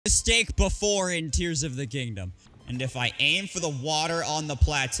Mistake before in Tears of the Kingdom. And if I aim for the water on the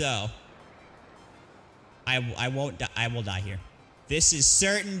plateau, I won't die. I will die here. This is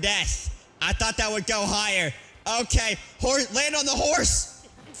certain death. I thought that would go higher. Okay, land on the horse.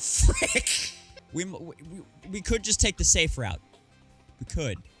 Frick. We could just take the safe route. We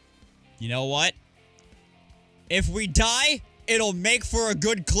could. You know what? If we die, it'll make for a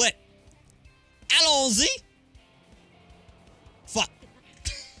good clip. Allons-y. Fuck.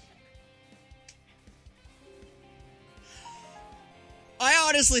 I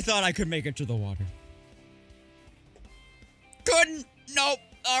honestly thought I could make it to the water. Couldn't. Nope.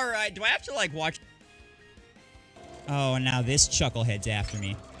 Alright, do I have to, like, watch? Oh, and now this chucklehead's after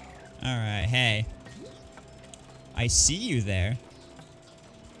me. Alright, hey. I see you there.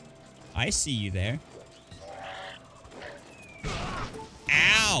 I see you there.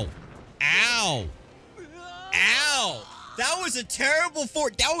 Ow! Ow! Ow! That was a terrible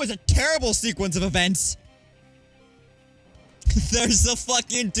that was a terrible sequence of events. There's a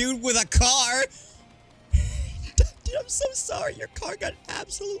fucking dude with a car. Dude, I'm so sorry. Your car got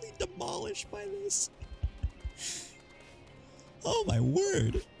absolutely demolished by this. Oh my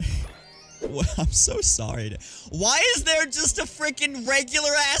word. Well, I'm so sorry. Why is there just a freaking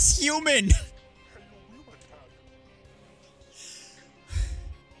regular ass human?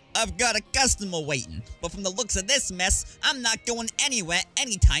 I've got a customer waiting, but from the looks of this mess, I'm not going anywhere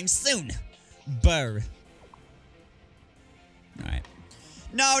anytime soon. Burr. Alright.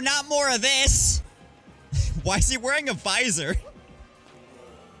 No, not more of this! Why is he wearing a visor?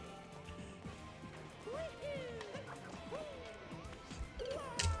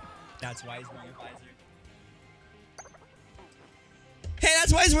 That's why he's wearing a visor. Hey,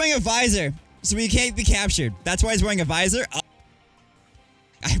 that's why he's wearing a visor! So he can't be captured. That's why he's wearing a visor?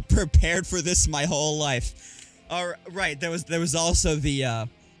 I prepared for this my whole life. Right, there was also the,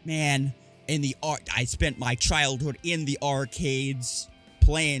 man, in the I spent my childhood in the arcades,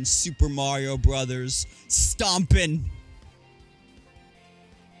 playing Super Mario Brothers, stomping.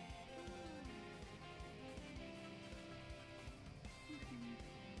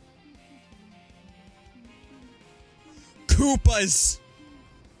 Koopas!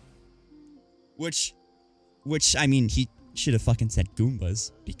 Which, I mean, he should have fucking said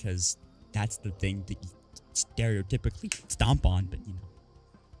Goombas, because that's the thing that you stereotypically stomp on, but you know.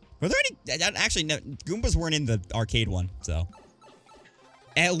 Were there any, actually, no, Goombas weren't in the arcade one, so.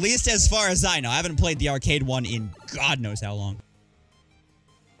 At least as far as I know. I haven't played the arcade one in God knows how long.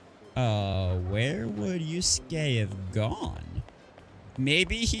 Where would Yusuke have gone?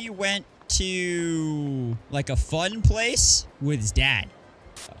 Maybe he went to, like, a fun place with his dad.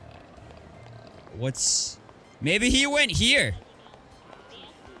 Maybe he went here.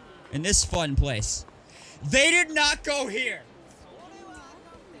 In this fun place. They did not go here.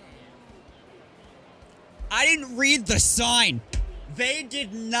 I didn't read the sign. They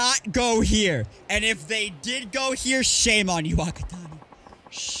did not go here. And if they did go here, shame on you, Akatami.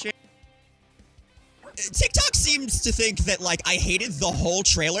 Shame. TikTok seems to think that, like, I hated the whole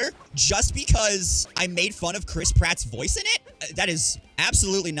trailer just because I made fun of Chris Pratt's voice in it. That is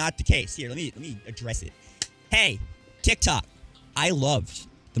absolutely not the case. Here, let me address it. Hey, TikTok. I loved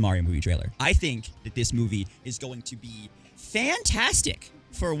the Mario movie trailer. I think that this movie is going to be fantastic,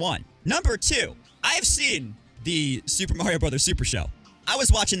 for one. Number two, I've seen the Super Mario Bros. Super Show. I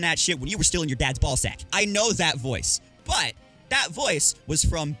was watching that shit when you were still in your dad's ballsack. I know that voice. But that voice was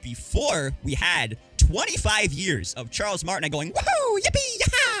from before we had 25 years of Charles Martinet going, woohoo, yippee,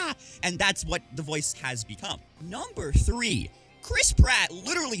 yaha! And that's what the voice has become. Number three, Chris Pratt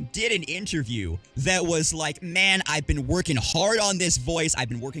literally did an interview that was like, man, I've been working hard on this voice. I've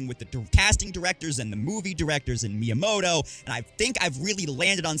been working with the casting directors and the movie directors and Miyamoto, and I think I've really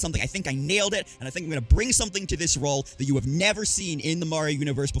landed on something. I think I nailed it, and I think I'm going to bring something to this role that you have never seen in the Mario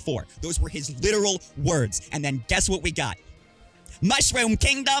universe before. Those were his literal words. And then guess what we got? Mushroom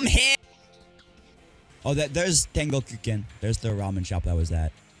Kingdom here! Oh, there's Tengokuken. There's the ramen shop that was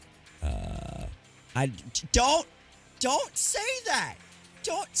at. Don't say that!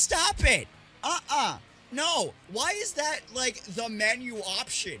 Don't stop it! No! Why is that, like, the menu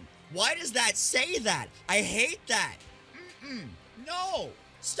option? Why does that say that? I hate that! No!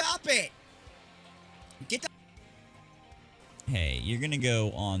 Stop it! Get the— Hey, you're gonna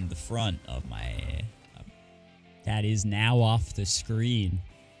go on the front of my— that is now off the screen.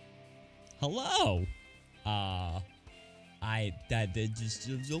 Hello! Just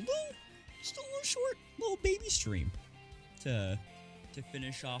a little short, little baby stream. To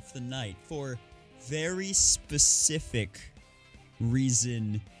finish off the night for very specific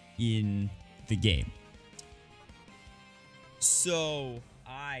reason in the game. So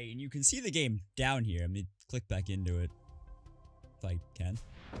I and you can see the game down here. Let me click back into it. If I can.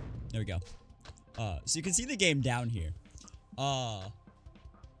 There we go. So you can see the game down here. I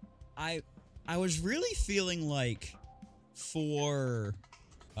was really feeling like for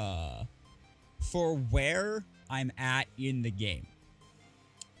where I'm at in the game.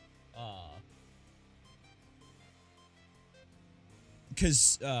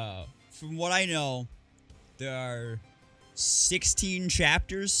 Because, from what I know, there are 16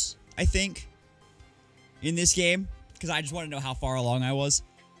 chapters, I think, in this game. Because I just want to know how far along I was.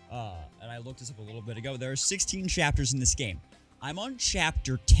 And I looked this up a little bit ago. There are 16 chapters in this game. I'm on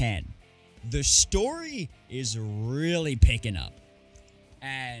chapter 10. The story is really picking up.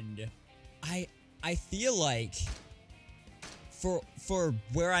 And I feel like for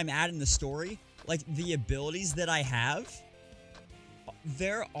where I'm at in the story, like the abilities that I have,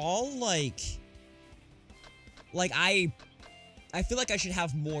 they're all like I feel like I should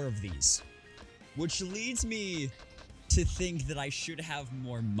have more of these, which leads me to think that I should have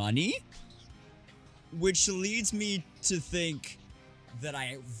more money, which leads me to think that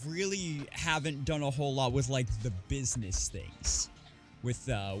I really haven't done a whole lot with like the business things with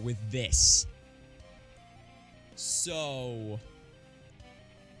this. So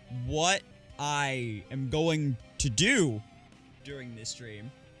what I am going to do during this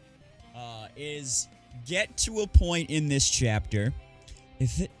stream is get to a point in this chapter,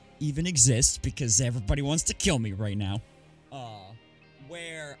 if it even exists, because everybody wants to kill me right now,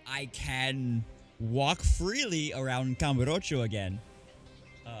 where I can walk freely around Kamurocho again,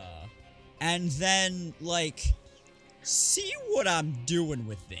 and then, like, see what I'm doing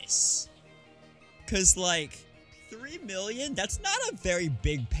with this. Cause, like, 3 million, that's not a very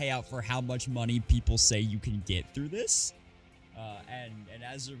big payout for how much money people say you can get through this. And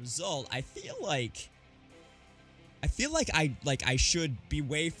as a result, I feel like I should be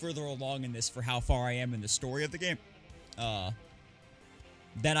way further along in this for how far I am in the story of the game,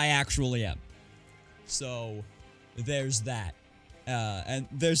 than I actually am. So, there's that. And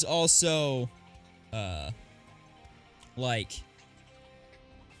there's also, like,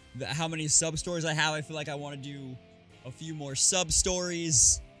 how many sub-stories I have. I feel like I want to do a few more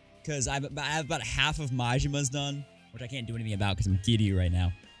sub-stories, because I have about half of Majima's done, which I can't do anything about because I'm Kiryu right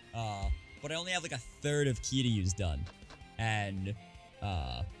now. But I only have like a third of Kiryu's done. And,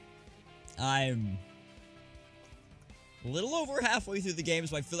 I'm a little over halfway through the game,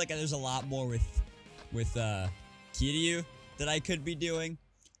 so I feel like there's a lot more with Kiryu that I could be doing.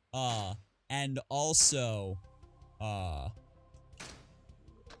 And also,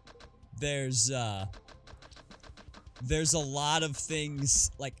 there's a lot of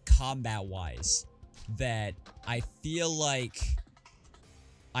things, like, combat-wise, that I feel like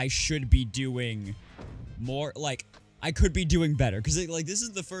I should be doing more, like, I could be doing better, because, like, this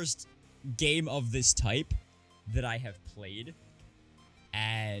is the first game of this type that I have played,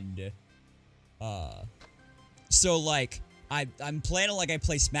 and, so, like, I'm playing it like I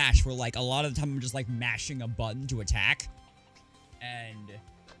play Smash, where, like, a lot of the time I'm just, like, mashing a button to attack, and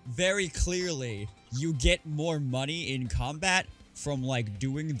very clearly, you get more money in combat from, like,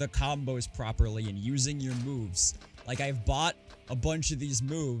 doing the combos properly and using your moves. Like, I've bought a bunch of these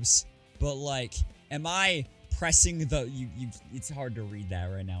moves, but, like, am I pressing the... it's hard to read that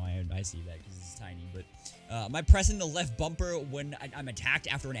right now. I see that because it's tiny, but... am I pressing the left bumper when I'm attacked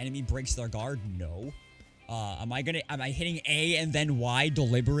after an enemy breaks their guard? No. Am I hitting A and then Y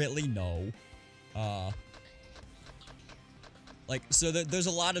deliberately? No. Like, so there's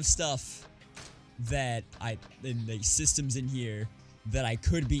a lot of stuff that in the systems in here that I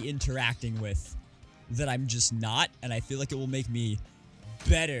could be interacting with that I'm just not, and I feel like it will make me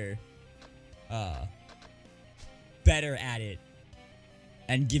better at it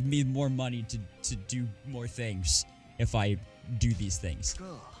and give me more money to do more things if I do these things.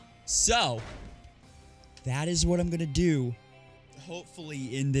 So, that is what I'm gonna do,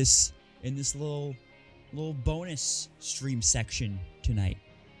 hopefully in this little bonus stream section tonight.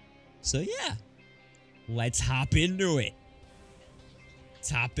 So yeah, let's hop into it. Let's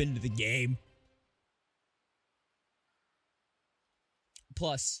hop into the game.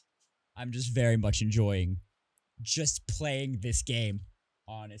 Plus, I'm just very much enjoying just playing this game,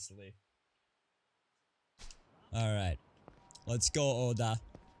 honestly. Alright, let's go, Oda.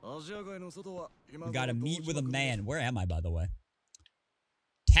 We gotta meet with a man. Where am I, by the way?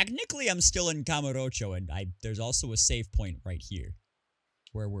 Technically, I'm still in Kamurocho, and there's also a save point right here,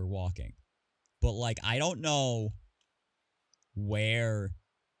 where we're walking. But, like, I don't know where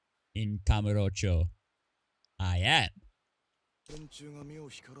in Kamurocho I am.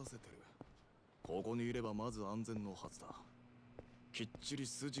 きっちり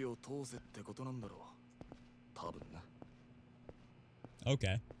筋を通せってことなんだろう。多分な。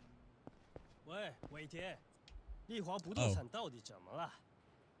Okay. 喂，尾田，丽华不动产到底怎么了？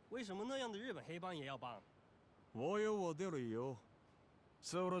为什么那样的日本黑帮也要帮？我有我的理由。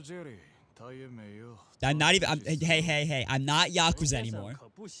说到这里，他也没有。I'm not even. Hey. I'm not Yakuza 人先生 anymore. 可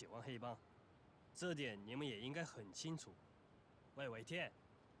不喜欢黑帮，这点你们也应该很清楚。喂，尾田，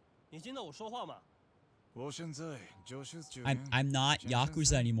你听到我说话吗？ I'm not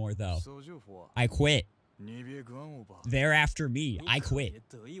Yakuza anymore though. I quit. They're after me. I quit. 别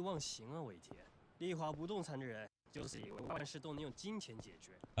得意忘形啊，尾田。丽华不动产的人就是以为万事都能用金钱解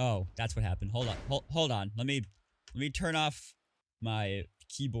决。Oh, that's what happened. Hold on. Let me turn off my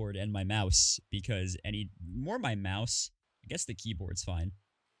keyboard and my mouse because my mouse. I guess the keyboard's fine,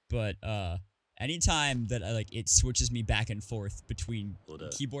 but anytime that it switches me back and forth between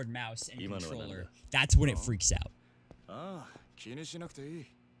keyboard, mouse, and controller, that's when it freaks out. ああ、気にしなくていい。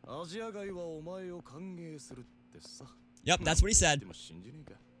アジア街はお前を歓迎するってさ。Yep, that's what he said. でも信じね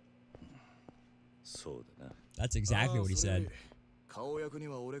えか。そうだな。That's exactly what he said. 顔役に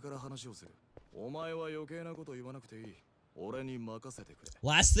は俺から話をする。お前は余計なこと言わなくていい。俺に任せてくれ。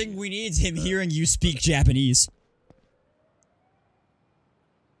Last thing we need is him hearing you speak Japanese.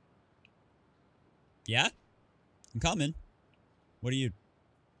 Yeah? I'm coming. What are you?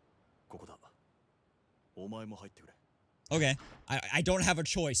 ここだ。お前も入ってくれ。Okay. I don't have a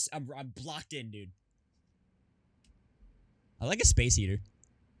choice. I'm blocked in, dude. I like a space heater.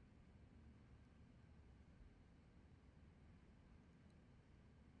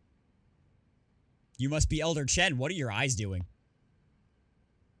 You must be Elder Chen. What are your eyes doing?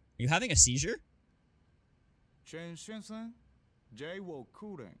 Are you having a seizure? Chen 先生、J を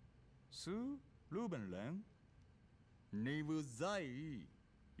クレン、スルーベンレン、2部在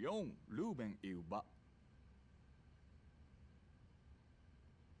4ルーベンイウバ。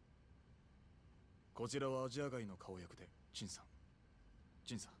こちらはアジア街の顔役で、陳さん。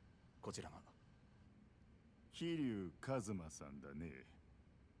陳さん、こちらが。桐生一馬さんだね。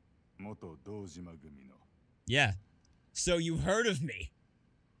元堂島組の。Yeah. So you heard of me.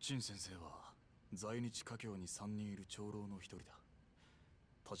 陳先生は在日華僑に3人いる長老の一人だ。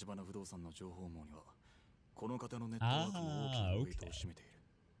立花不動産の情報網にはこの方のネットワークも大きなウェイトを占めている。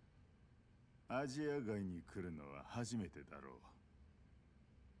アジア街に来るのは初めてだろう。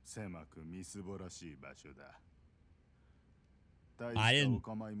狭くみすぼらしい場所だ。大したお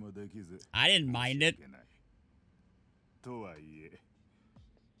構いもできず。I didn't mind it. とはいえ、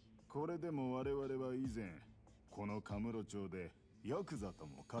これでも我々は以前このカムロ町でヤクザと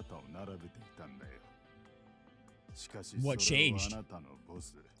も肩を並べていたんだよ。しかしそれはあなたのボ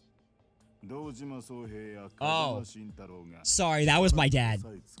ス、堂島宗平や風間慎太郎が。Sorry, that was my dad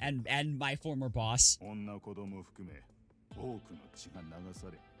and my former boss. 女子供含め多くの血が流さ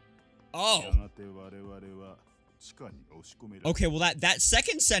れ。Oh. やがて我々は地下に押し込められ。Okay, well that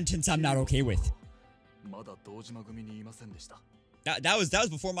second sentence I'm not okay with. まだ堂島組にいませんでした。That was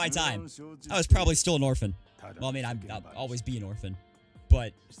before my time. I was probably still an orphan. Well, I mean, I'll always be an orphan,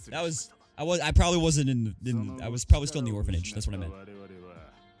 but I probably wasn't I was probably still in the orphanage. That's what I meant.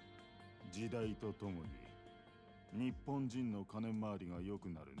 時代とともに日本人の金回りが良く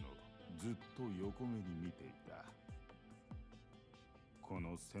なるのをずっと横目に見ていた。こ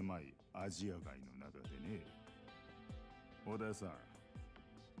の狭いアジア街の中でね。小田さん、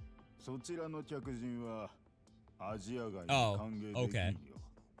そちらの客人はアジア街に歓迎できんよ。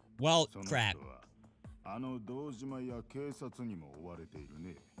Well, crap. あの堂島や警察にも追われている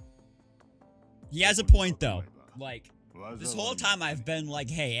ね。He has a point though. Like, this whole time I've been like,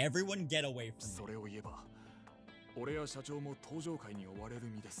 hey, everyone get away from me. それを言えば、俺や社長も登場会に追われる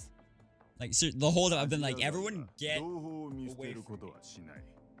身です。Like, so the whole time I've been like, everyone get away from me.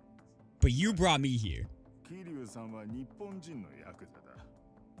 But you brought me here. 桐生さんは日本人のヤクザだ。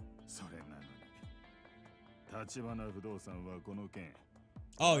それなのに、立花不動産はこの件。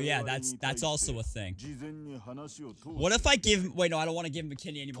Oh yeah, that's also a thing. What if I give wait, no, I don't want to give him a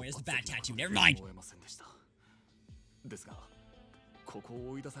kidney anymore. He has the bad tattoo. Never mind.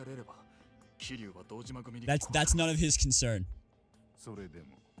 That's none of his concern.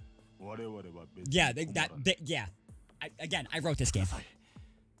 Yeah, yeah. Again, I wrote this game.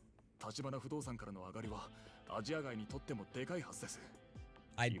 立花不動産からの上がりはアジア街にとってもでかいはずです。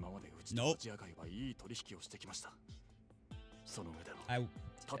今までうちのアジア街はいい取引をしてきました。その上での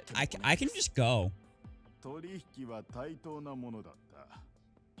I can just go. 取引は対等なものだった。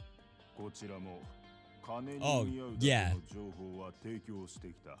こちらも金に見合うだけの情報は提供して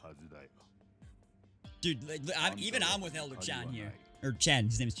きたはずだよ。Dude, even I'm with Elder Chen here. Or Chen,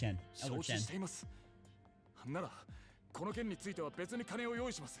 his name is Chen. Elder Chen. ならこの件については別に金を用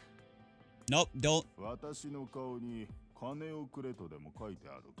意します。 Nope, don't. 私の顔に金をくれとでも書いて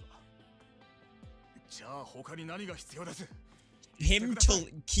あるか。じゃあ他に何が必要です？ Him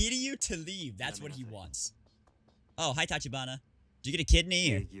to Kiryu to leave. That's what he wants. Oh, hi Tachibana. Did you get a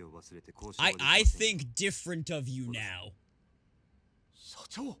kidney? I think different of you now. 社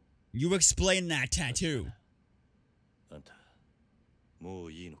長。 You explain that tattoo. あんた、も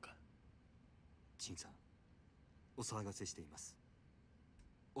ういいのか？陳さん、お騒がせしています。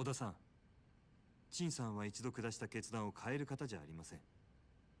小田さん、陳さんは一度下した決断を変える方じゃありません。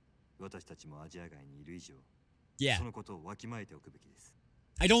私たちもアジア外にいる以上、 Yeah. そのことをわきまえておくべきです。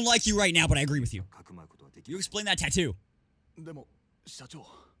 I don't like you right now, but I agree with you. かくまうことはでき You ません。 explain that tattoo. でも社長。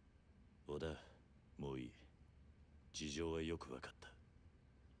小田、もういい。事情はよくわかった。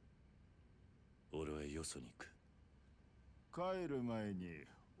俺はよそに行く。帰る前に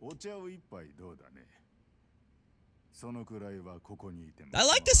お茶を一杯どうだね。そのくらいはここにいても。I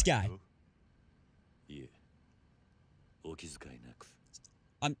like this guy. いえ、お気遣いなく。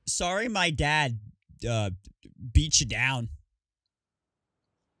I'm sorry my dad beat you down.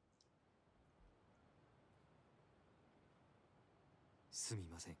 すみ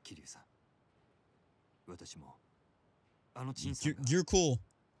ません、桐生さん。私もあの陳さんが You're cool.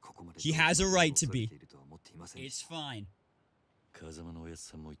 ここまで He has a right to be. 恐れているとは思っていませんで It's した。 fine. 風間のおやつ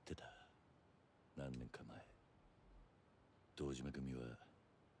さんも言ってた。何年か前。堂島組は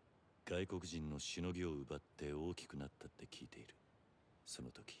外国人のしのぎを奪って大きくなったって聞いている。そ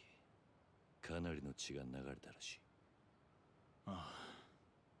の時、かなりの血が流れたらしい。ああ。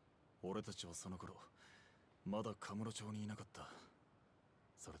俺たちはその頃、まだカムロ町にいなかった。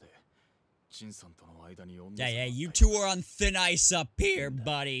それで、陳さんとの間に女 Yeah, you two are on thin ice up here,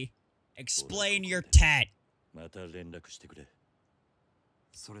 buddy. Explain your tat. また連絡してくれ。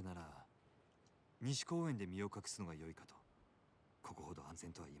それなら西公園で身を隠すのが良いかと。ここほど安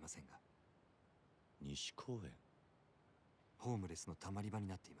全とは言いませんが。西公園。ホームレスのたまり場に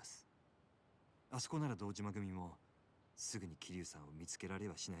なっています。あそこなら堂島組もすぐに桐生さんを見つけられ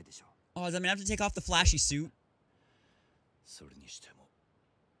はしないでしょう。 Oh, does that mean I have to take off the flashy suit? それにしても、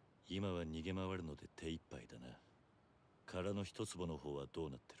今は逃げ回るので手一杯だな。殻の一坪の方はどう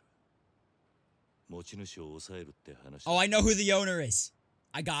なってる？持ち主を抑えるって話。Oh, I know who the owner is.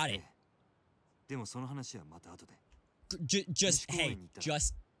 I got it. でもその話はまた後で。Hey, just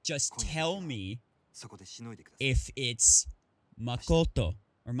tell me そこでしのいでください。 if it's Makoto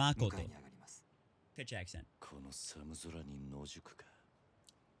or 迎 Makoto. えに上がります。 Pitch accent. この寒空に野宿か。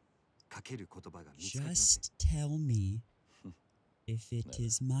かける言葉が見つかりません。 Just tell me if it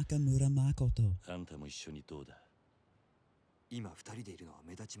is Makamura Makoto. あんたも一緒にどうだ？今二人でいるのは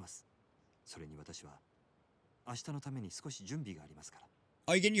目立ちます。それに私は明日のために少し準備がありますか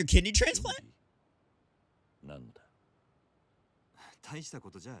ら。 Are you getting your kidney transplant? 何のだ？大したこ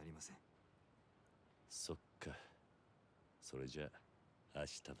とじゃありません。そっか。それじゃあ明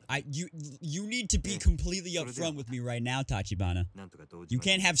日だ。You need to be completely upfront with me right now, Tachibana. なんとか同時 You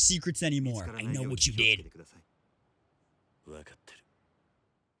can't have secrets 見 anymore. つから I ない know ように what 気 you をつけ did. てください。わかってる。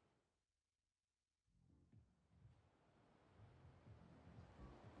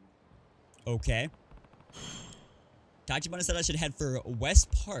Okay. Tachibana said I should head for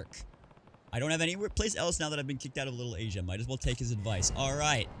West Park. I don't have any place else now that I've been kicked out of Little Asia. Might as well take his advice. All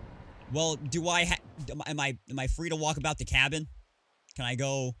right. Well, am I free to walk about the cabin? Can I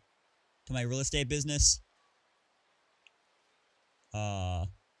go to my real estate business? Oh,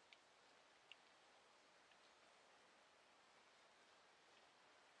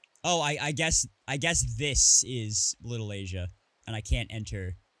 I guess this is Little Asia, and I can't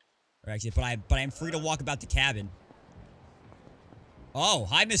enter or exit. But I'm free to walk about the cabin. Oh,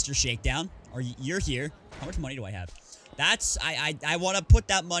 hi, Mr. Shakedown. You're here? How much money do I have? That's I want to put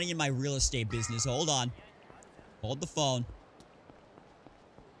that money in my real estate business. Hold on. Hold the phone.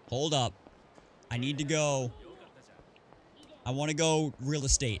 Hold up. I need to go. I want to go real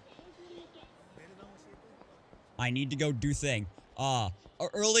estate. I need to go do thing.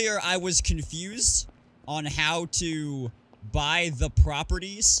 Earlier I was confused on how to buy the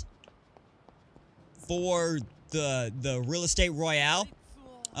properties for the real estate royale.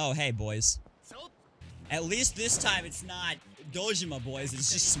 Oh, hey, boys. At least this time it's not Dojima boys,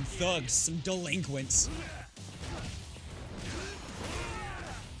 it's just some thugs, some delinquents.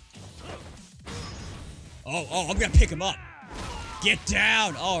 Oh, I'm gonna pick him up. Get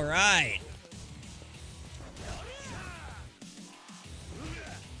down, all right.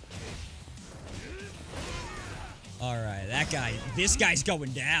 All right, this guy's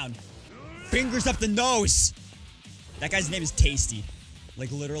going down. Fingers up the nose. That guy's name is Tasty.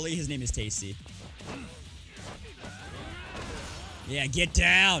 Like, literally, his name is Tasty. Yeah, get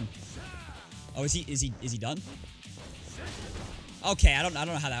down. Oh, is he done? Okay, I don't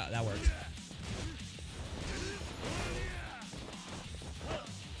know how that worked.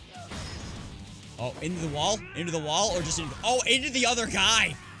 Oh, into the wall? Into the wall or just into into the other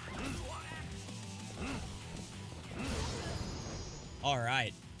guy. All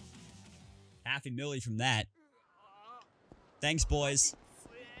right. Half a milli from that. Thanks, boys.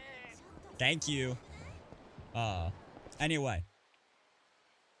 Thank you. Anyway.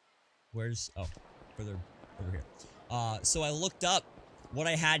 Where's... Oh, further over here. So I looked up what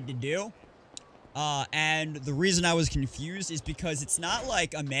I had to do. And the reason I was confused is because it's not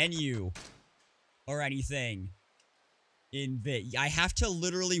like a menu or anything in the... I have to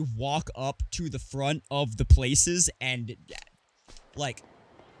literally walk up to the front of the places and... Like,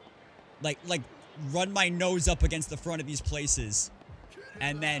 run my nose up against the front of these places.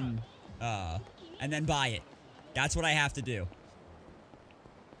 And then buy it. That's what I have to do.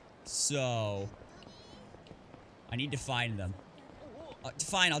 So... I need to find them.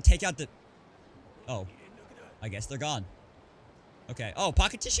 Fine, I'll take out the... Oh. I guess they're gone. Okay. Oh,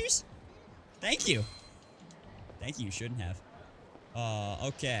 pocket tissues? Thank you. Thank you, you shouldn't have.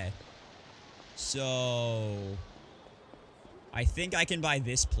 Okay. So... I think I can buy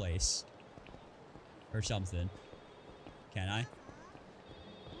this place. Or something. Can I?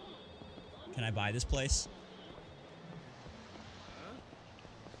 Can I buy this place?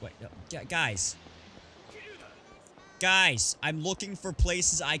 Wait, guys. Guys, I'm looking for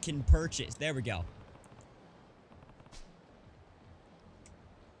places I can purchase. There we go.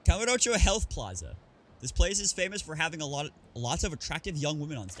 Kamurocho Health Plaza. This place is famous for having lots of attractive young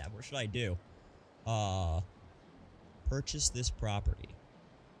women on staff. What should I do? Purchase this property.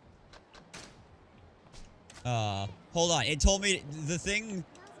 Hold on. It told me the thing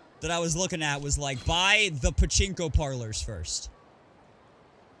that I was looking at was like, buy the pachinko parlors first.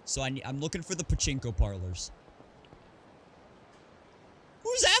 So I'm looking for the pachinko parlors.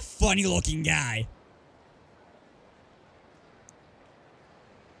 Who's that funny looking guy?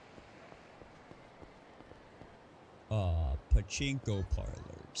 Pachinko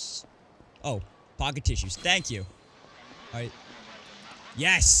parlors. Oh, pocket tissues. Thank you. Alright.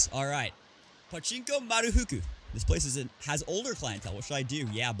 Yes! Alright. Pachinko Marufuku. This place has older clientele. What should I do?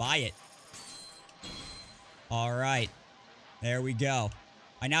 Yeah, buy it. Alright. There we go.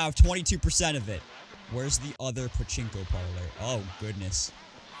 I now have 22% of it. Where's the other pachinko parlor? Oh, goodness.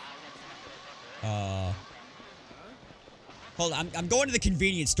 Hold on. I'm going to the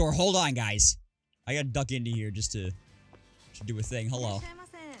convenience store. Hold on, guys. I gotta duck into here just to do a thing. Hello.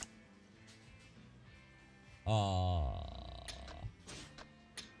 Oh,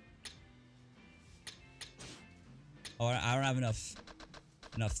 I don't have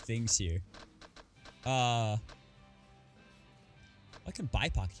enough things here. I can buy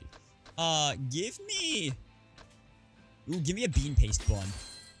pocket. Give me a bean paste bun.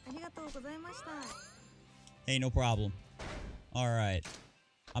 Hey, no problem. Alright.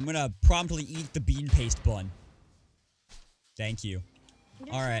 I'm gonna promptly eat the bean paste bun. Thank you.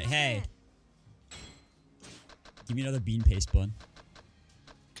 Alright, hey. Give me another bean paste bun.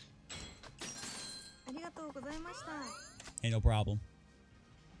 Hey, no problem.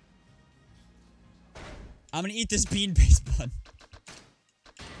 I'm gonna eat this bean paste bun.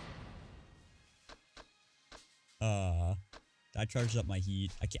 That charges up my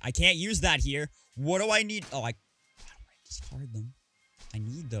heat. I can't use that here. What do I need? Oh, I discard them. I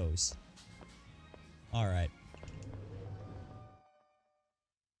need those. Alright.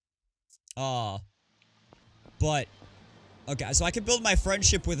 But, okay, so I can build my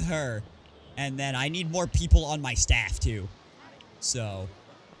friendship with her, and then I need more people on my staff, too. So,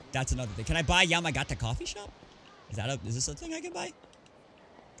 that's another thing. Can I buy Yamagata Coffee Shop? Is this a thing I can buy?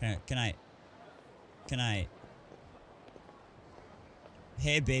 Can I?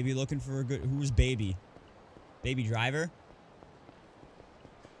 Hey, baby, looking for a good... Who's baby? Baby driver?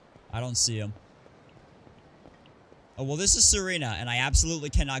 I don't see him. Oh, well, this is Serena, and I absolutely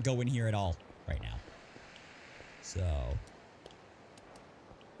cannot go in here at all right now. So...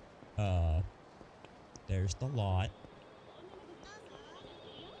 there's the lot.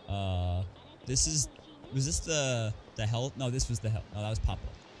 This is... Was this the health? No, this was the health. No, that was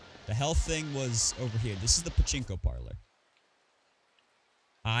pop-up. The health thing was over here. This is the pachinko parlor.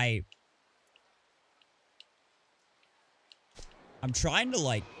 I'm trying to,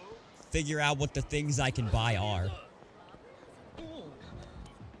 like, figure out what the things I can buy are.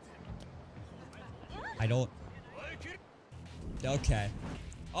 I don't... Okay.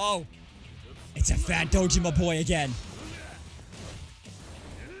 Oh! It's a fat Dojima boy again.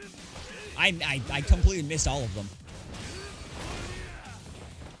 I completely missed all of them.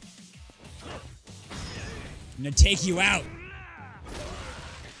 I'm gonna take you out.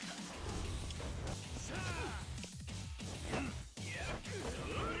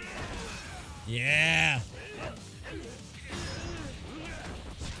 Yeah.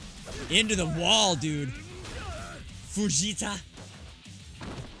 Into the wall, dude. Fujita.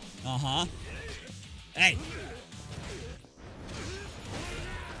 Uh-huh. Hey.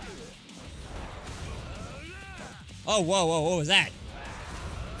 Oh, whoa, whoa, what was that?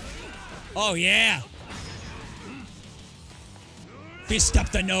 Oh, yeah. Fist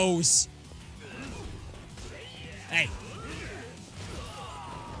up the nose. Hey.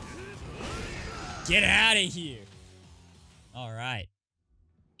 Get out of here. All right.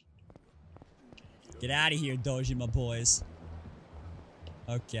 Get out of here, Dojima boys.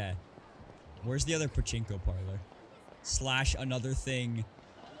 Okay. Where's the other pachinko parlor? Slash another thing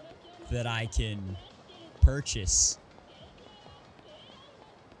that I can purchase.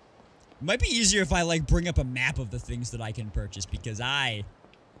 It might be easier if I, like, bring up a map of the things that I can purchase, because I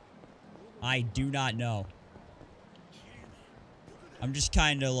do not know. I'm just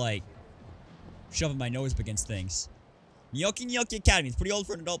kind of, like, shoving my nose up against things. Nyoki Nyoki Academy. It's pretty old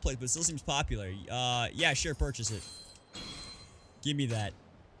for an adult place, but it still seems popular. Yeah, sure, purchase it. Give me that.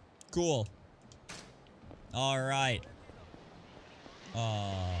 Cool. Alright.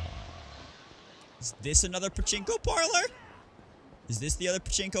 Is this another pachinko parlor? Is this the other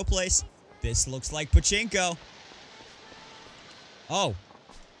pachinko place? This looks like pachinko. Oh.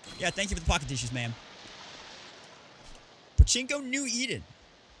 Yeah, thank you for the pocket tissues, ma'am. Pachinko New Eden.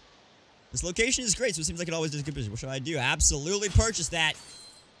 This location is great, so it seems like it always does good business. What should I do? Absolutely purchase that.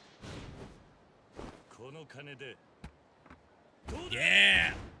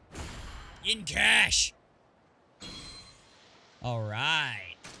 Yeah. In cash. All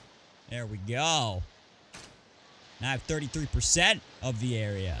right. There we go. Now I have 33% of the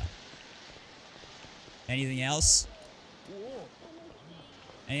area. Anything else?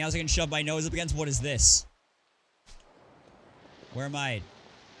 Anything else I can shove my nose up against? What is this? Where am I?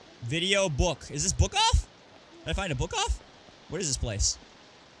 Video book. Is this book off? Did I find a book off? What is this place?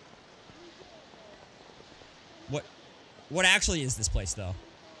 What actually is this place, though?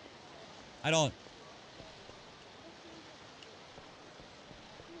 I don't...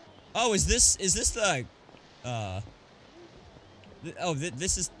 Oh, is this the...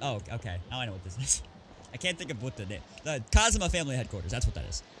 this is... Oh, okay. Now I know what this is. I can't think of what the name... The Kazuma family headquarters. That's what that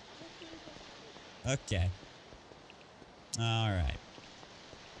is. Okay. Alright.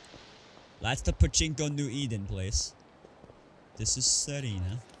 That's the Pachinko New Eden place. This is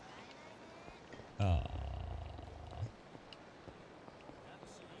Serena.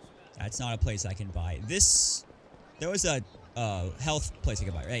 That's not a place I can buy. This... There was a health place I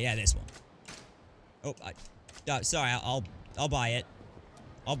could buy. Right? Yeah, this one. Oh, sorry. I'll buy it.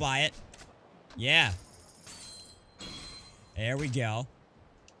 I'll buy it. Yeah. There we go.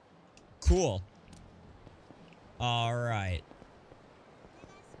 Cool. Alright.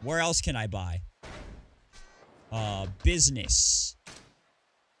 Where else can I buy? Business.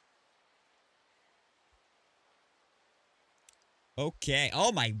 Okay.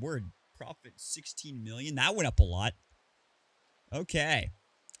 Oh my word. Profit 16 million. That went up a lot. Okay.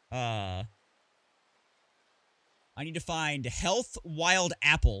 I need to find Health Wild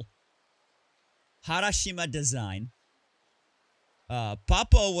Apple. Harashima Design. Papa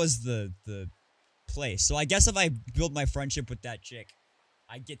was the place. So I guess if I build my friendship with that chick,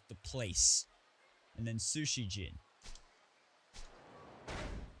 I get the place. And then Sushi Jin.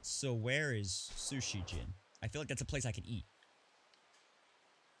 So where is Sushi Jin? I feel like that's a place I can eat.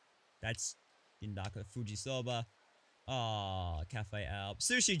 That's Gindaka Fujisoba. Oh, Cafe Alp.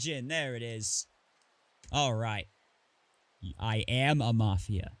 Sushi Jin, there it is. Alright. I am a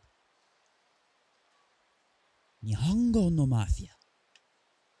mafia. Nihongo no mafia.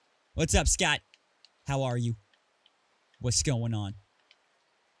 What's up, Scott? How are you? What's going on?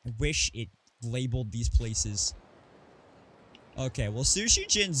 I wish it labeled these places. Okay, well, Sushi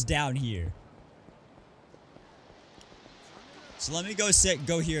Jin's down here. So let me go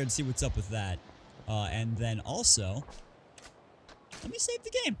here and see what's up with that. And then also, let me save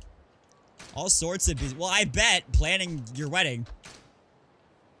the game. All sorts of business. Well, I bet planning your wedding,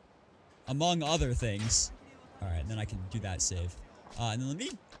 among other things. All right, then I can do that save. And then let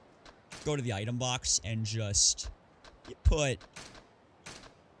me go to the item box and just put...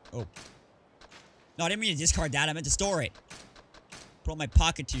 Oh. No, I didn't mean to discard that. I meant to store it. Put all my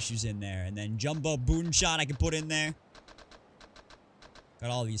pocket tissues in there. And then Jumbo Boonshot I can put in there. Got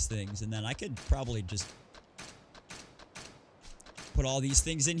all these things. And then I could probably just put all these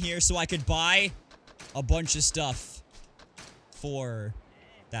things in here so I could buy a bunch of stuff for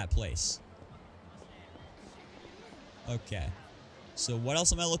that place. Okay. So what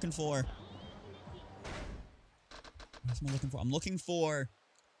else am I looking for? What else am I looking for? I'm looking for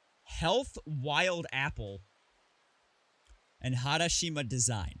Health Wild Apple and Harashima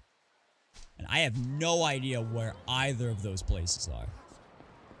Design. And I have no idea where either of those places are.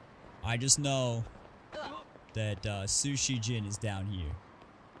 I just know that Sushi Jin is down here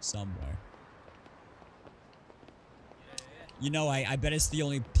somewhere. You know, I bet it's the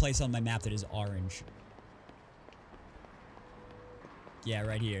only place on my map that is orange. Yeah,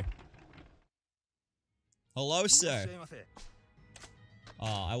 right here. Hello, sir.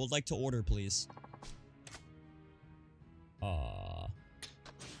 I would like to order, please.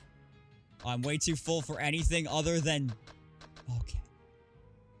 I'm way too full for anything other than... Okay.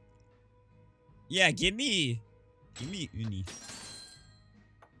 Yeah, give me uni.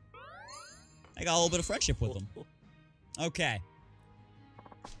 I got a little bit of friendship with them. Okay.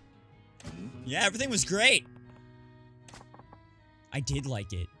 Yeah, everything was great. I did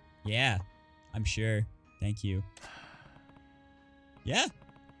like it. Yeah, I'm sure. Thank you. Yeah.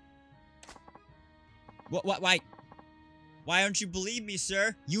 Why don't you believe me,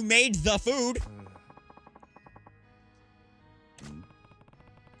 sir? You made the food.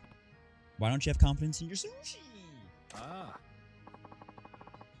 Why don't you have confidence in your sushi? Ah.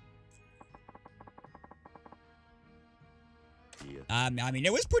 Yeah. I mean,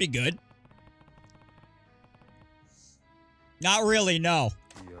 it was pretty good. Not really, no.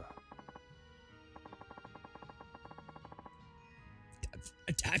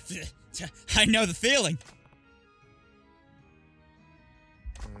 I know the feeling.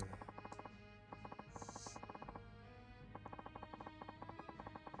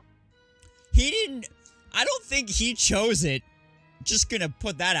 He didn't... I don't think he chose it. Just gonna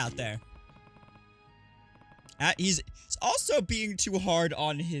put that out there. He's also being too hard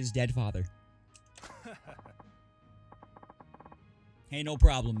on his dead father. Hey, no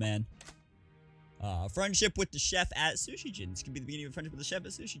problem, man. Friendship with the chef at Sushi Jin. This can be the beginning of a friendship with the chef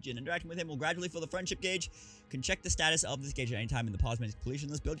at Sushi Jin. Interacting with him will gradually fill the friendship gauge. You can check the status of this gauge at any time in the pause menu's completion.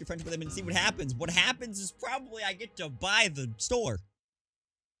 Let's build your friendship with him and see what happens. What happens is probably I get to buy the store.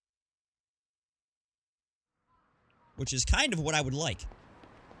 Which is kind of what I would like.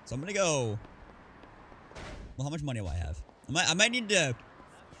 So I'm gonna go... Well, how much money do I have? I might need to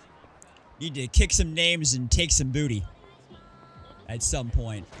kick some names and take some booty. At some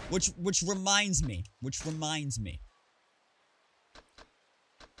point. Which reminds me.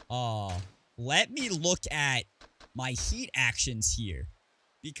 Let me look at my heat actions here.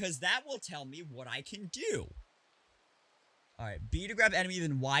 Because that will tell me what I can do. Alright, B to grab enemy,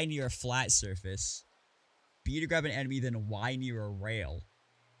 then Y near a flat surface. B to grab an enemy, then Y near a rail.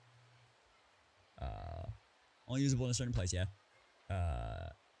 Only usable in a certain place, yeah.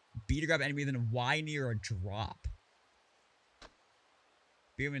 B to grab enemy, then Y near a drop.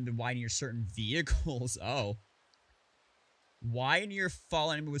 B to Y near certain vehicles. Oh. Y near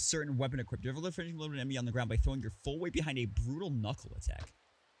fall enemy with certain weapon equipped. Deliver the finishing blow to an enemy on the ground by throwing your full weight behind a brutal knuckle attack.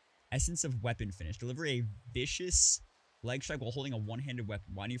 Essence of weapon finish. Deliver a vicious leg strike while holding a one-handed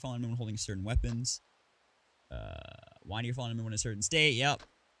weapon. Y near fall enemy when holding certain weapons. Y near fall enemy when in a certain state. Yep.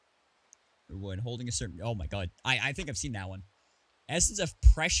 When holding a certain... Oh my god. I think I've seen that one. Essence of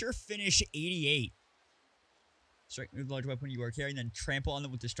pressure finish 88. Strike with a large weapon you are carrying, then trample on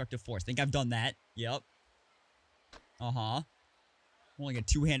them with destructive force. Think I've done that. Yep. Holding a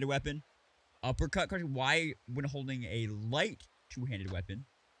two-handed weapon. Uppercut crushing Y when holding a light two-handed weapon.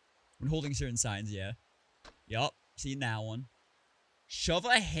 When holding certain signs, yeah. Yup. Seen that one. Shove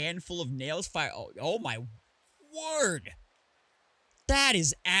a handful of nails fire. Oh my word. That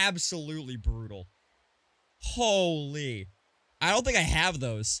is absolutely brutal. Holy. I don't think I have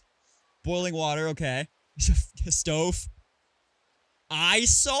those. Boiling water, okay. Stove. Eye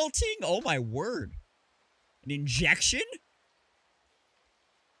salting? Oh my word. An injection?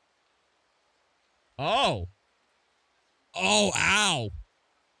 Oh. Oh, ow.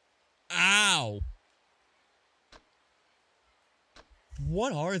 Ow.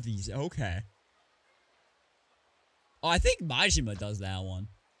 What are these? Okay. Oh, I think Majima does that one.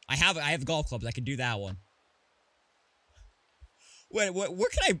 I have golf clubs. I can do that one. Wait, where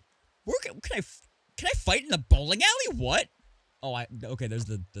can I fight in the bowling alley? What? Oh, okay, there's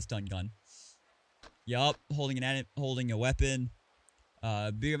the stun gun. Yup, holding a weapon.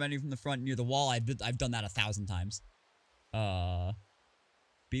 Bigger enemy from the front near the wall. I've done that 1,000 times.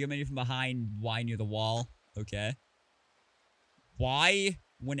 Bigger enemy from behind. Y near the wall. Okay. Y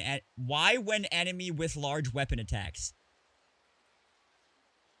when enemy with large weapon attacks.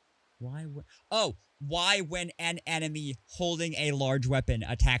 Y when an enemy holding a large weapon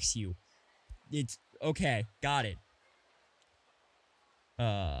attacks you. It's okay. Got it.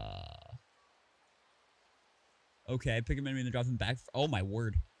 Okay, pick an enemy and then drop them back. Oh my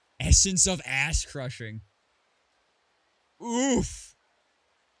word. Essence of ass crushing. Oof.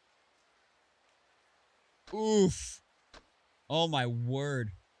 Oof. Oh my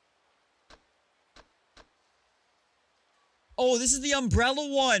word. Oh, this is the umbrella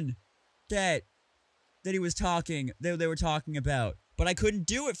one that he was talking, they were talking about. But I couldn't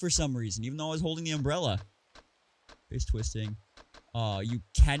do it for some reason, even though I was holding the umbrella. Face twisting. You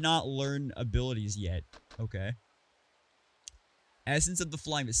cannot learn abilities yet. Okay. Essence of the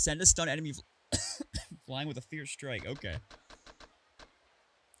flying mist. Send a stun enemy flying with a fierce strike. Okay.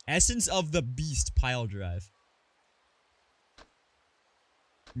 Essence of the beast pile drive.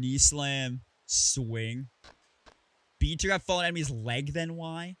 Knee slam. Swing. B to grab fallen enemy's leg, then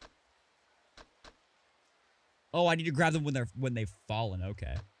Y? Oh, I need to grab them when they've fallen.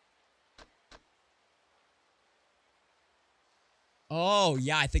 Okay. Oh,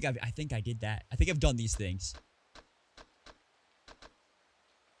 yeah, I think I did that. I think I've done these things.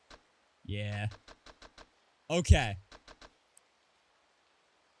 Yeah. Okay.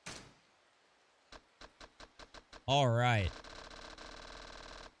 All right.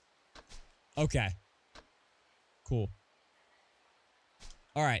 Okay. Cool.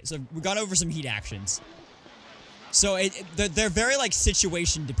 All right, so we got over some heat actions. So they're very like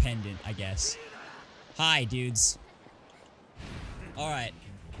situation dependent, I guess. Hi, dudes. All right,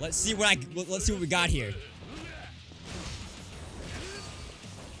 let's see what we got here.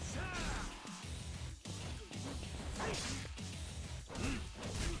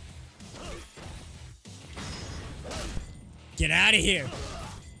 Get out of here.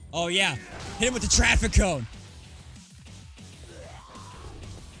 Oh yeah, hit him with the traffic cone.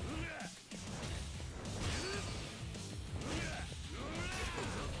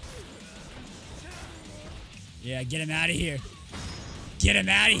 Yeah, get him out of here. Get him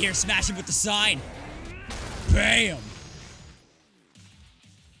out of here. Smash him with the sign. Bam.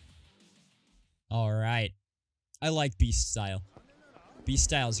 All right. I like Beast style. Beast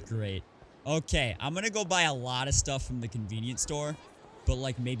style's great. Okay, I'm gonna go buy a lot of stuff from the convenience store, but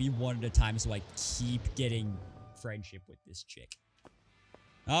like maybe one at a time so I keep getting friendship with this chick.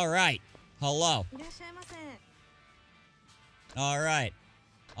 All right. Hello. All right.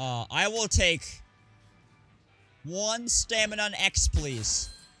 I will take 1 stamina on X, please.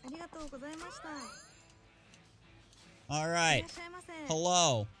 All right.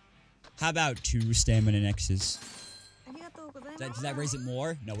 Hello. How about 2 stamina on X's? Did that raise it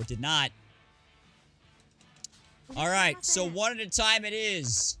more? No, it did not. All right. So 1 at a time it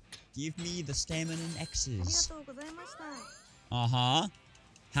is. Give me the stamina on X's. Uh-huh.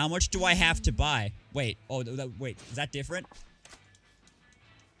 How much do I have to buy? Wait. Oh, wait. Is that different?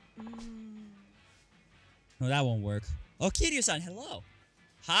 No, that won't work. Oh, Kiryu-san, hello.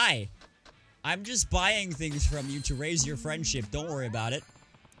 Hi. I'm just buying things from you to raise your friendship. Don't worry about it.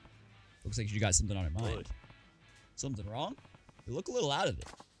 Looks like you got something on your mind. Something wrong? You look a little out of it.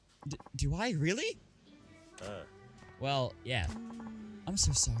 Do I really? Well, yeah. I'm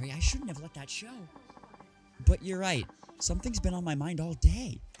so sorry. I shouldn't have let that show. But you're right. Something's been on my mind all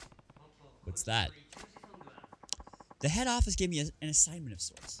day. What's that? The head office gave me an assignment of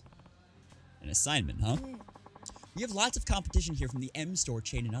sorts. An assignment, huh? We have lots of competition here from the M store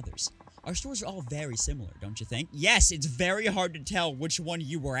chain and others. Our stores are all very similar, don't you think? Yes, it's very hard to tell which one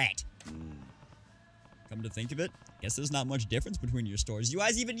you were at. Come to think of it, guess there's not much difference between your stores. You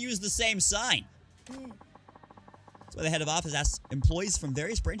guys even use the same sign. That's why the head of office asks employees from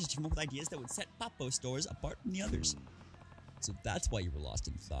various branches to come up with ideas that would set Poppo stores apart from the others. So that's why you were lost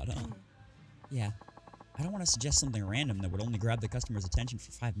in thought, huh? Yeah. I don't want to suggest something random that would only grab the customer's attention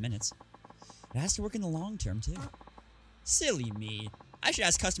for 5 minutes. It has to work in the long term, too. Silly me. I should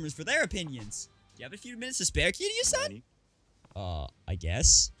ask customers for their opinions. Do you have a few minutes to spare, Kiryu-san? I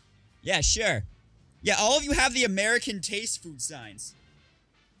guess. Yeah, sure. Yeah, all of you have the American taste food signs.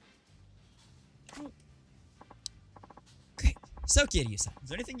 Great. So, Kiryu-san, is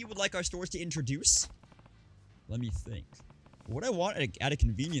there anything you would like our stores to introduce? Let me think. What I want at a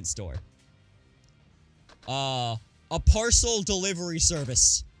convenience store? A parcel delivery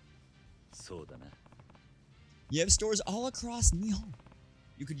service. You have stores all across Nihon.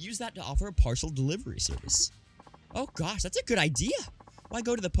 You could use that to offer a parcel delivery service. Oh gosh, that's a good idea. Why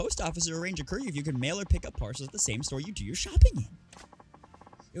go to the post office or arrange a courier if you could mail or pick up parcels at the same store you do your shopping in?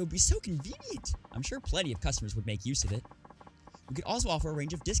 It would be so convenient. I'm sure plenty of customers would make use of it. We could also offer a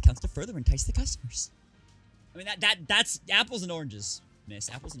range of discounts to further entice the customers. I mean, that's apples and oranges, miss.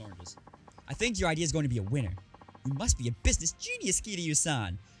 Apples and oranges. I think your idea is going to be a winner. You must be a business genius,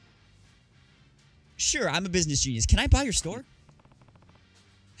 Kiryu-san. Sure, I'm a business genius. Can I buy your store?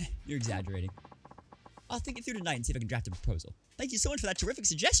 You're exaggerating. I'll think it through tonight and see if I can draft a proposal. Thank you so much for that terrific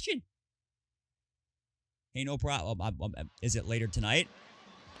suggestion. Hey, no problem. Is it later tonight?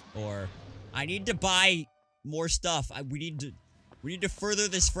 Or I need to buy more stuff. We need to further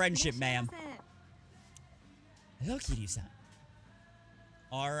this friendship, ma'am. Hello, Kiryu-san.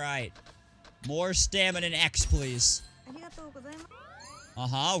 All right. More stamina and X, please.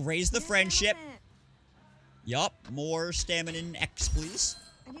 Uh-huh. Raise the friendship. Yup. More stamina and X, please.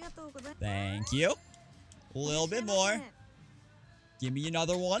 Thank you. A little bit more. Give me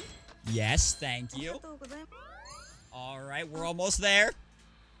another one. Yes, thank you. Alright, we're almost there.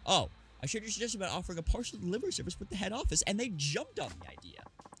 Oh, I should have suggested about offering a partial delivery service with the head office, and they jumped on the idea.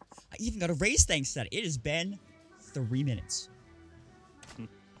 I even got a raise thanks to that. It has been 3 minutes.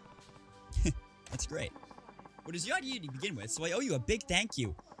 That's great. What is your idea to begin with, so I owe you a big thank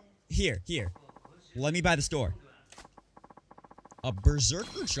you. Here. Let me buy the store. A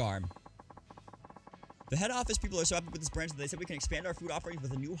Berserker charm. The head office people are so happy with this branch that they said we can expand our food offerings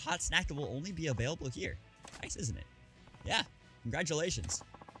with a new hot snack that will only be available here. Nice, isn't it? Yeah, congratulations.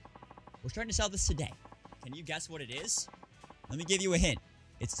 We're starting to sell this today. Can you guess what it is? Let me give you a hint.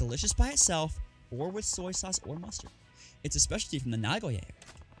 It's delicious by itself, or with soy sauce or mustard. It's a specialty from the Nagoya area.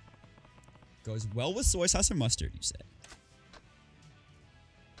 Goes well with soy sauce or mustard, you said.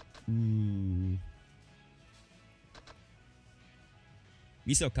 Ooh.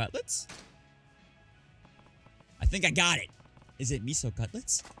 Miso cutlets? I think I got it. Is it miso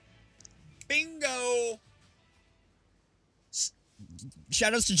cutlets? Bingo!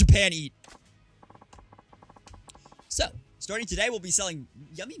 Shoutouts to Japan Eat. So, starting today, we'll be selling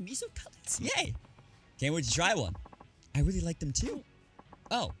yummy miso cutlets. Yay! Can't wait to try one. I really like them too.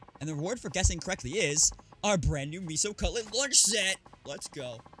 Oh, and the reward for guessing correctly is our brand new miso cutlet lunch set. Let's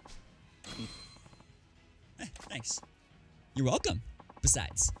go. Thanks. You're welcome.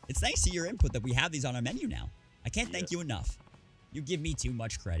 Besides, it's thanks to your input that we have these on our menu now. I can't thank you enough. You give me too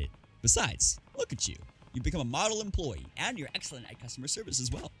much credit. Besides, look at you. You've become a model employee, and you're excellent at customer service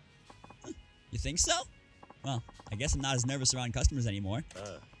as well. Huh, you think so? Well, I guess I'm not as nervous around customers anymore.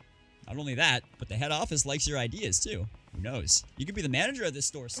 Not only that, but the head office likes your ideas too. Who knows? You could be the manager of this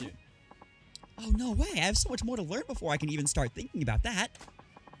store soon. Oh, no way. I have so much more to learn before I can even start thinking about that.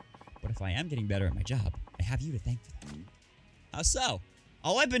 But if I am getting better at my job, I have you to thank for that. How so?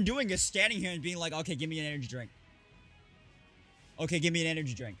 All I've been doing is standing here and being like, okay, give me an energy drink. Okay, give me an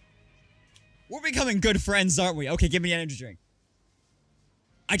energy drink. We're becoming good friends, aren't we? Okay, give me an energy drink.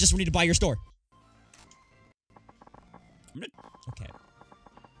 I just need to buy your store. Okay.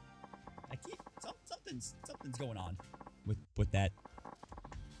 I keep... Something's going on with that.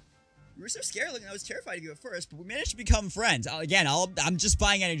 We were so scared looking, I was terrified of you at first, but we managed to become friends. Again, I'm just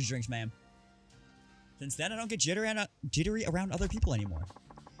buying energy drinks, man. Since then, I don't get jittery around other people anymore.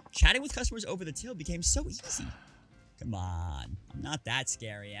 Chatting with customers over the till became so easy. Come on. I'm not that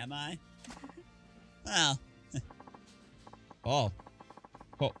scary, am I? Well. Oh.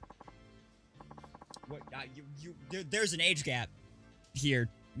 Oh. What? There's an age gap here,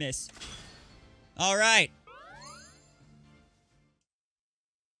 miss. All right.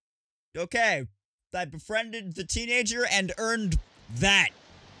 Okay. I befriended the teenager and earned that.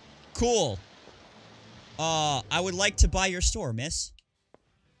 Cool. I would like to buy your store, miss.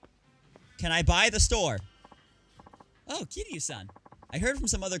 Can I buy the store? Oh, Kiryu-san. I heard from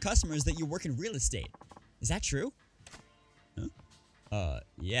some other customers that you work in real estate. Is that true? Huh?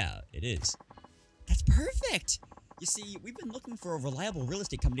 Yeah, it is. That's perfect! You see, we've been looking for a reliable real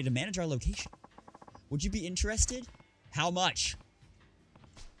estate company to manage our location. Would you be interested? How much?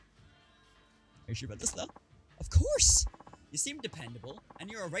 Are you sure about this, though? Of course! You seem dependable, and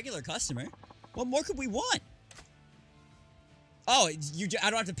you're a regular customer. What more could we want? Oh, I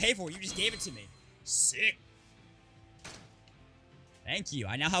don't have to pay for it. You just gave it to me. Sick. Thank you.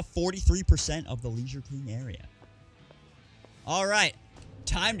 I now have 43% of the Leisure King area. All right.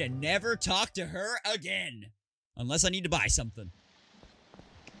 Time to never talk to her again. Unless I need to buy something.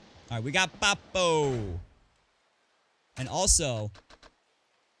 All right, we got Papo. And also,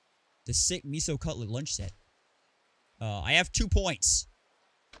 the sick miso cutlet lunch set. I have 2 points.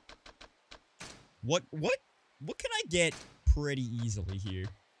 What can I get pretty easily here?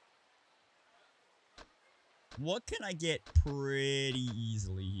 What can I get pretty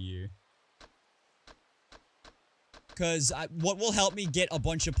easily here? Because what will help me get a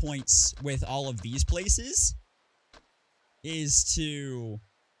bunch of points with all of these places is to...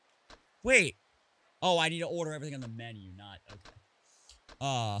 Wait. Oh, I need to order everything on the menu, not...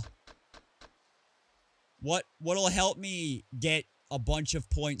 Okay. What'll help me get a bunch of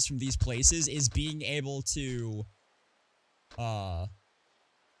points from these places is being able to,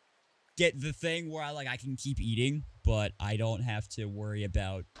 get the thing where I can keep eating, but I don't have to worry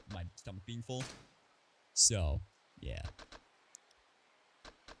about my stomach being full. So, yeah.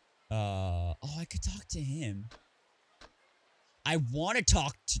 Oh, I could talk to him. I want to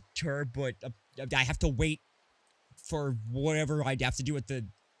talk to her, but I have to wait for whatever I'd have to do at the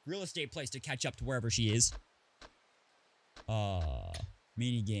real estate place to catch up to wherever she is.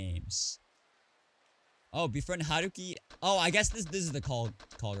 Mini games. Oh, befriend Haruki. Oh, I guess this is the call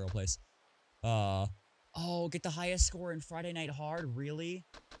girl place. Oh, get the highest score in Friday Night Hard? Really?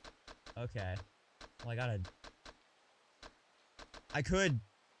 Okay. Well, I could.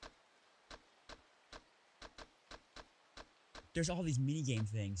 There's all these minigame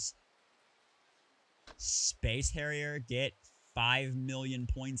things. Space Harrier, get 5 million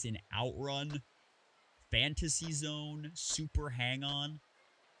points in Outrun. Fantasy Zone, Super Hang-On.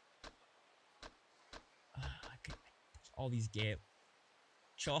 All these games.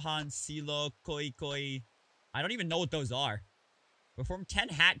 Chohan, Silo, Koi Koi. I don't even know what those are. Perform 10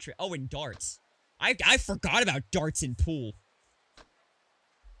 hat tricks. Oh, and darts. I forgot about darts in pool.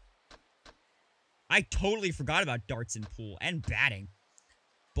 I totally forgot about darts in pool. And batting.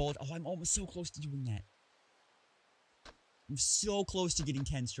 Bolt. Oh, I'm almost so close to doing that. I'm so close to getting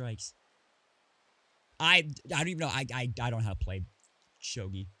 10 strikes. I don't even know. I don't know how to play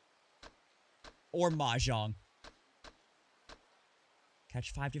shogi. Or mahjong.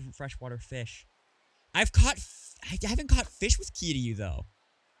 Catch 5 different freshwater fish. I haven't caught fish with Kiryu, though.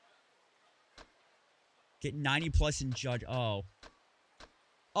 Get 90 plus in judge. Oh.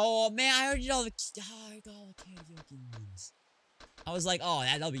 Oh, man, I already did all the karaoke ones. I was like, oh,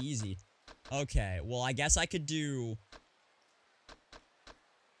 that'll be easy. Okay, well, I guess I could do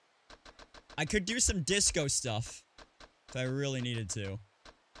some disco stuff if I really needed to.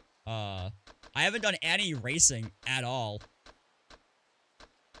 I haven't done any racing at all.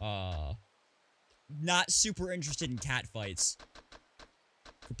 Not super interested in cat fights.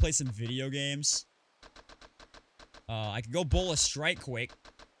 Could play some video games. I could go bowl a strike quick.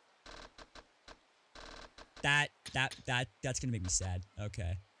 That's gonna make me sad.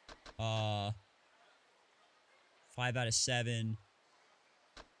 Okay. 5 out of 7.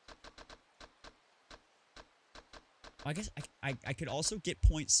 I guess I could also get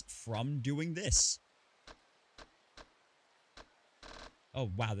points from doing this. Oh,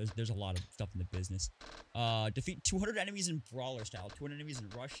 wow, there's a lot of stuff in the business. Defeat 200 enemies in Brawler style, 200 enemies in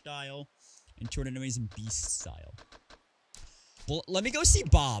Rush style, and 200 enemies in Beast style. Well, let me go see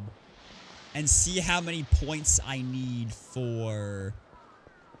Bob and see how many points I need for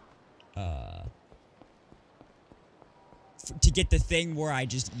to get the thing where I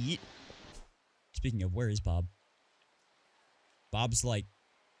just eat. Speaking of, where is Bob? Bob's like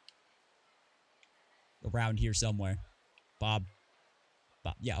around here somewhere. Bob,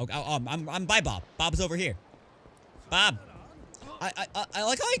 yeah, okay, I'm by Bob. Bob's over here. Bob. I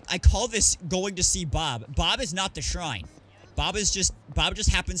like how I call this going to see Bob. Bob is not the shrine. Bob just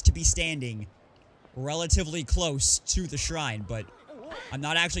happens to be standing relatively close to the shrine, but I'm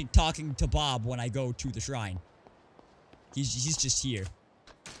not actually talking to Bob when I go to the shrine. He's just here.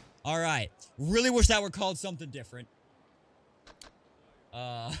 All right. Really wish that were called something different.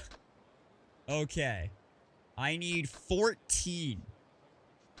 Okay. I need 14.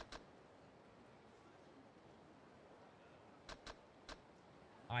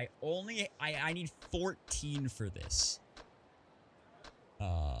 I need 14 for this.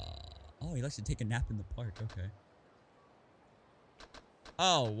 Oh, he likes to take a nap in the park. Okay.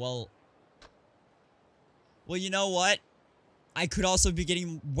 Oh, well. Well, you know what? I could also be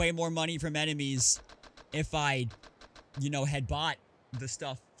getting way more money from enemies if I, you know, had bought the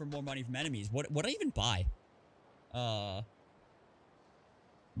stuff for more money from enemies. What I even buy?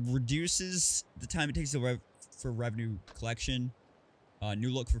 Reduces the time it takes for revenue collection.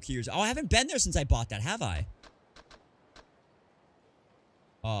 New look for keyers. Oh, I haven't been there since I bought that, have I?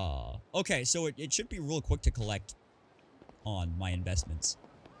 Okay, so it should be real quick to collect on my investments.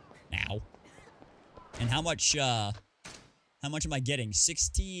 Now. And how much am I getting?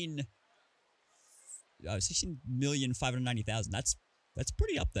 16,590,000. That's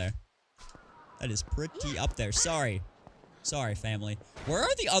pretty up there. That is pretty up there. Sorry. Sorry, family. Where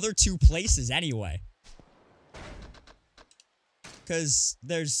are the other two places anyway? Because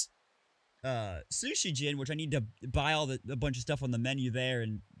there's Sushi Jin, which I need to buy a bunch of stuff on the menu there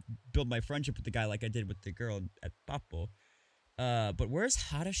and build my friendship with the guy like I did with the girl at Papo. But where's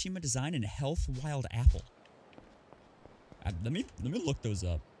Harashima Design and Health Wild Apple? Let me look those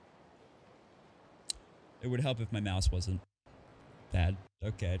up. It would help if my mouse wasn't bad.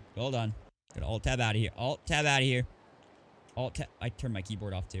 Okay, hold on. Gotta alt tab out of here. Alt tab out of here. Alt tab. I turned my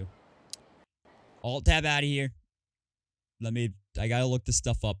keyboard off too. Alt tab out of here. I gotta look this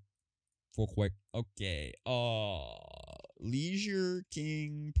stuff up real quick. Okay. Leisure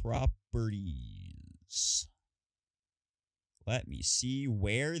King properties. Let me see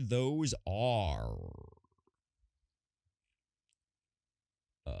where those are.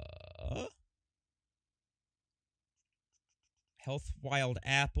 Health Wild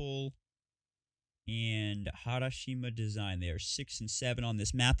Apple and Harashima Design. They are 6 and 7 on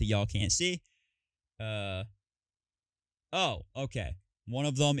this map that y'all can't see. Oh, okay. One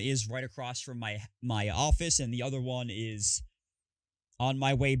of them is right across from my office, and the other one is on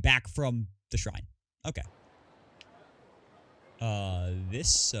my way back from the shrine. Okay.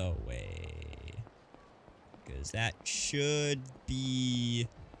 This way. Because that should be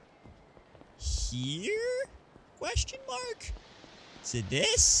here? Question mark? Is it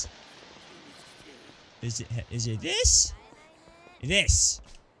this? Is it this? This.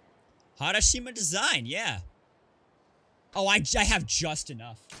 Harashima Design, yeah. Oh, I have just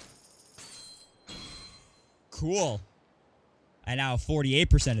enough. Cool. I now have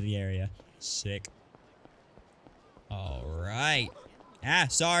 48% of the area. Sick. Alright. Ah,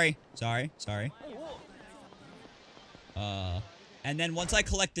 sorry. And then once I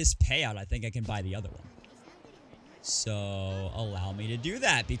collect this payout, I think I can buy the other one. So, allow me to do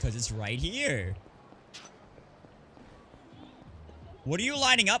that because it's right here. What are you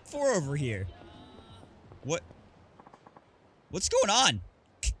lining up for over here? What's going on?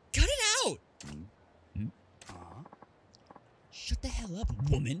 Cut it out! Shut the hell up,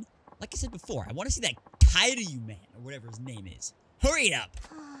 woman. Like I said before, I want to see that Kairyu man, or whatever his name is. Hurry it up!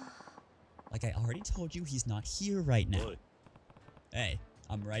 Like I already told you, he's not here right now. Boy. Hey,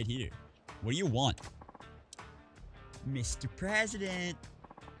 I'm right here. What do you want? Mr. President.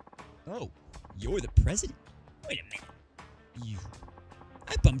 Oh, you're the president? Wait a minute.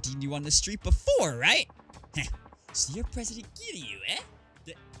 I bumped into you on the street before, right? Heh. So you're President Kiryu, eh?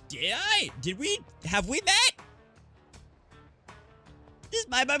 Did I? Have we met? This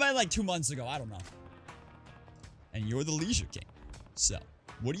might like 2 months ago, I don't know. And you're the Leisure King. So,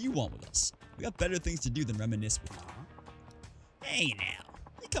 what do you want with us? We got better things to do than reminisce with you. Hey now,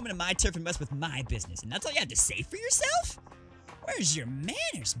 you're coming to my turf and mess with my business, and that's all you have to say for yourself? Where's your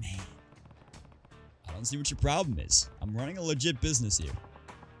manners, man? I don't see what your problem is. I'm running a legit business here.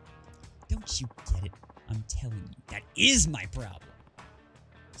 Don't you get it? I'm telling you, that is my problem.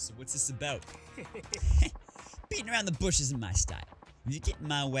 So what's this about? Beating around the bush isn't my style. If you get in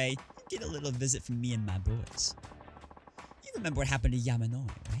my way, you get a little visit from me and my boys. You remember what happened to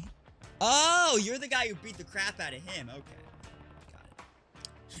Yamanori, right? Oh, you're the guy who beat the crap out of him. Okay. Got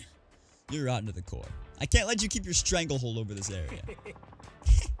it. You're rotten to the core. I can't let you keep your stranglehold over this area.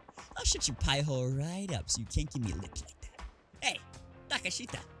 I'll shut your pie hole right up so you can't give me lips like that. Hey,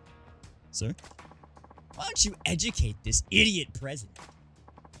 Takashita. Sir? Why don't you educate this idiot president?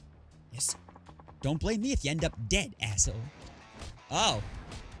 Yes, sir. Don't blame me if you end up dead, asshole. Oh.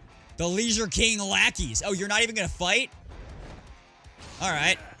 The Leisure King lackeys. Oh, you're not even gonna fight?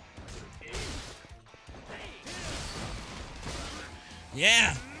 Alright.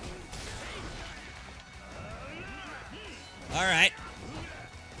 Yeah. Alright.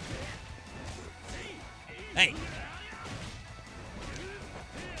 Hey.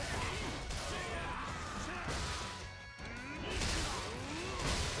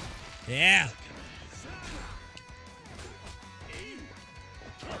 Yeah.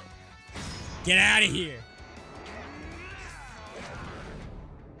 Get out of here.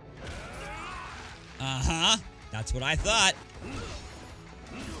 Uh-huh. That's what I thought.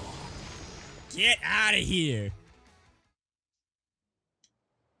 Get out of here.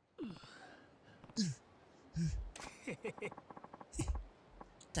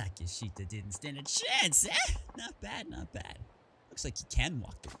 Takeshita didn't stand a chance, eh? Not bad, not bad. Looks like you can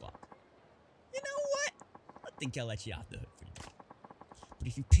walk the walk. You know what? I think I'll let you off the hook for today. But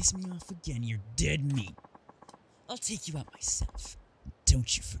if you piss me off again, you're dead meat. I'll take you out myself.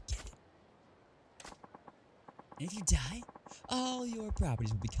 Don't you forget it. And if you die, all your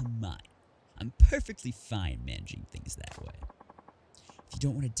properties will become mine. I'm perfectly fine managing things that way. If you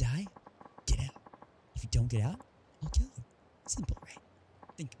don't want to die, get out. If you don't get out, I'll kill you. Simple, right?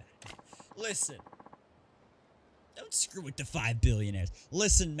 Think about it, man. Listen. Don't screw with the 5 billionaires.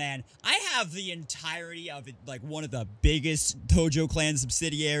 Listen, man, I have the entirety of it, like one of the biggest Tojo Clan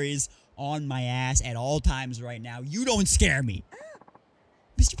subsidiaries on my ass at all times right now. You don't scare me.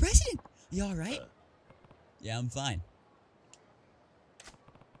 Mr. President, you all right? Yeah, I'm fine.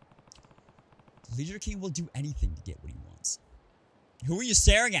 The Leisure King will do anything to get what he wants. Who are you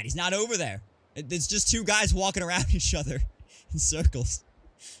staring at? He's not over there. It's just two guys walking around each other in circles.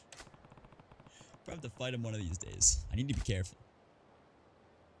 have to fight him one of these days. I need to be careful.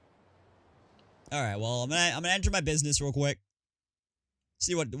 All right, well, I'm gonna enter my business real quick.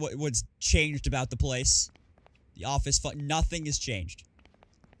 See what's changed about the place. The office, nothing has changed.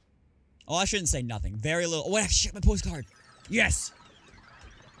 Oh, I shouldn't say nothing. Very little. Oh, wait, shit, my postcard. Yes.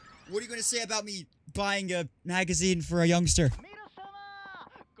 What are you gonna say about me buying a magazine for a youngster?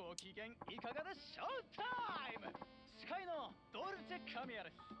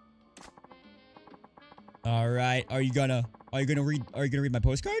 All right. Are you gonna read my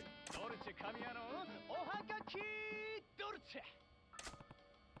postcard?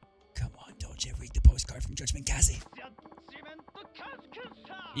 Come on, Dolce, read the postcard from Judgment Kazi.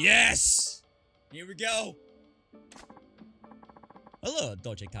 Yes! Here we go. Hello,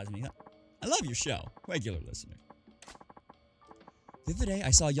 Dolce Kazi. I love your show. Regular listener. The other day,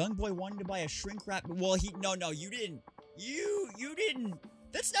 I saw a young boy wanting to buy a shrink wrap. Well, no, you didn't. You didn't.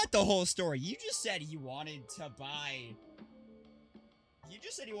 That's not the whole story. You just said he wanted to buy. You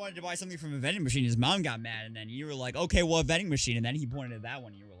just said he wanted to buy something from a vending machine. His mom got mad, and then you were like, okay, well, a vending machine. And then he pointed at that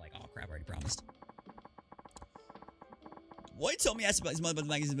one, and you were like, oh, crap, I already promised. White told me asked about his mother about the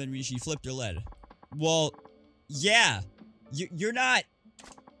magazine vending machine. She flipped her lid. Well, yeah. You're not.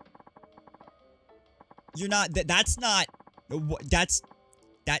 That's not. That's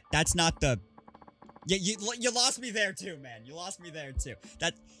not the. Yeah, you lost me there too, man. You lost me there too.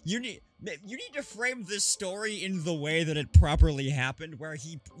 You need to frame this story in the way that it properly happened, where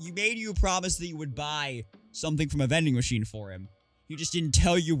he made you promise that you would buy something from a vending machine for him. He just didn't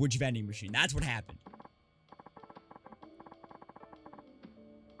tell you which vending machine. That's what happened.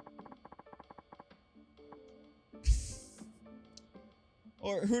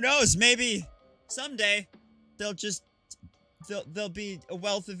 Or who knows? Maybe someday there'll be a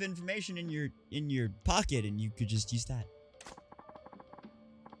wealth of information in your pocket, and you could just use that.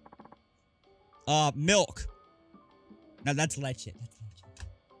 Milk. No, that's leche.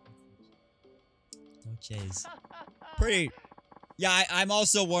 Dolce's pretty. Yeah, I'm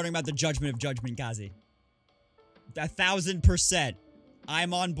also wondering about the judgment of Judgment Kazi. 1000%.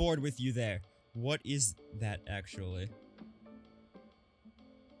 I'm on board with you there. What is that actually?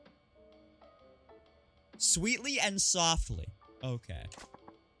 Sweetly and softly. Okay.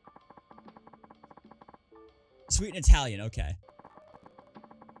 Sweet and Italian. Okay.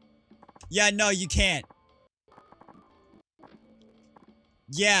 Yeah, no, you can't.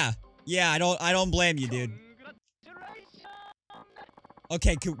 Yeah. Yeah, I don't blame you, dude.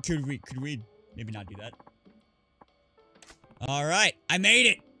 Okay, could we maybe not do that? All right, I made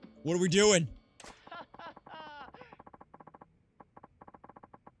it. What are we doing?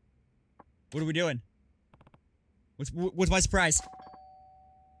 What are we doing? What's my surprise?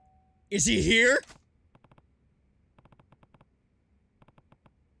 Is he here?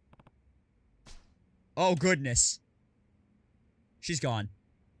 Oh, goodness. She's gone.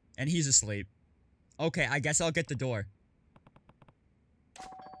 And he's asleep. Okay, I guess I'll get the door.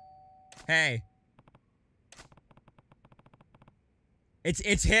 Hey.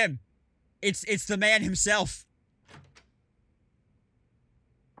 It's him. It's the man himself.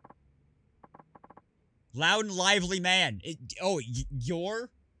 Loud and lively man. You're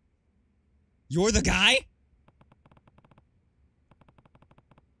the guy?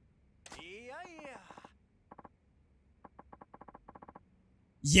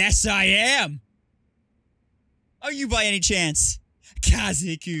 Yes, I am. Are you by any chance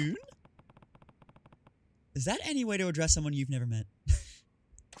Kazi-kun? Is that any way to address someone you've never met?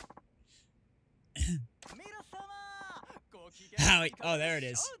 Howie. Oh, there it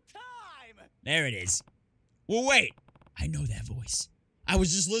is. There it is. Well, wait. I know that voice. I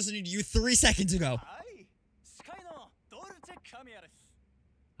was just listening to you 3 seconds ago.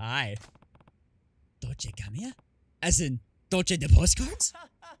 Hi. Dolce Kamiya? As in, Dolce the postcards?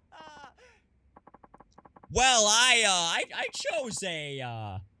 Well, I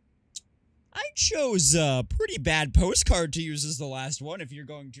chose a pretty bad postcard to use as the last one if you're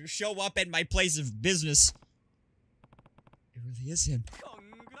going to show up at my place of business. It really is him.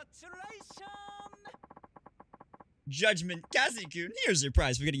 Judgment Kazi-kun, here's your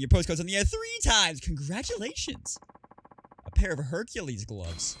prize for getting your postcards on the air 3 times. Congratulations. A pair of Hercules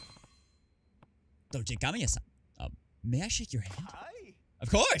gloves. Dolce Kamiya-san. May I shake your hand? Of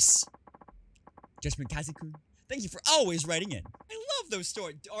course. Judgment Kazi-kun, thank you for always writing in. I love those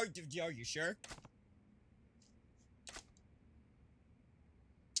stories. Are you sure?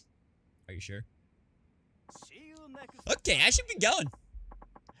 Are you sure? Okay, I should be going.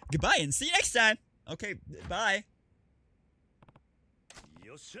 Goodbye and see you next time. Okay, bye.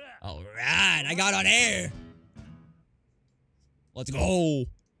 Alright, I got on air. Let's go.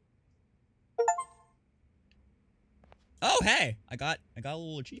 Oh, hey, I got a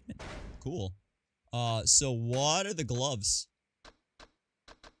little achievement. Cool. So what are the gloves?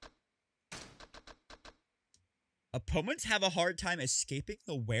 Opponents have a hard time escaping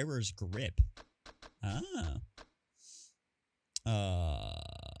the wearer's grip.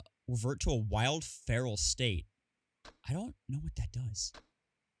 Revert to a wild feral state. I don't know what that does.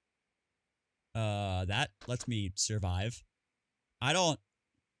 That lets me survive. I don't...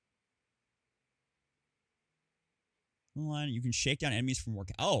 You can shake down enemies from work.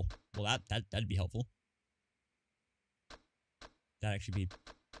 Oh, well that'd be helpful. That'd actually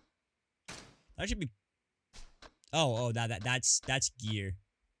be... Oh, that's gear.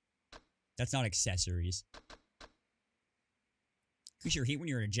 That's not accessories. Increase your heat when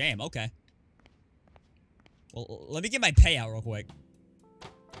you're in a jam. Okay. Well, let me get my payout real quick.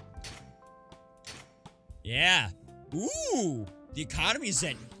 Yeah. Ooh, the economy's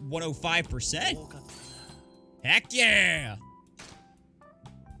at 105%. Heck yeah!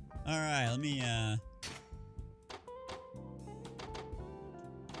 Alright, let me,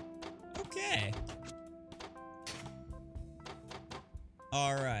 Okay.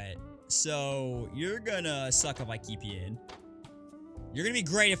 Alright. So, you're gonna suck if I keep you in. You're gonna be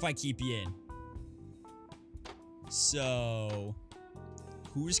great if I keep you in. So,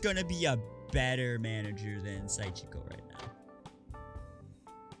 who's gonna be a better manager than Saichiko right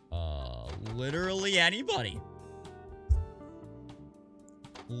now? Literally anybody.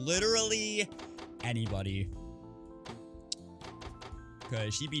 Literally anybody.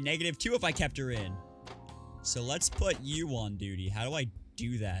 Because she'd be -2 if I kept her in. So let's put you on duty. How do I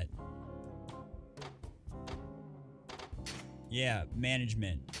do that? Yeah,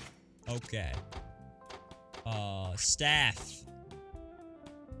 management. Okay. Staff.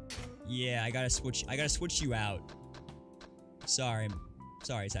 Yeah, I gotta switch you out. Sorry,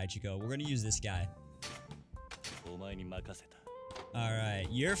 Saichiko. We're gonna use this guy. Alright,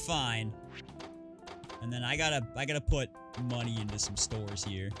 you're fine. And then I gotta put money into some stores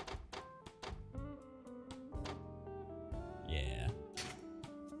here. Yeah.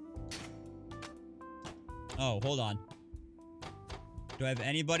 Oh, hold on. Do I have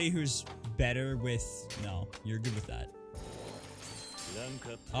anybody who's better with... No, you're good with that.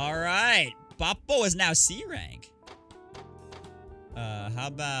 Alright! Bappo is now C rank. How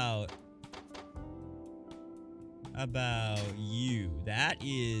about you? That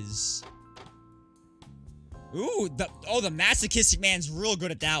is... Ooh, the masochistic man's real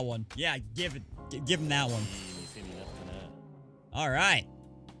good at that one. Yeah, give him that one. Alright.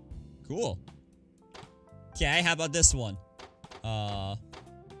 Cool. Okay, how about this one? Alright,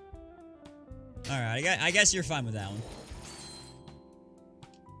 I guess you're fine with that one.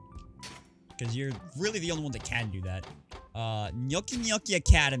 Because you're really the only one that can do that. Gnocchi Gnocchi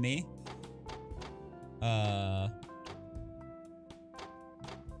Academy.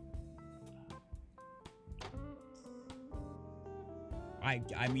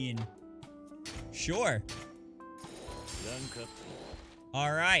 I mean, sure.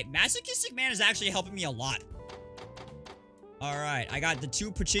 Alright, masochistic man is actually helping me a lot. Alright, I got the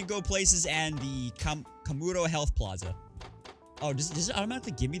 2 pachinko places and the Kamuro Health Plaza. Oh, does it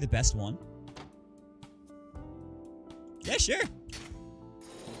automatically give me the best one? Yeah, sure.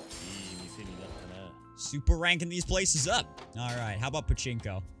 Super ranking these places up. Alright, how about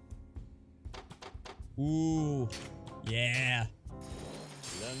pachinko? Ooh, yeah.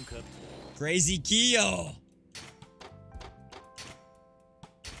 Crazy Kiyo.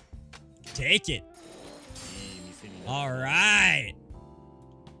 Take it. Alright.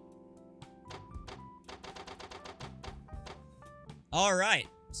 Alright.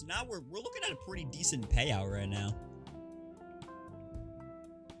 So now we're looking at a pretty decent payout right now.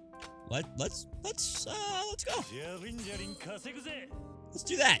 Let's go. Let's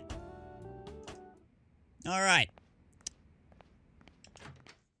do that. Alright.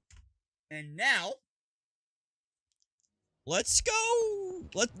 And now let's go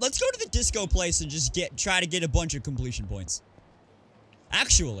to the disco place and just try to get a bunch of completion points.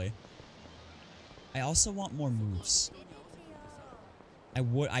 Actually, I also want more moves.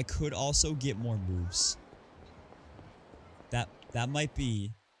 I could also get more moves. That might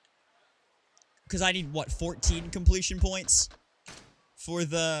be, because I need what, 14 completion points for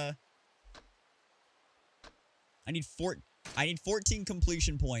the I need 14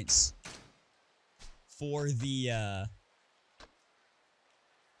 completion points for the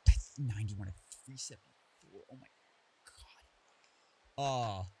 91 at 374. Oh my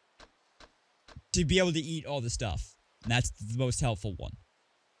god. To be able to eat all the stuff. And that's the most helpful one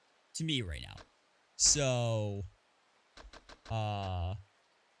to me right now. So I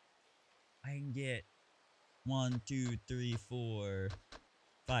can get 1, 2, 3, 4,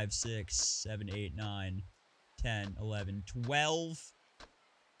 5, 6, 7, 8, 9, 10, 11, 12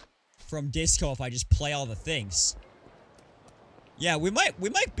 from disco if I just play all the things. Yeah, we might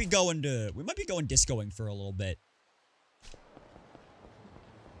be going discoing for a little bit.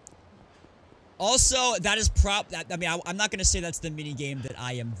 Also, that is I mean, I'm not gonna say that's the mini game that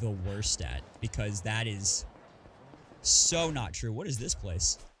I am the worst at, because that is so not true. What is this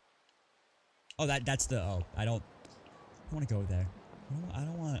place? Oh, that's the, oh, I don't want to go there. I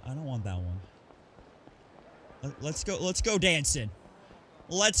don't want that one. Let's go dancing.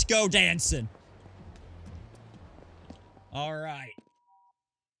 Let's go dancing. All right.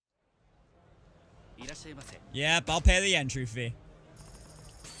 Yep, I'll pay the entry fee.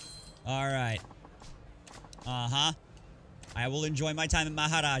 All right. Uh-huh. I will enjoy my time in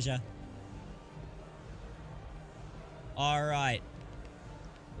Maharaja. All right.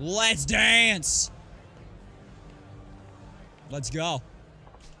 Let's dance. Let's go.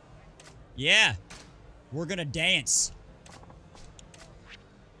 Yeah. We're gonna dance.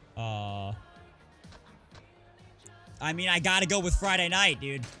 I mean, I gotta go with Friday night,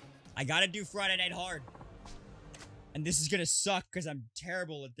 dude. I gotta do Friday night hard. And this is gonna suck because I'm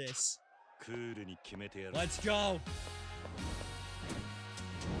terrible at this. Let's go.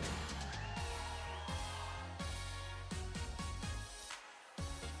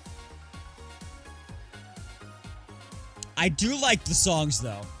 I do like the songs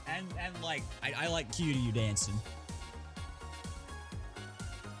though. And like, I like Cue to You dancing.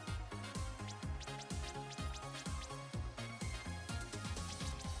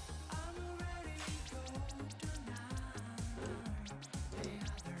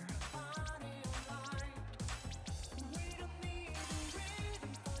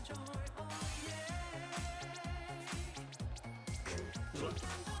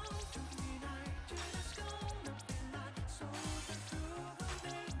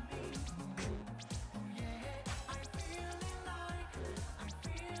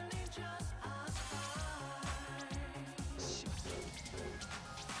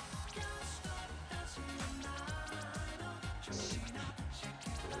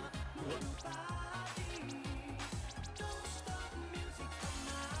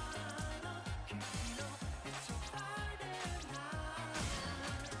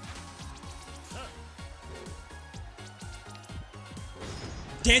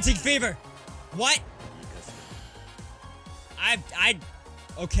 Dancing Fever. What?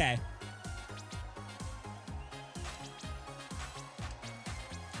 Okay.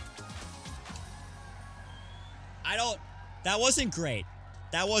 That wasn't great.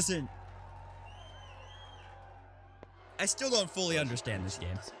 That wasn't... I still don't fully understand this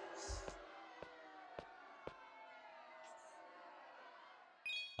game.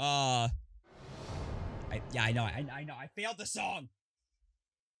 Yeah, I know. I failed the song.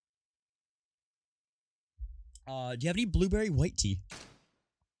 Do you have any blueberry white tea?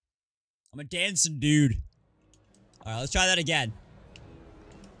 I'm a dancing dude. All right, let's try that again.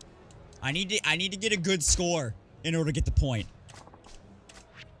 I need to get a good score in order to get the point.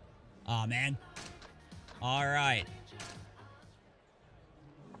 Aw, man. All right.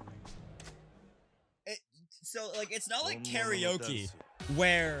 So, like, it's not like karaoke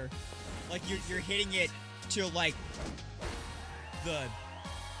where, like, you're hitting it to, like, the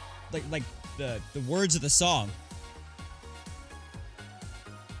words of the song.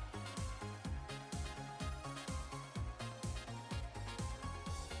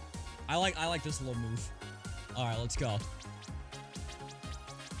 I like this little move. All right, let's go.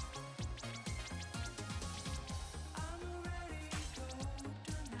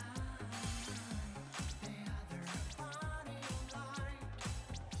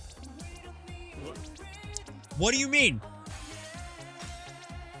 What do you mean?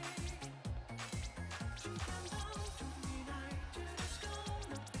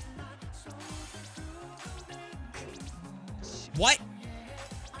 What?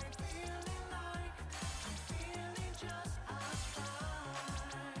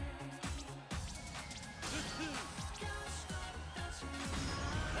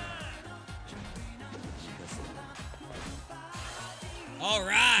 All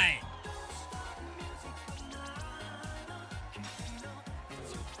right.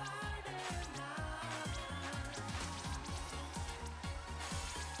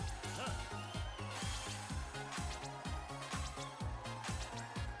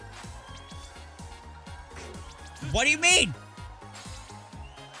 What do you mean?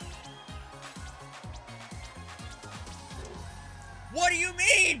 What do you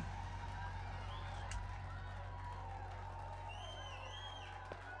mean?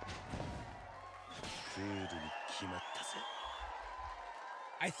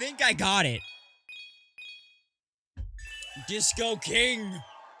 I think I got it. Disco King.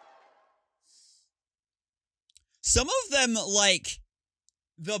 Some of them, like,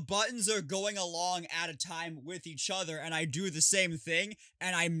 the buttons are going along at a time with each other, and I do the same thing,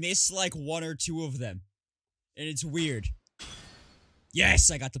 and I miss, like, one or two of them. And it's weird.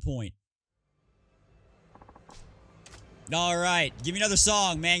 Yes, I got the point. Alright, give me another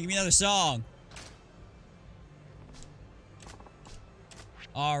song, man. Give me another song.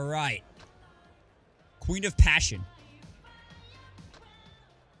 Alright. Queen of Passion.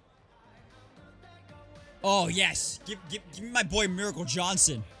 Oh, yes. Give me my boy Miracle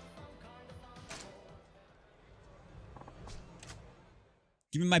Johnson.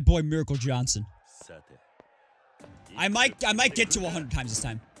 Give me my boy Miracle Johnson. I might get to 100 times this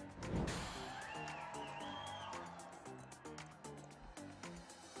time.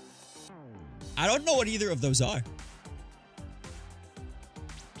 I don't know what either of those are.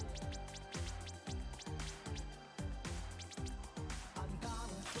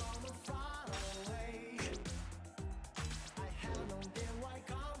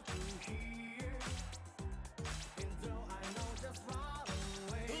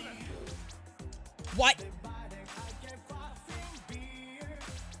 What?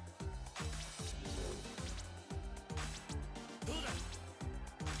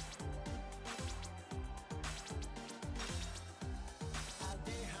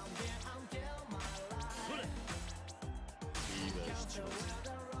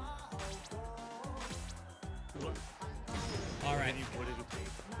 All right.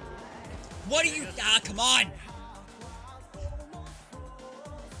 What are you? Ah, come on.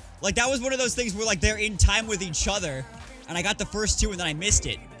 Like, that was one of those things where, like, they're in time with each other, and I got the first two, and then I missed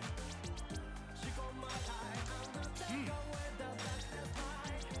it.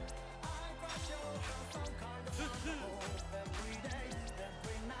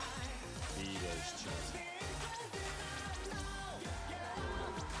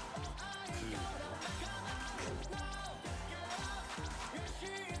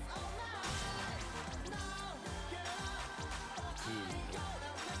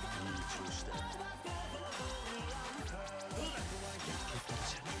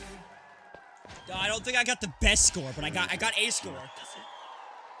 I don't think I got the best score, but I got a score.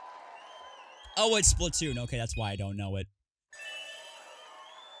 Oh, it's Splatoon. Okay, that's why I don't know it.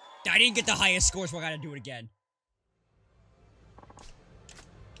 I didn't get the highest score, so I gotta do it again.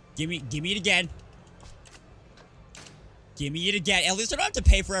 Give me it again. Give me it again. At least I don't have to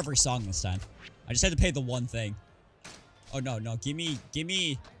pay for every song this time. I just had to pay the one thing. Oh, no. Give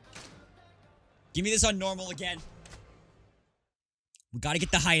me this on normal again. We gotta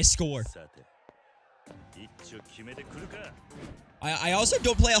get the highest score. I also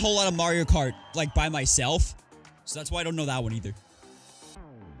don't play a whole lot of Mario Kart, like, by myself. So that's why I don't know that one either.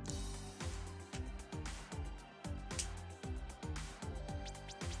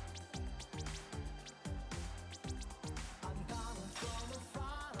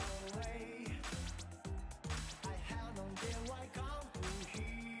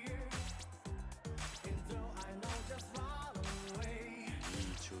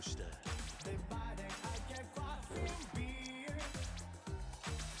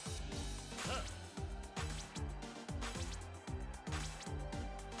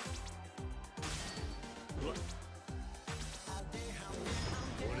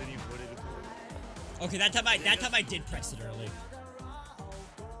 Okay, that time I did press it early.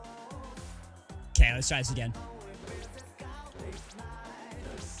 Okay, let's try this again.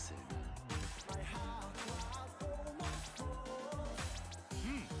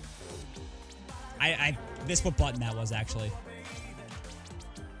 I missed what button that was, actually.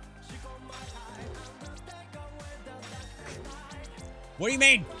 What do you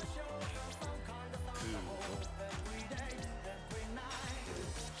mean?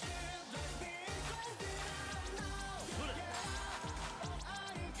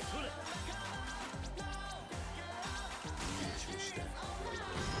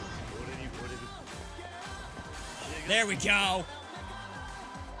 There we go.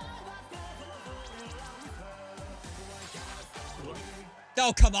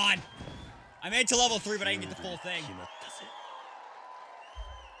 Oh, come on. I made it to level 3, but I didn't get the full thing.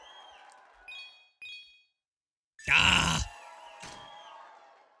 Ah!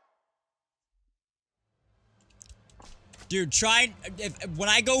 Dude, when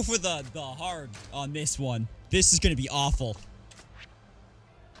I go for the hard on this one, this is gonna be awful.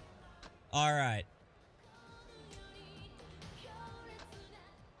 Alright.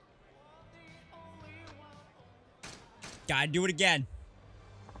 Gotta do it again.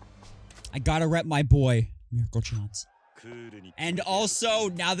 I gotta rep my boy, Miracle chance. And also,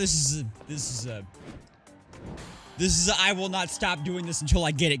 now this is a I will not stop doing this until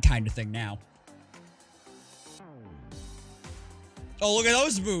I get it kind of thing now. Oh, look at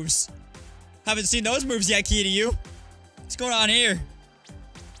those moves. Haven't seen those moves yet, Key to you. What's going on here?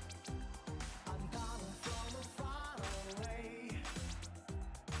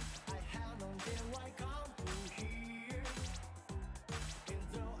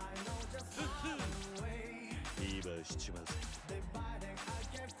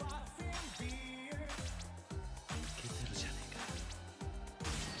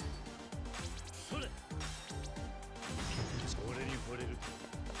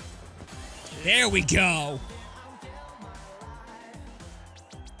 There we go.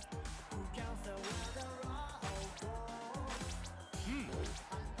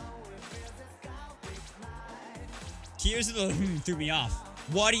 Here's the threw me off.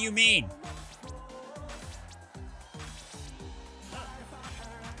 What do you mean?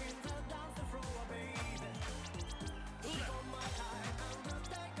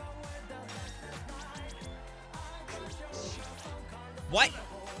 What?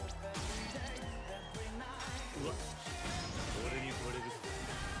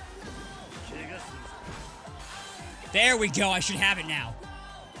 There we go. I should have it now.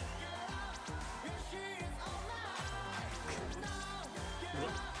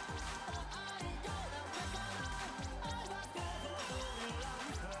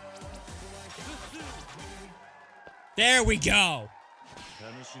 There we go.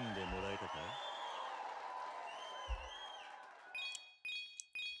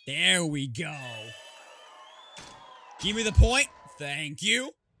 There we go. Give me the point. Thank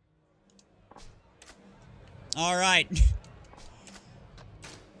you. All right.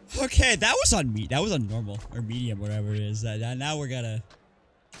 Okay, that was on me. That was on normal or medium, whatever it is. Now we're gonna.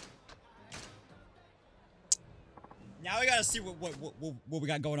 Now we gotta see what we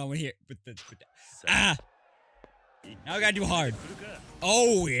got going on with here. Now we gotta do hard.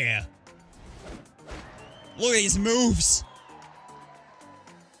 Oh yeah. Look at these moves.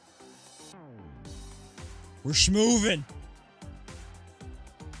 We're schmoovin'.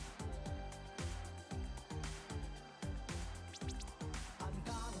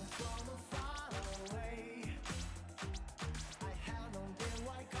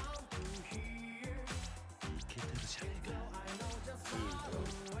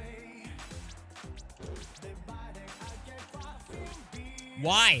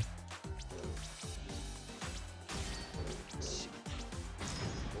 Why?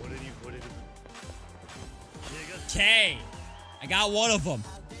 Okay, I got one of them.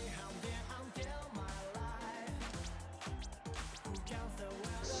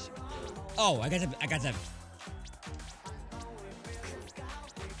 Oh, I got that.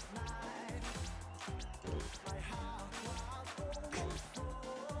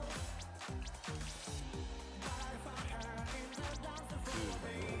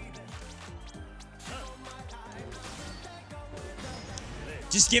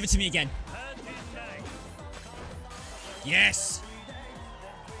 Just give it to me again. Yes.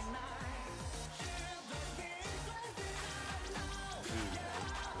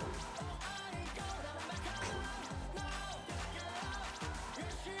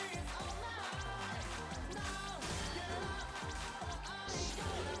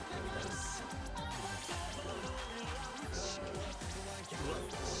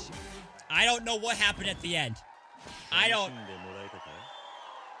 I don't know what happened at the end.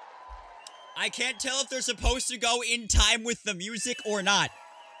 I can't tell if they're supposed to go in time with the music or not.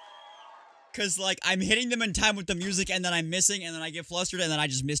 Cause like, I'm hitting them in time with the music and then I'm missing and then I get flustered and then I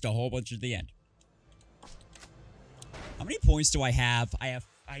just missed a whole bunch at the end. How many points do I have? I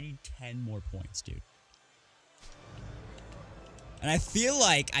need 10 more points, dude. And I feel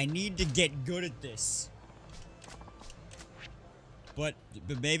like I need to get good at this. But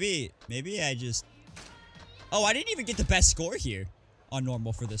maybe I just... Oh, I didn't even get the best score here on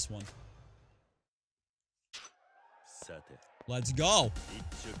normal for this one. Let's go.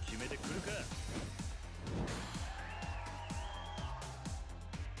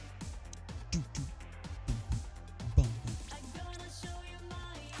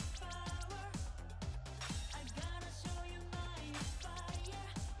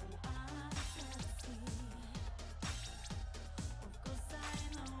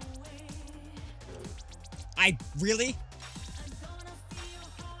 I really?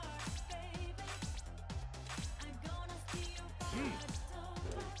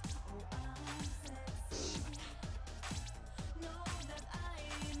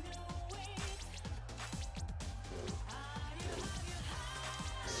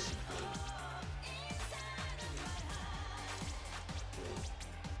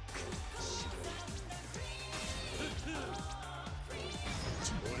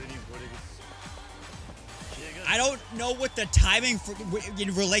 I don't know what the timing for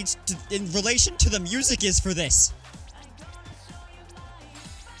in relation to the music is for this.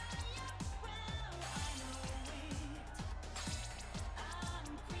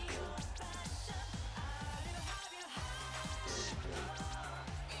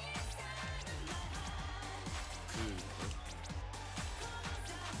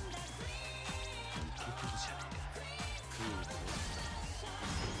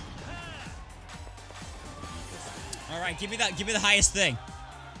 Alright, give me the highest thing.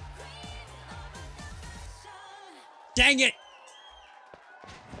 Dang it!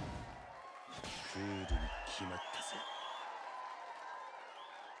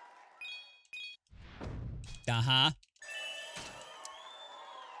 Uh-huh.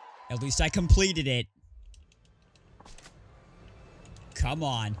 At least I completed it. Come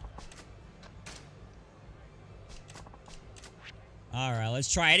on. Alright,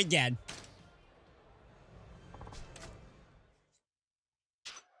 let's try it again.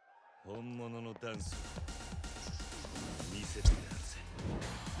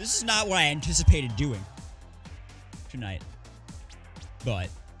 This is not what I anticipated doing tonight. But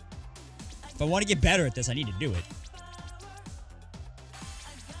if I want to get better at this, I need to do it.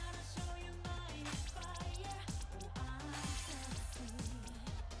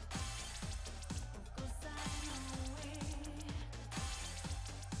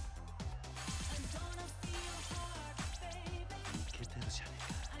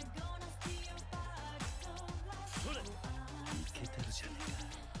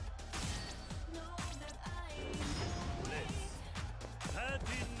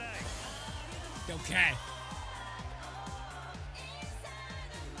 Okay.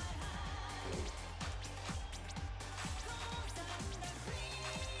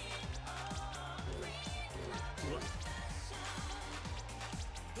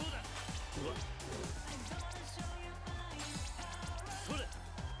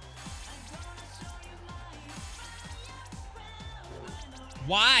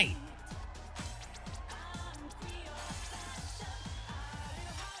 Why?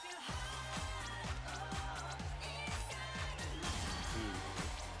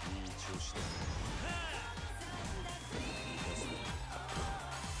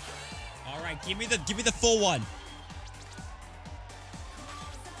 All right, give me the full one.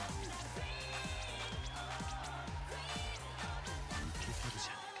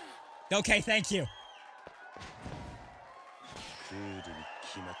 Okay, thank you.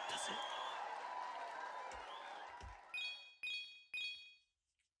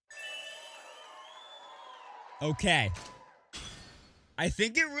 Okay. I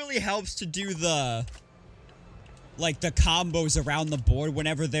think it really helps to do the combos around the board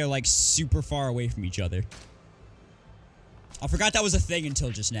whenever they're, like, super far away from each other. I forgot that was a thing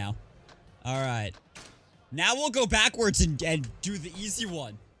until just now. Alright. Now we'll go backwards and do the easy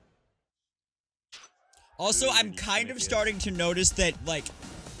one. Also, I'm kind of starting to notice that, like,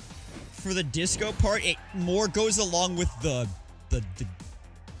 for the disco part, it more goes along with the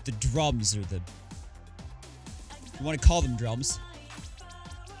drums, or the... You want to call them drums.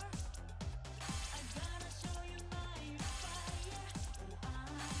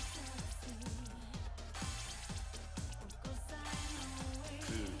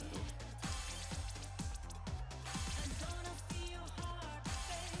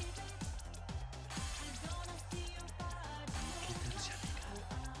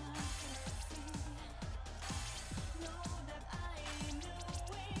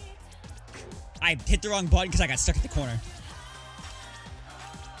 I hit the wrong button because I got stuck at the corner.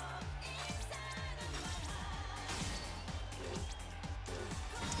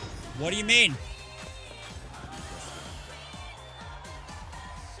 What do you mean?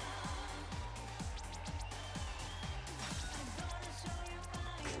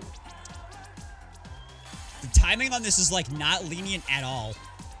 The timing on this is, like, not lenient at all.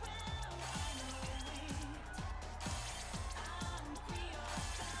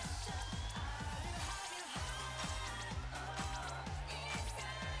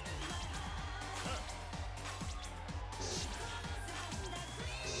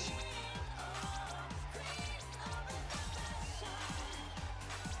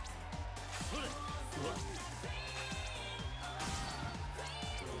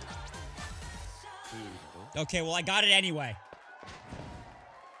 Okay, well, I got it anyway.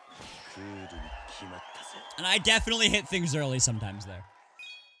 And I definitely hit things early sometimes there.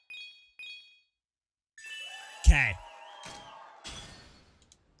 Okay.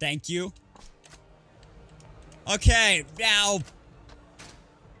 Thank you. Okay, now...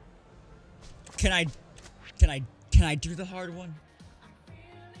 Can I do the hard one?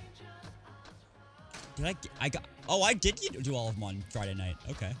 Did I got, oh, I did do all of them on Friday night.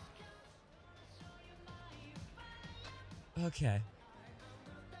 Okay. Okay.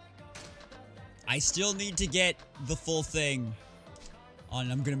 I still need to get the full thing on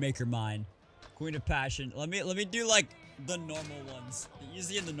I'm Gonna Make Her Mine. Queen of Passion. Let me do like the normal ones. The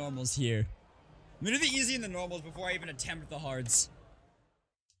easy and the normals here. Let me do the easy and the normals before I even attempt the hards.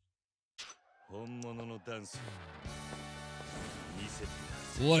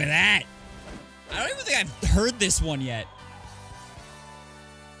 Look at that! I don't even think I've heard this one yet.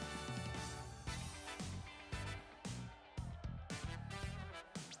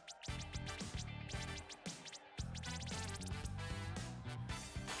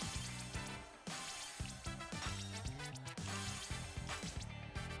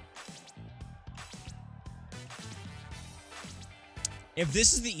 If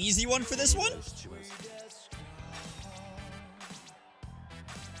this is the easy one for this one,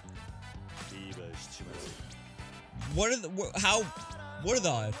 what are the what are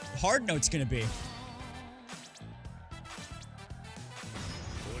the hard notes gonna be?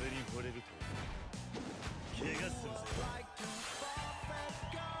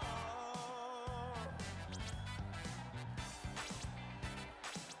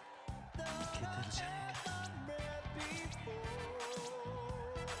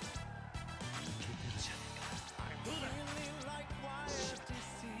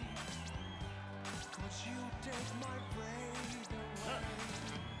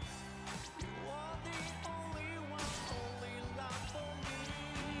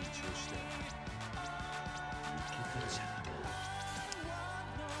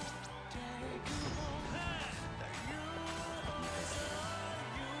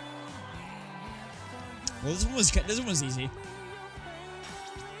 Well, this one was easy.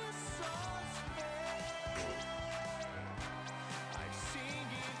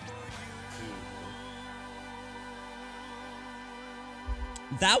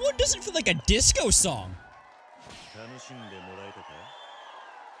 That one doesn't feel like a disco song.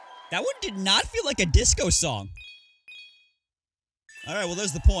 That one did not feel like a disco song. Alright, well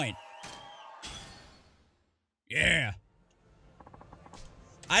there's the point. Yeah.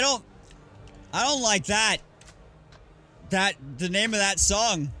 I don't like that. The name of that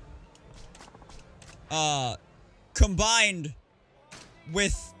song, combined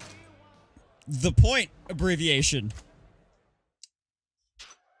with the point abbreviation.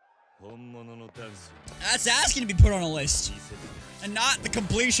 That's asking to be put on a list, and not the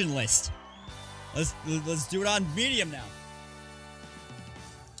completion list. Let's do it on medium now,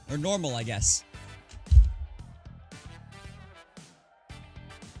 or normal, I guess.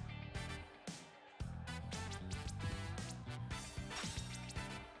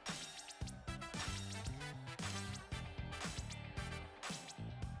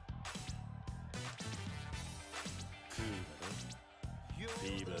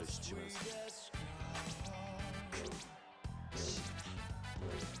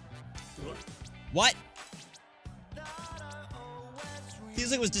 What?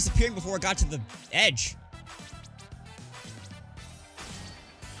 Feels like it was disappearing before it got to the edge.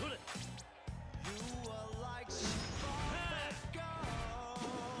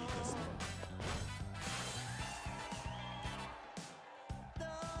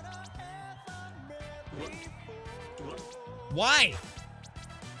 Why?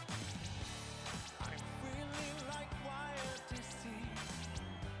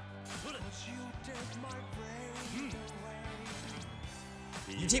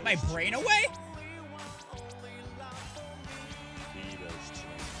 You take my brain away?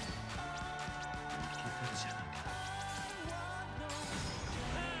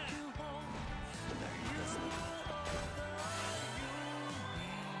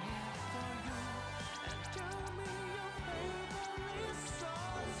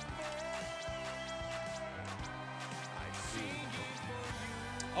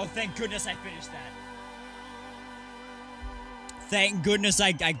 Oh, thank goodness I finished that. Thank goodness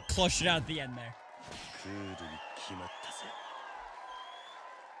I clutched it out at the end there.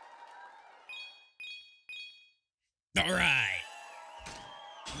 Alright.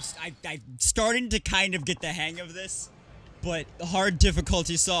 I'm starting to kind of get the hang of this, but hard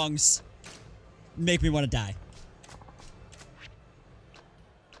difficulty songs make me want to die.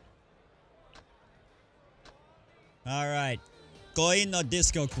 Alright. Koi no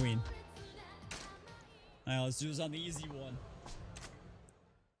Disco Queen. Alright, let's do this on the easy one.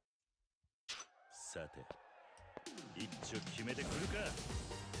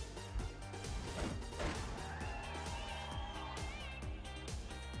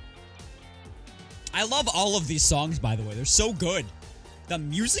 I love all of these songs, by the way. They're so good. The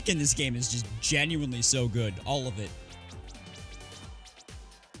music in this game is just genuinely so good. All of it.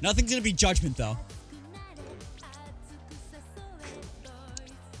 Nothing's gonna be Judgment, though.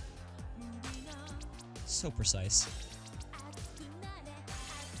 So precise.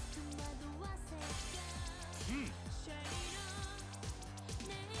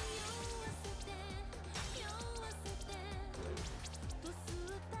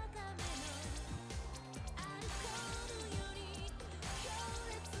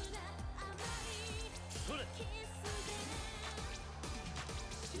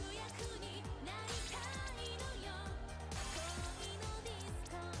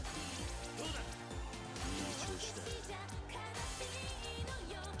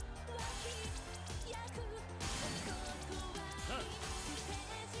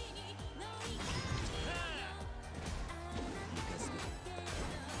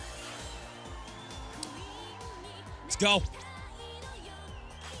 Let's go.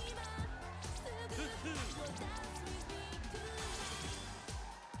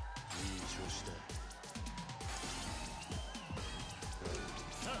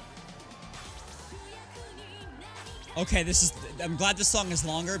 Okay, this is... I'm glad this song is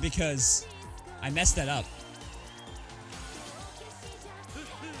longer because I messed that up.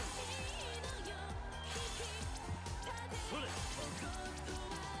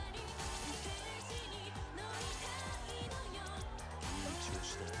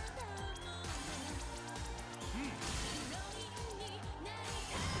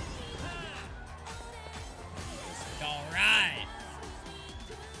 All right.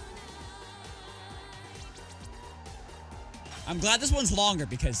 I'm glad this one's longer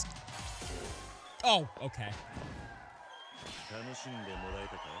because... Oh, okay.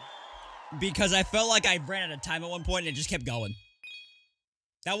 Because I felt like I ran out of time at one point and it just kept going.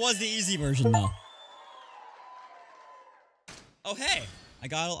 That was the easy version, though. Oh, hey. I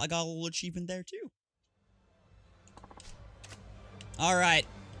got a little achievement there, too. All right.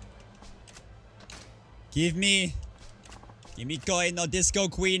 Give me Koi no Disco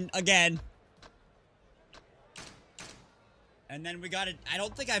Queen again. And then we got it. I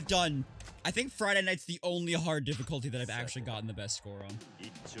don't think I've done... I think Friday Night's the only hard difficulty that I've actually gotten the best score on.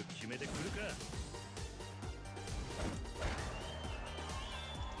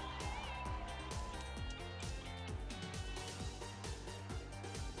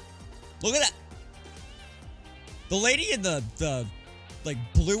 Look at that! The lady in the like,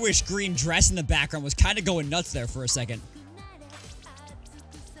 bluish green dress in the background was kind of going nuts there for a second.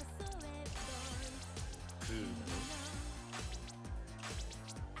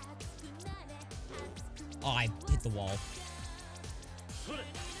 Oh, I hit the wall.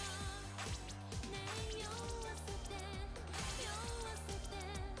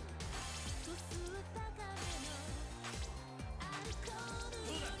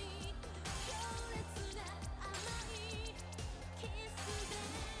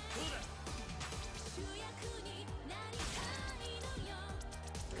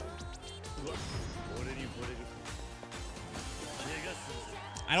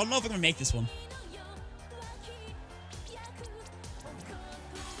 I don't know if I'm gonna make this one.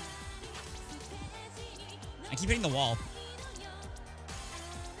 I keep hitting the wall.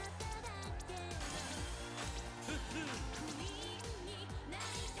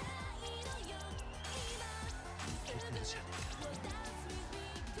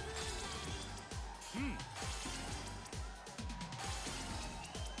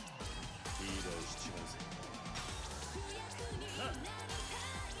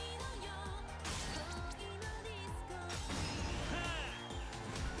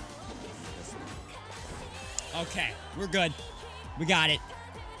 Okay, we're good. We got it.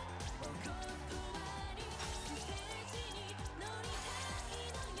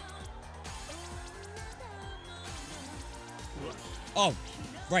 Oh,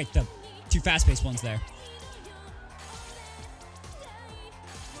 right, the two fast-paced ones there.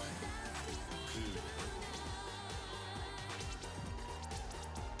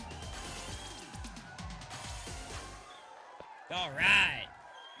 All right.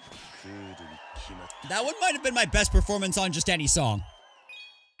 That one might have been my best performance on just any song.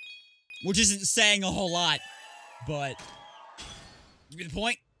 Which isn't saying a whole lot, but... Give me the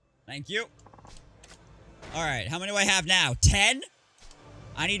point. Thank you. Alright, how many do I have now? 10?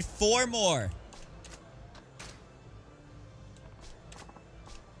 I need 4 more.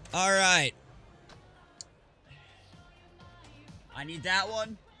 Alright. I need that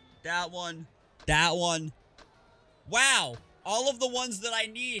one, that one, that one. Wow! All of the ones that I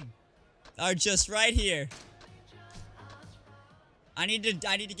need are just right here. I need to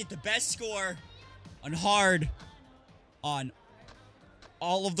get the best score on hard on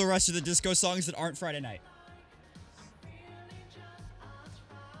all of the rest of the disco songs that aren't Friday Night.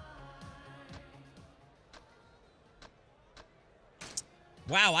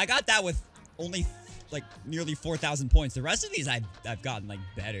 Wow, I got that with only like nearly 4,000 points. The rest of these I've gotten like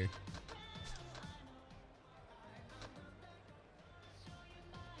better.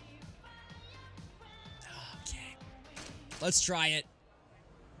 Okay. Let's try it.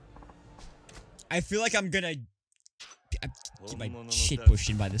 I feel like I'm gonna get my shit pushed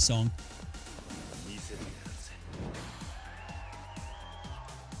in by this song.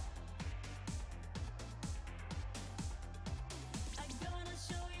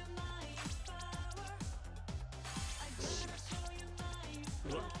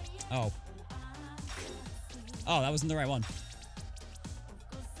 Oh. Oh, that wasn't the right one.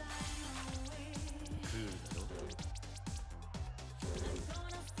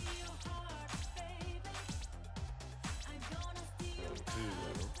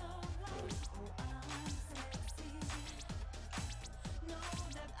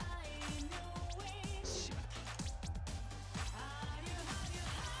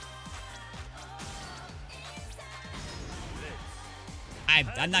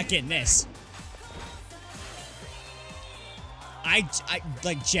 I'm not getting this. I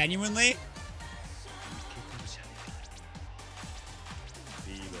like genuinely.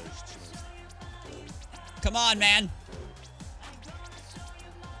 Come on, man.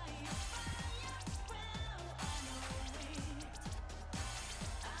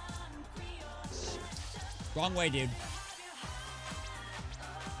 Wrong way, dude.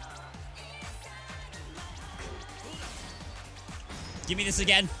 Give me this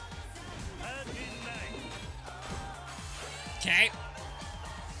again. Okay.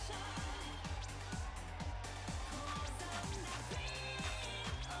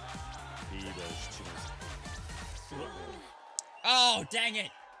 Oh, dang it.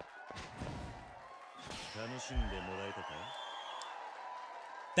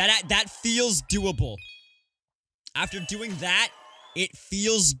 That feels doable. After doing that, it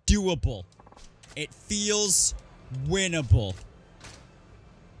feels doable. It feels winnable.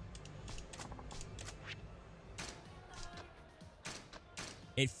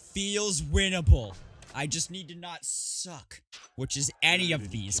 It feels winnable. I just need to not suck, which is any of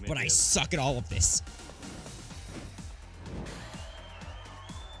these, but I suck at all of this.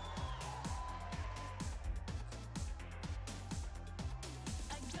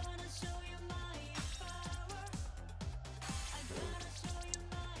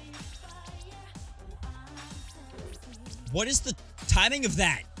 What is the timing of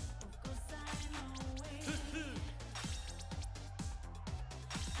that?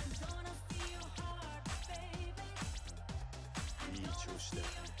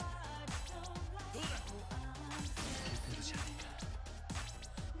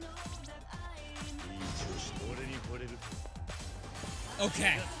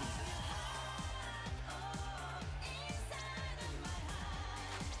 Okay.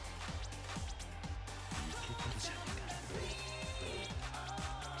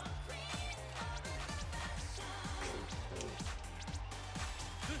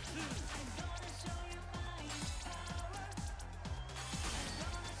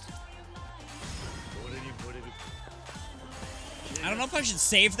 I don't know if I should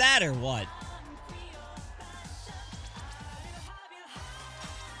save that or what.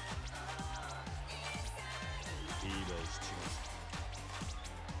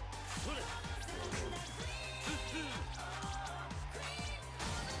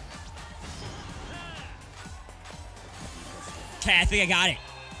 Okay, I think I got it.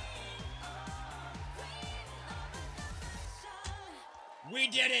 We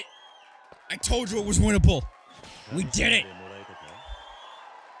did it! I told you it was winnable. We did it!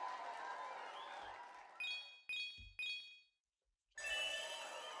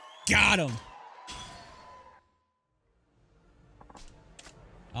 Got him!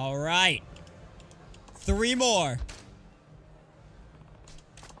 Alright. 3 more.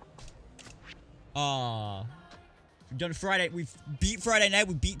 We've done Friday. We've beat Friday Night.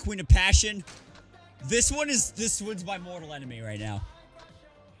 We beat Queen of Passion. This one's my mortal enemy right now.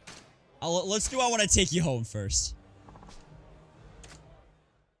 Let's do I Want to Take You Home first.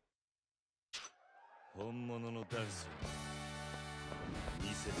 I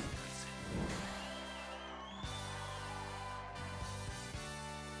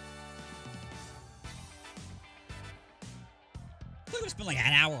think I spent like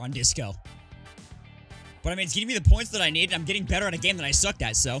an hour on disco. But I mean, it's getting me the points that I need, and I'm getting better at a game that I sucked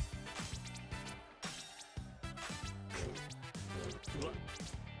at, so.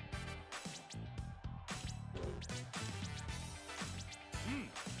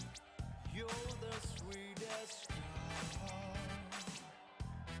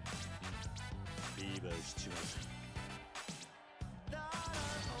 ビーバーしちまうぜ。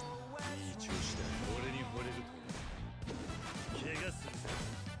いい調子だ。俺に惚れると怪我するぜ。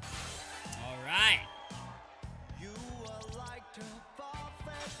 All right.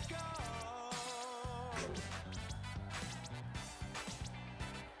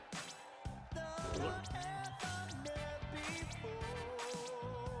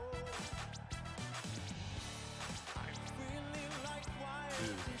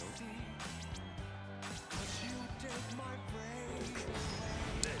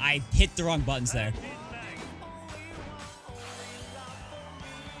 I hit the wrong buttons there.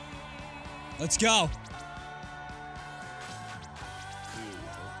 Let's go.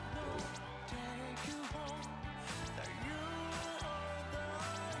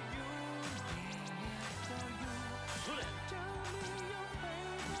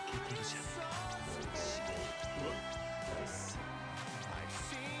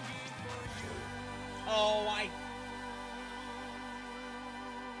 Oh,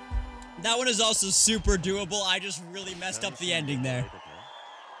 that one is also super doable. I just really messed up the ending there.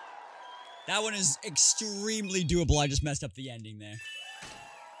 That one is extremely doable. I just messed up the ending there.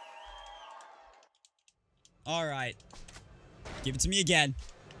 All right. Give it to me again.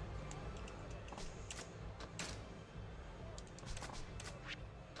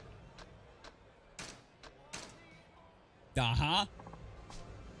 Uh-huh.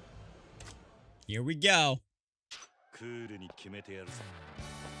 Here we go. クールに決めてやるぞ。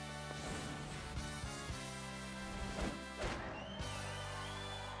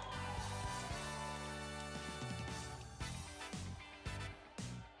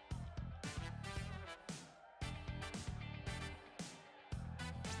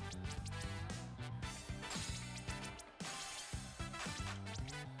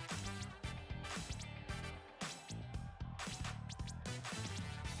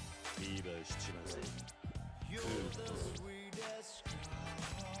ビーバーしちまうぜ。クールと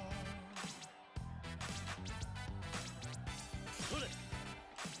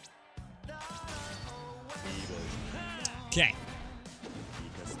Okay.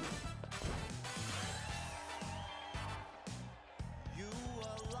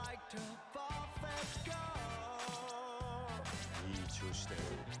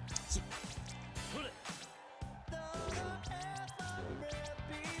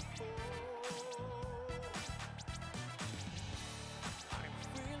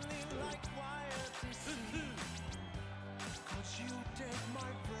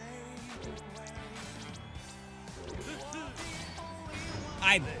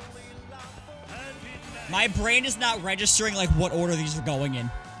 My brain is not registering like what order these are going in.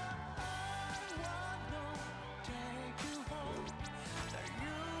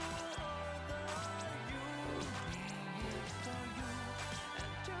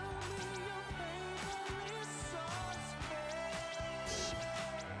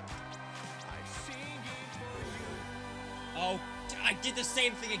 Oh, I did the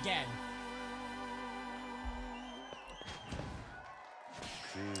same thing again.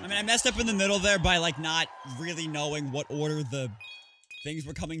 I mean, I messed up in the middle there by, like, not really knowing what order the things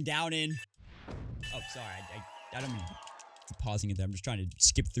were coming down in. Oh, sorry. I don't mean to pausing it there. I'm just trying to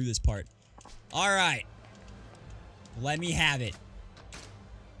skip through this part. All right. Let me have it.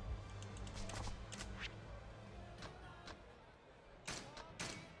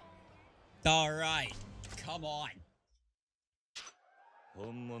 All right. Come on.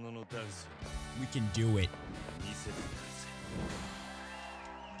 We can do it.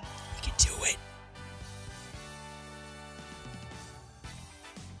 We can do it.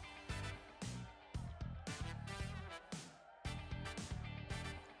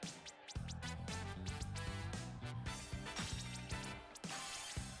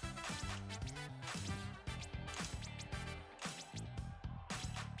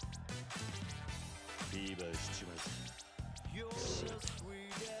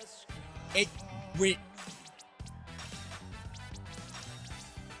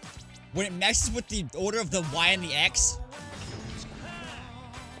 When it messes with the order of the Y and the X,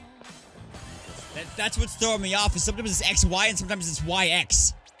 that's what's throwing me off. Is sometimes it's XY and sometimes it's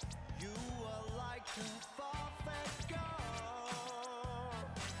YX.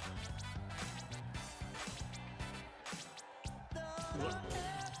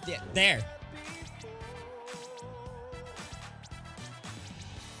 Yeah, there.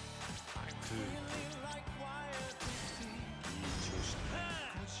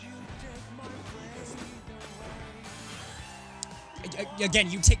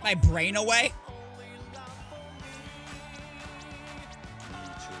 Again, you take my brain away?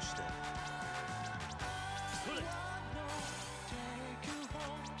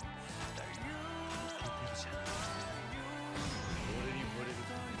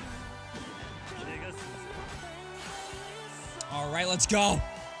 All right, let's go.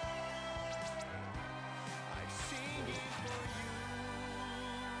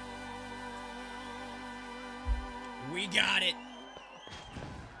 We got it.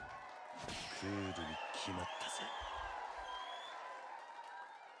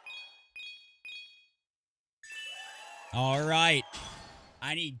 All right.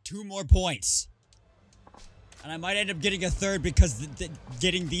 I need 2 more points. And I might end up getting a third because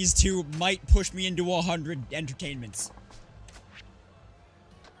getting these 2 might push me into 100 entertainments.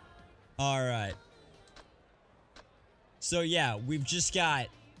 All right. So yeah, we've got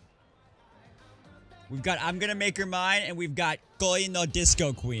I'm Gonna Make Her Mine, and we've got Koi no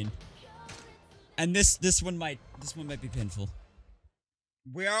Disco Queen. And this one might be painful.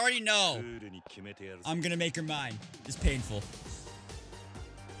 We already know I'm Gonna Make Her Mine is painful.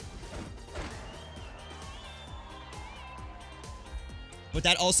 But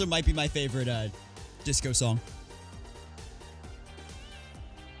that also might be my favorite disco song.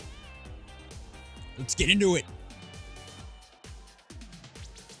 Let's get into it.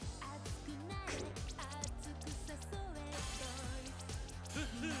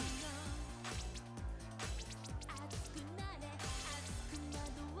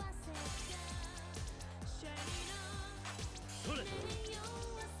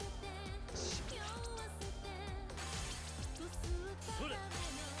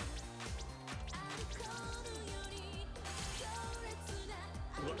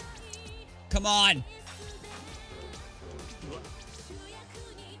 Come on.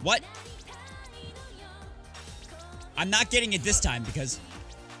 What? I'm not getting it this time because...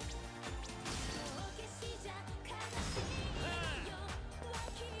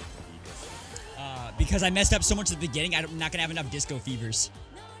 because I messed up so much at the beginning, I'm not gonna have enough disco fevers.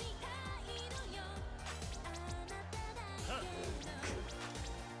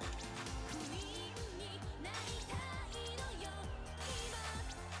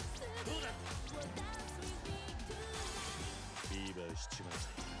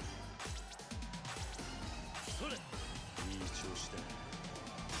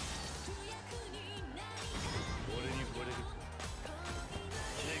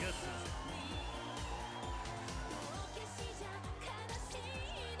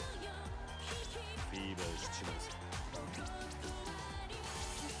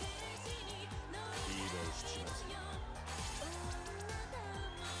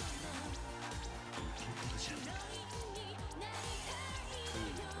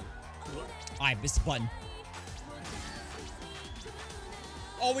 I missed the button.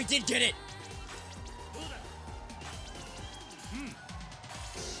 Oh, we did get it.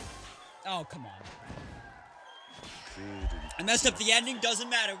 Oh, come on. I messed up the ending. Doesn't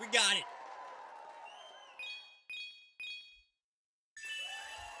matter. We got it.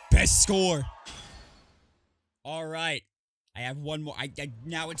 Best score. All right. I have one more.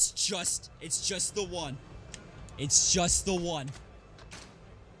 Now it's just the one. It's just the one.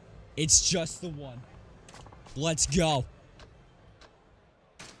 It's just the one. Let's go.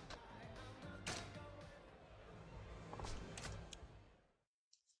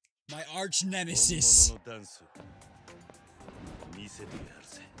 My arch nemesis.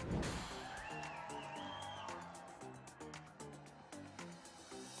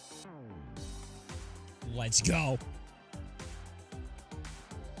 Let's go.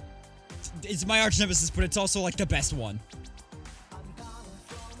 It's my arch nemesis, but it's also like the best one.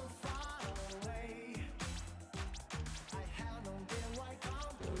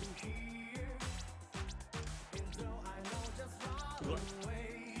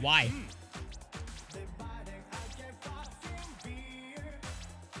 Why?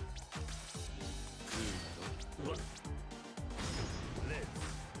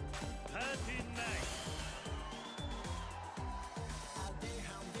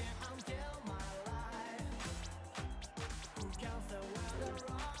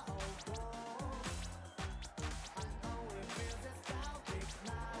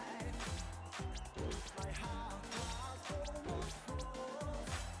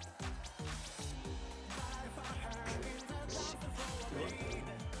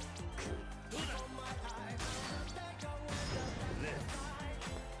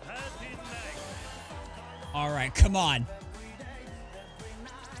 All right, come on.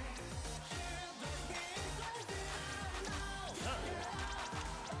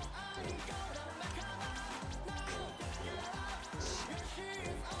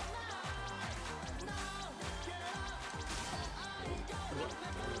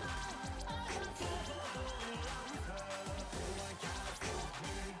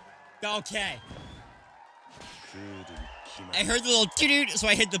 Okay. I heard the little doo-doo, so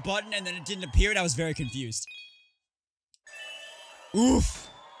I hit the button and then it didn't appear and I was very confused. Oof.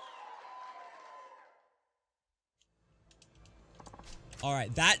 All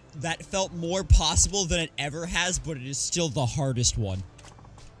right, that felt more possible than it ever has, but it is still the hardest one.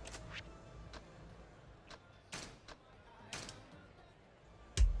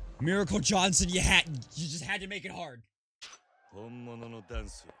 Miracle Johnson, you just had to make it hard.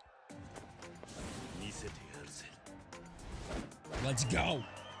 Let's go.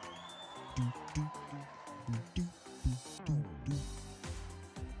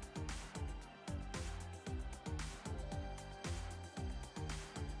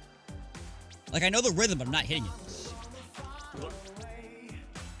 Like, I know the rhythm, but I'm not hitting it.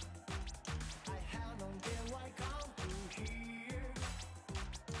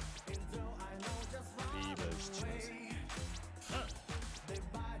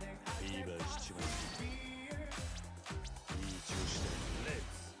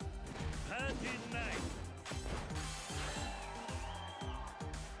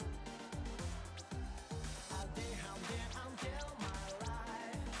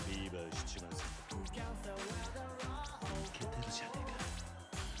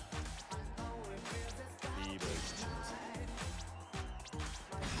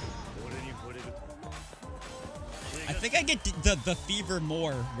 I think I get the fever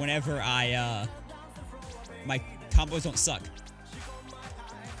more whenever I, my combos don't suck.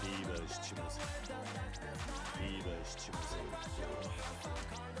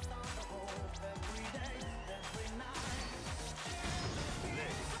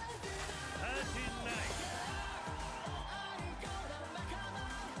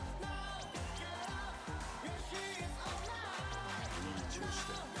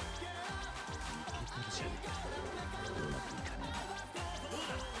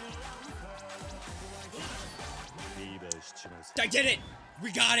 I did it!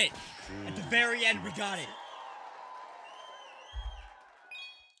 We got it! At the very end, we got it!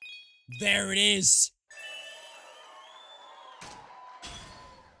 There it is!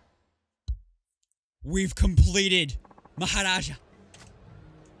 We've completed Maharaja.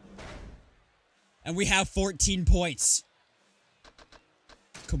 And we have 14 points.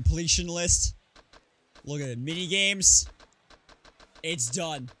 Completion list. Look at the mini games. It's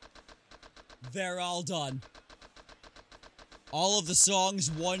done. They're all done. All of the songs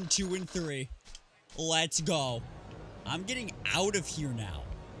 1, 2, and 3. Let's go. I'm getting out of here now.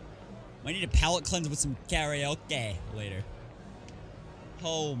 Might need a palate cleanse with some karaoke later.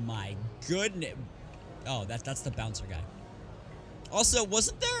 Oh my goodness. Oh, that's the bouncer guy. Also,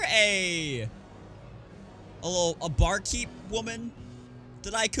 wasn't there a barkeep woman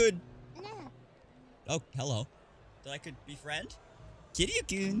that I could... Oh, hello. That I could befriend?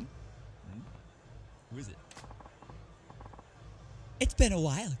 Kiryu-kun. Who is it? It's been a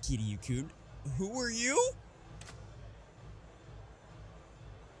while, Kiryu-kun. Who are you?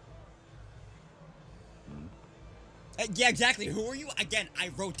 Yeah, exactly. Who are you? Again, I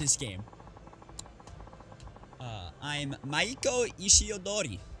wrote this game. I'm Maiko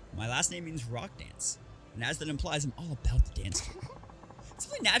Ishiodori. My last name means rock dance. And as that implies, I'm all about the dance floor. It's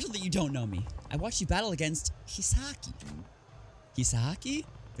really natural that you don't know me. I watched you battle against Hisaki. Hisaki?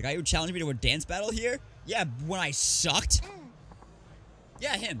 The guy who challenged me to a dance battle here? Yeah, when I sucked?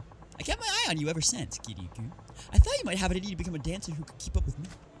 Yeah, him. I kept my eye on you ever since, Kiryu-kun. I thought you might have it in you to become a dancer who could keep up with me.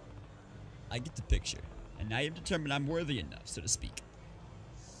 I get the picture. And now you've determined I'm worthy enough, so to speak.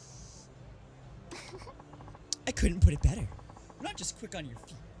 I couldn't put it better. You're not just quick on your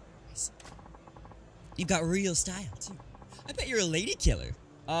feet. You've got real style, too. I bet you're a lady killer.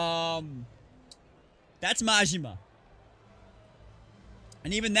 That's Majima.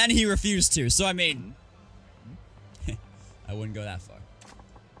 And even then, he refused to, so I mean... I wouldn't go that far.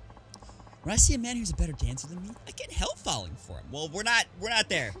 When I see a man who's a better dancer than me, I can't help falling for him. Well, we're not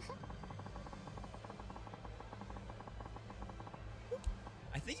there.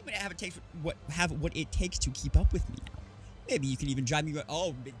 I think you might have what it takes to keep up with me. Maybe you can even drive me.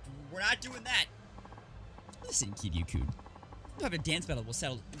 Oh, we're not doing that. Listen, Kiryu-kun. We'll have a dance battle. We'll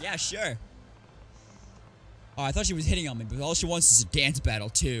settle. Yeah, sure. Oh, I thought she was hitting on me, but all she wants is a dance battle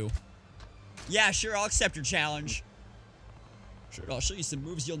too. Yeah, sure. I'll accept your challenge. Sure, I'll show you some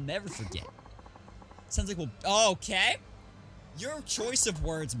moves you'll never forget. Sounds like we'll... Oh, okay. Your choice of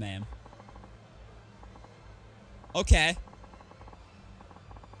words, ma'am. Okay.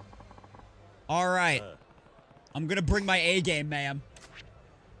 Alright. I'm gonna bring my A game, ma'am.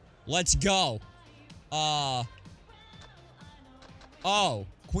 Let's go. Oh.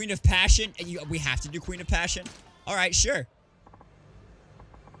 Queen of Passion? We have to do Queen of Passion? Alright, sure.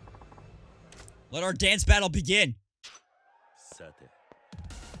 Let our dance battle begin.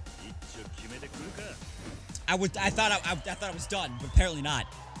 I thought I was done, but apparently not.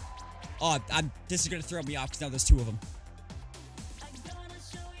 Oh, this is gonna throw me off because now there's two of them.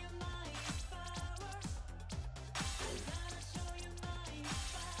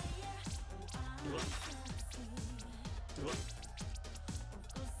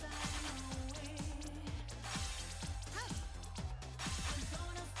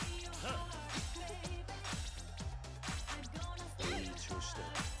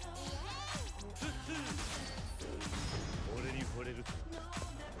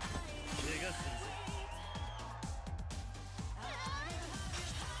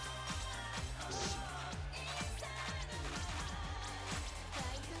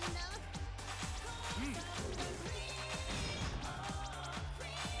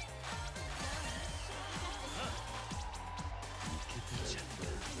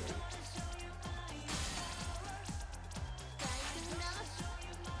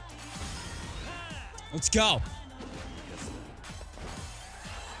 Let's go.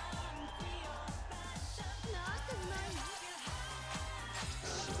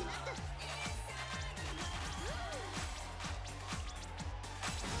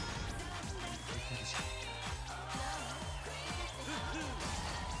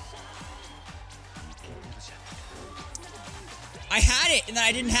 I had it, and then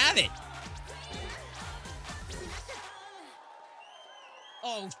I didn't have it.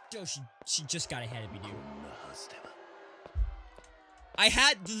 Oh, she just got ahead of me, dude. I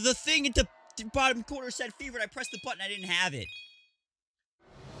had the thing at the bottom corner said fever, and I pressed the button, I didn't have it.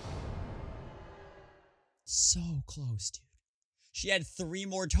 So close, dude. She had 3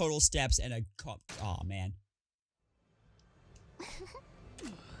 more total steps and a cup. Oh, man.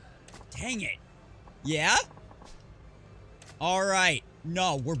 Dang it. Yeah? Alright.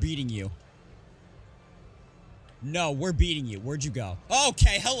 No, we're beating you. No, we're beating you. Where'd you go?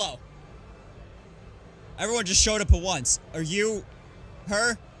 Okay, hello. Everyone just showed up at once. Are you...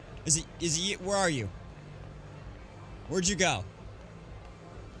 her? Is he... where are you? Where'd you go?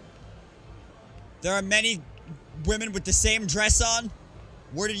 There are many women with the same dress on.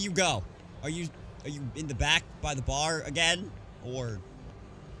 Where did you go? Are you in the back by the bar again? Or...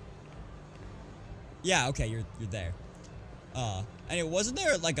 yeah, okay, you're there. Anyway, wasn't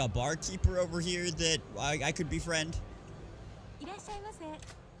there like a barkeeper over here that I could befriend?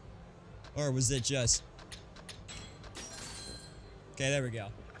 Or was it just... okay, there we go.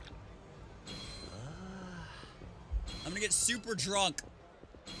 I'm gonna get super drunk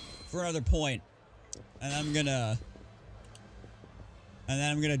for another point. And I'm gonna... and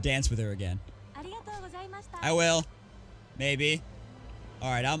then I'm gonna dance with her again. I will. Maybe.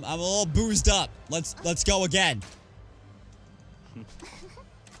 Alright, I'm a little boozed up. Let's go again. A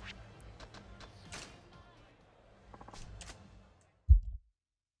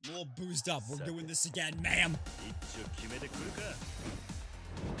little boozed up. We're doing this again, ma'am.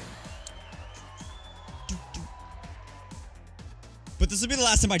 But this will be the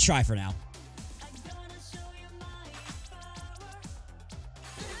last time I try for now.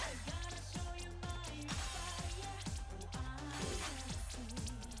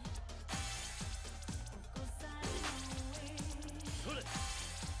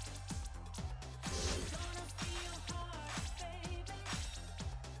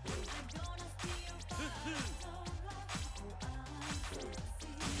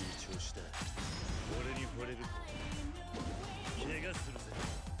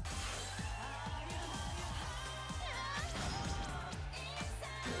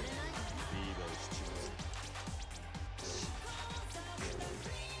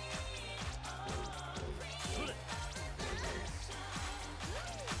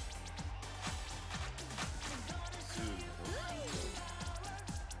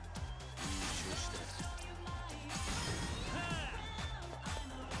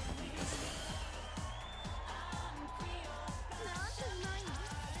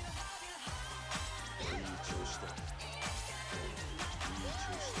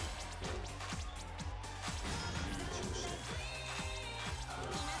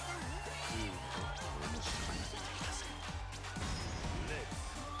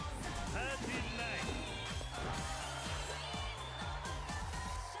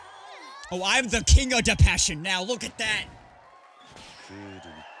 Oh, I'm the king of the passion now. Look at that.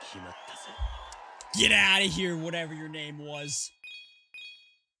 Get out of here, whatever your name was.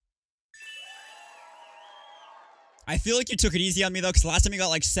 I feel like you took it easy on me, though, because last time you got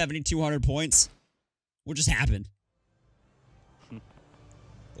like 7,200 points. What just happened?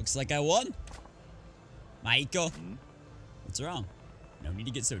 Looks like I won. Maiko. What's wrong? No need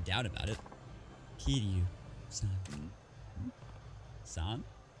to get so down about it. Kiryu-san. San?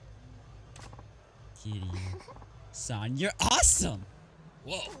 Kiryu-san, you're awesome!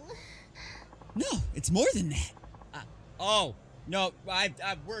 Whoa. No, it's more than that. Oh, no,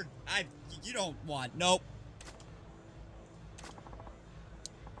 you don't want, nope.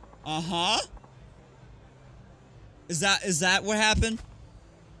 Uh-huh. Is that what happened?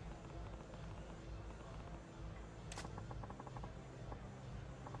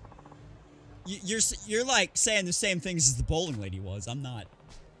 You're like saying the same things as the bowling lady was. I'm not.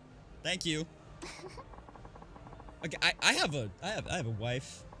 Thank you. Okay, I have a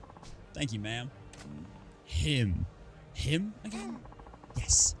wife. Thank you, ma'am. Him again?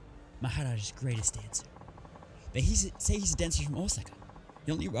 Yes, Maharaja's greatest dancer. But say he's a dancer from Osaka.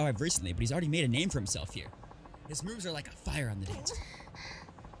 He only arrived recently, but he's already made a name for himself here. His moves are like a fire on the dance floor.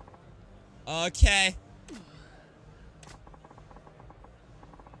 Okay.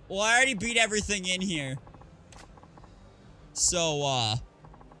 Well, I already beat everything in here. So,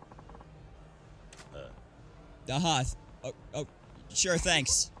 uh-huh. Oh, sure,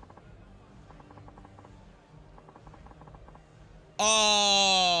 thanks.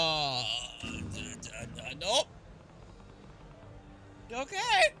 Nope.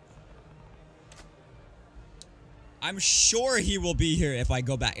 Okay. I'm sure he will be here if I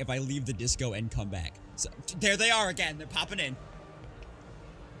go back, if I leave the disco and come back. So, there they are again. They're popping in.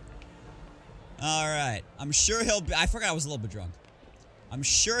 Alright. I'm sure he'll be, I forgot I was a little bit drunk. I'm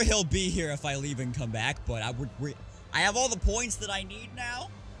sure he'll be here if I leave and come back, but I have all the points that I need now.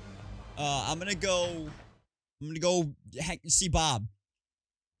 I'm gonna go see Bob.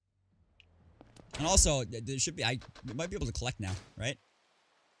 And also, there should be, I might be able to collect now, right?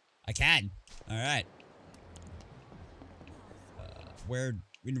 I can. Alright. Where,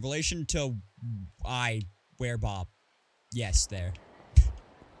 in relation to where Bob? Yes, there.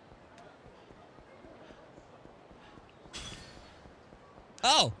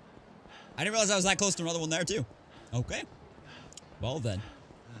 Oh! I didn't realize I was that close to another one there, too. Okay. Well, then.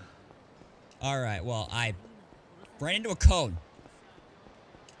 Alright, well, I ran into a cone.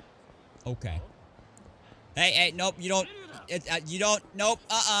 Okay. Hey, nope, you don't, nope,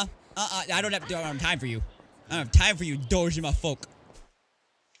 I don't have time for you. I don't have time for you, Dojima folk.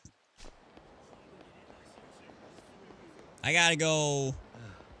 I gotta go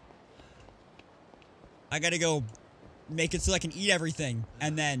make it so I can eat everything,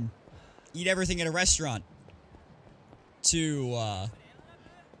 and then eat everything at a restaurant to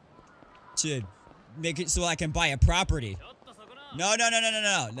make it so I can buy a property. No.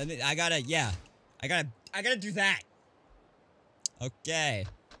 I gotta do that. Okay.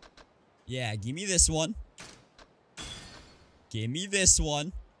 Yeah, give me this one. Give me this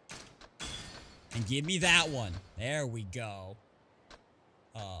one. And give me that one. There we go.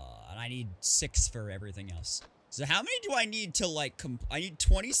 And I need 6 for everything else. So how many do I need to, like, I need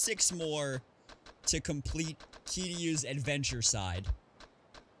 26 more to complete Kiryu's adventure side.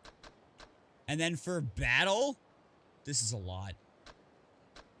 And then for battle, this is a lot.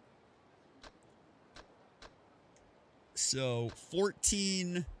 So,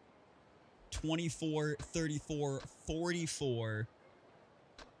 14, 24, 34, 44,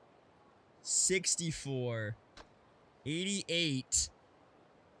 64, 88,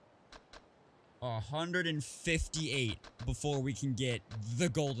 158 before we can get the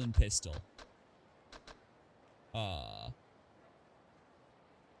golden pistol.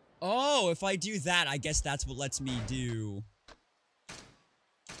 Oh, if I do that, I guess that's what lets me do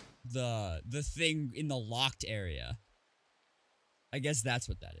the thing in the locked area. I guess that's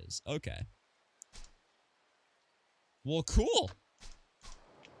what that is. Okay. Well, cool.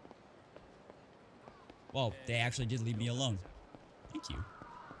 Well, they actually did leave me alone. Thank you,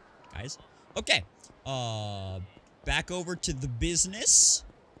 guys. Okay. Back over to the business.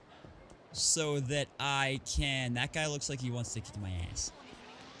 So that I can... That guy looks like he wants to kick my ass.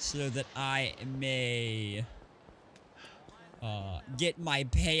 So that I may... get my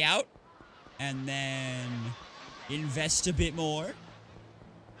payout. And then... invest a bit more.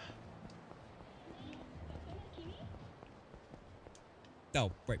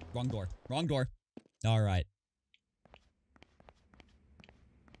 Oh, wait. Wrong door. Wrong door. Alright.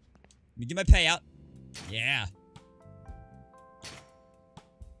 Let me get my payout. Yeah.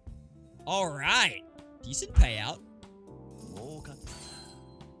 Alright. Decent payout.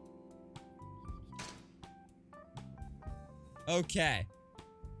 Okay.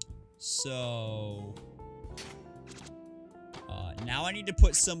 So... now I need to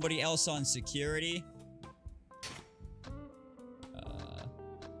put somebody else on security.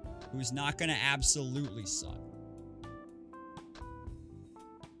 Who's not gonna absolutely suck.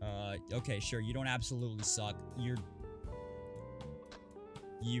 Okay, sure, you don't absolutely suck.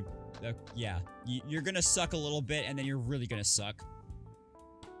 Yeah. You're gonna suck a little bit, and then you're really gonna suck.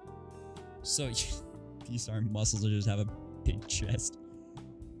 So, these arm muscles just have a big chest.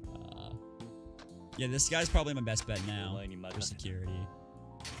 Yeah, this guy's probably my best bet now for security.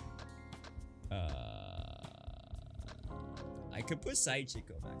 I could put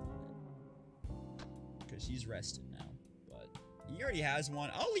Saichiko back on it. Because she's rested now. But he already has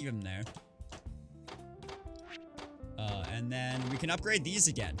one. I'll leave him there. And then we can upgrade these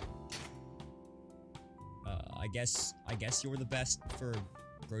again. I guess you're the best for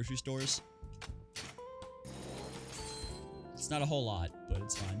grocery stores. It's not a whole lot, but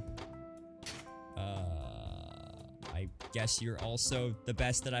it's fine. I guess you're also the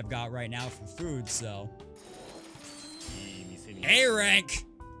best that I've got right now for food, so... A rank!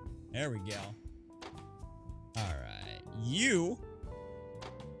 There we go. Alright. You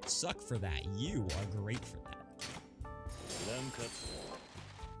suck for that. You are great for that.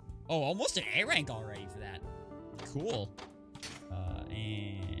 Oh, almost an A rank already for that. Cool.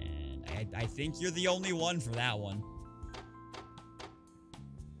 And I think you're the only one for that one.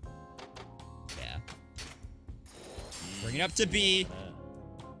 Yeah. Bring it up to B.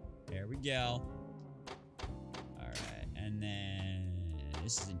 There we go. Alright, and then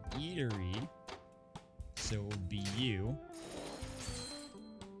this is an eatery. So it would be you.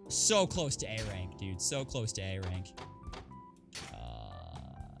 So close to A rank, dude. So close to A rank.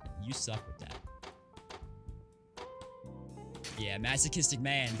 You suck with that. Yeah, masochistic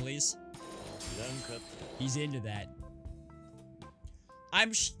man, please. He's into that.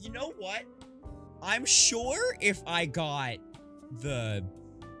 You know what? I'm sure if I got the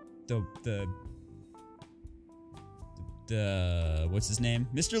what's his name?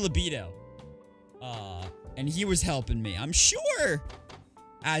 Mr. Libido. And he was helping me. I'm sure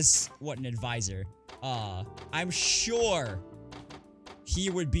as an advisor. I'm sure he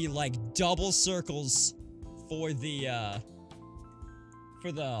would be like double circles for the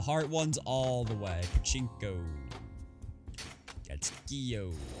heart ones all the way. Pachinko. That's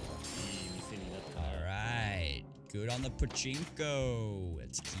Gyo. Alright. Good on the Pachinko.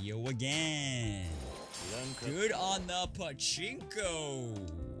 It's Gyo again. Good on the Pachinko.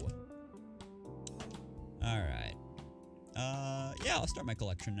 Alright. Yeah, I'll start my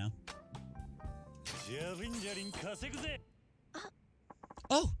collection now.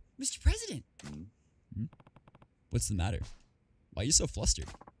 Oh, Mr. President! What's the matter? Why are you so flustered?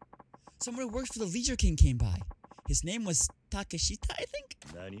 Someone who works for the Leisure King came by. His name was Takeshita, I think?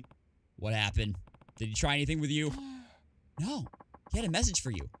 Nani? What happened? Did he try anything with you? No. He had a message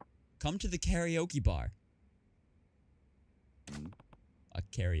for you. Come to the karaoke bar. A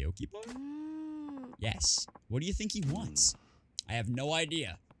karaoke bar? Yes. What do you think he wants? I have no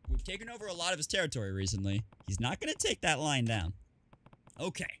idea. We've taken over a lot of his territory recently. He's not gonna take that line down.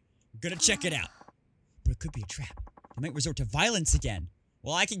 Okay. I'm gonna check it out. But it could be a trap. They might resort to violence again.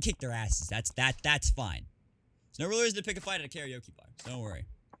 Well, I can kick their asses. That's fine. There's no real reason to pick a fight at a karaoke bar. So don't worry.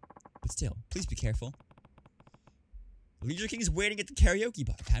 But still, please be careful. The Leisure King is waiting at the karaoke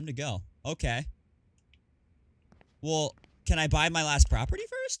bar. Time to go. Okay. Well, can I buy my last property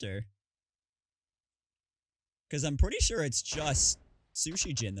first, or? Because I'm pretty sure it's just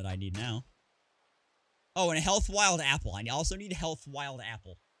Sushi Gin that I need now. Oh, and a Health Wild Apple. I also need a Health Wild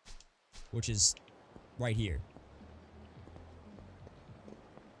Apple. Which is right here.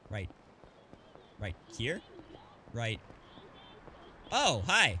 Right. Right here? Right. Oh,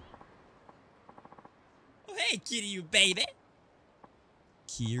 hi. Oh, hey, Kiryu, baby.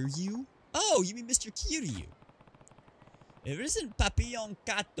 Kiryu? Oh, you mean Mr. Kiryu. If it isn't Papillon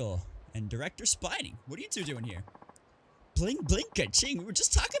Kato and Director Spining, what are you two doing here? Bling bling ka-ching, we were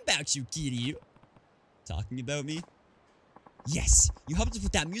just talking about you, Kiryu. Talking about me? Yes, you helped us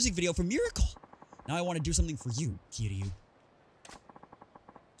with that music video for Miracle. Now I want to do something for you, Kiryu.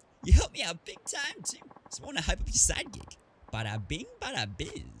 You helped me out big time, too. So I want to hype up your side gig. Bada bing, bada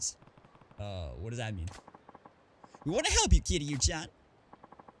biz. What does that mean? We want to help you, Kiryu-chan.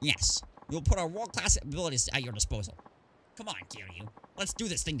 Yes, we'll put our world-class abilities at your disposal. Come on, Kiryu. Let's do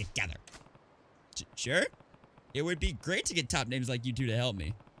this thing together. Sure? It would be great to get top names like you two to help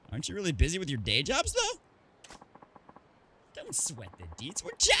me. Aren't you really busy with your day jobs, though? Don't sweat the deets.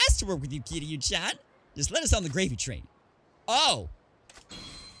 We're jazzed to work with you, Kiryu-chan. Just let us on the gravy train. Oh!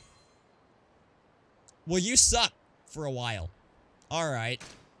 Well, you suck for a while. Alright.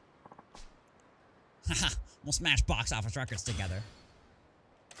 Haha, we'll smash box office records together.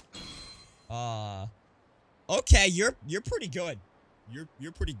 Okay, you're pretty good.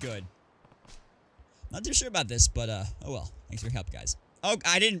 You're pretty good. Not too sure about this, but oh well. Thanks for your help, guys. Oh,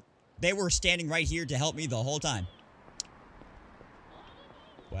 they were standing right here to help me the whole time.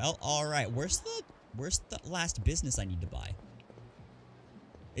 Well, alright. Where's the last business I need to buy?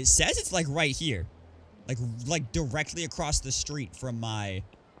 It says it's like right here. Like directly across the street from my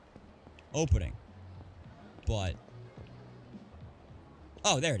opening. But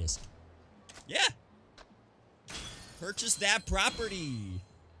oh, there it is. Yeah. Purchase that property.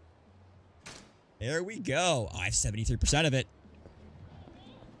 There we go. Oh, I have 73% of it.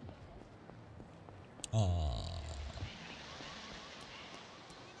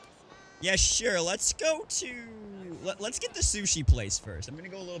 Yeah, sure. Let's go to... Let's get the sushi place first. I'm gonna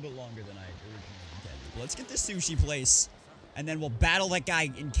go a little bit longer than I originally intended. Let's get the sushi place, and then we'll battle that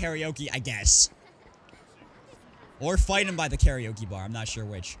guy in karaoke, I guess. Or fight him by the karaoke bar. I'm not sure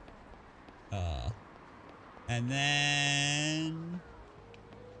which. And then...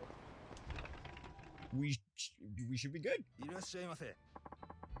 We should be good.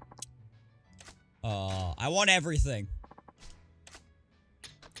 I want everything.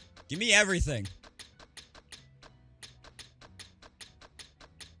 Give me everything.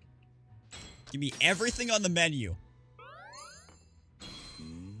 Give me everything on the menu.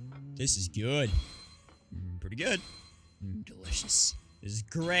 This is good. Pretty good. Delicious. This is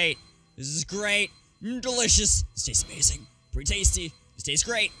great. This is great. Delicious. This tastes amazing. Pretty tasty. This tastes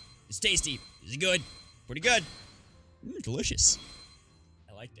great. It's tasty. This is good. Pretty good. Delicious.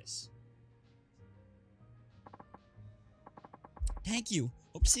 I like this. Thank you.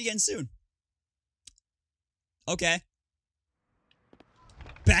 Hope to see you again soon. Okay.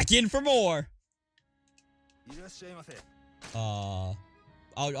 Back in for more.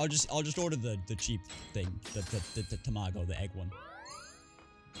 I'll just order the cheap thing, the tamago, the egg one.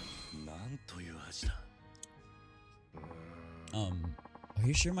 Are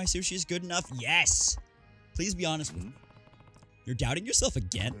you sure my sushi is good enough? Yes. Please be honest with me. You're doubting yourself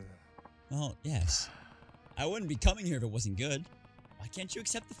again? Well, yes. I wouldn't be coming here if it wasn't good. Why can't you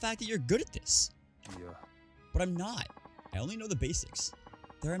accept the fact that you're good at this? Yeah. But I'm not. I only know the basics.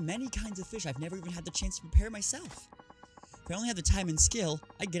 There are many kinds of fish I've never even had the chance to prepare myself. If I only had the time and skill,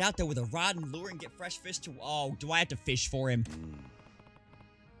 I'd get out there with a rod and lure and get fresh fish to... Oh, do I have to fish for him?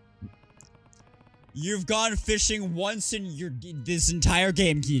 You've gone fishing once in this entire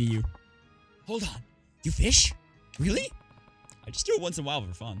game, Kiryu. Hold on. You fish? Really? I just do it once in a while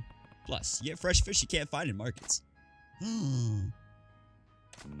for fun. Plus, you get fresh fish you can't find in markets.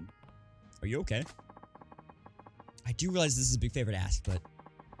 Are you okay? I do realize this is a big favor to ask, but...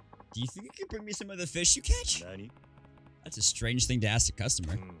 Do you think you could bring me some of the fish you catch? That's a strange thing to ask a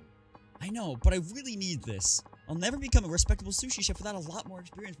customer. I know, but I really need this. I'll never become a respectable sushi chef without a lot more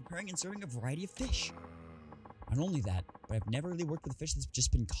experience preparing and serving a variety of fish. Not only that, but I've never really worked with fish that's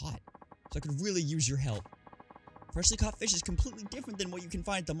just been caught. So I could really use your help. Freshly caught fish is completely different than what you can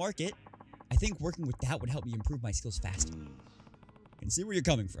find at the market. I think working with that would help me improve my skills faster. I can see where you're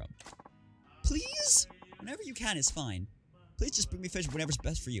coming from. Please? Whenever you can is fine. Please just bring me fish whenever's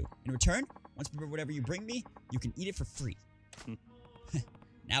best for you. In return, once you prepare whatever you bring me, you can eat it for free.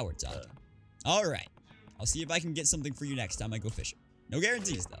 Now we're talking. Alright. I'll see if I can get something for you next time I go fishing. No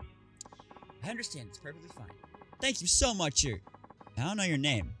guarantees, though. I understand. It's perfectly fine. Thank you so much. I don't know your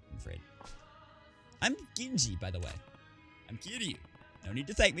name, I'm afraid. I'm Ginji, by the way. I'm Kiryu. No need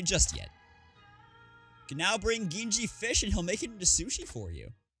to thank me just yet. You can now bring Ginji fish and he'll make it into sushi for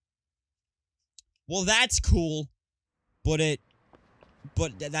you. Well, that's cool. But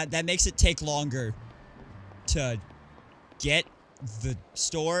that makes it take longer to get the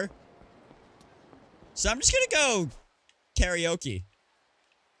store. So I'm just gonna go karaoke,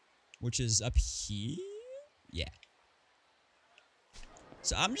 which is up here. Yeah.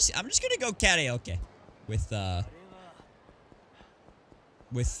 So I'm just gonna go karaoke with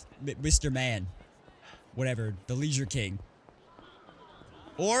Mr. Man, whatever, the Leisure King,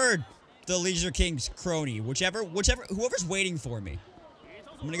 or the Leisure King's crony, whoever's waiting for me.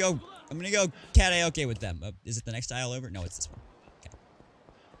 I'm gonna go karaoke with them. Is it the next aisle over? No, it's this one. Okay.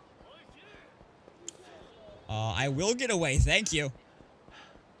 I will get away. Thank you.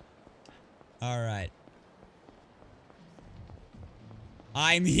 All right.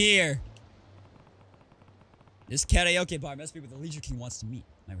 I'm here. This karaoke bar must be where the Leisure King wants to meet.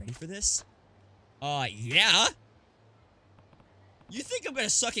 Am I ready for this? Yeah. You think I'm gonna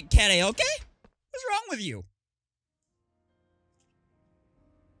suck at karaoke? What's wrong with you?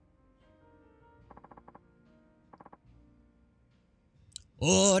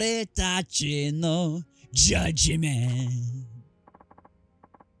 Oretachi no judgment.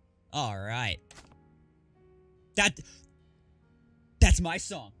 Alright. That's my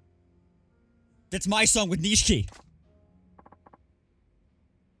song. That's my song with Nishiki.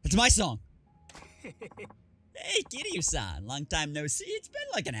 That's my song. Hey, Kiryu-san. Long time no see. It's been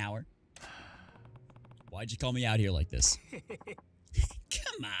like an hour. Why'd you call me out here like this?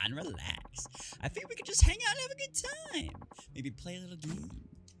 Come on, relax. I think we could just hang out and have a good time. Maybe play a little game.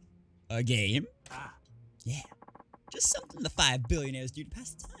 A game? Yeah. Just something the 5 billionaires do to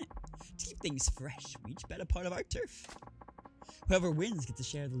pass the time. To keep things fresh, we each bet a part of our turf. Whoever wins gets a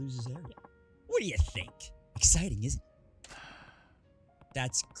share of the loser's area. What do you think? Exciting, isn't it?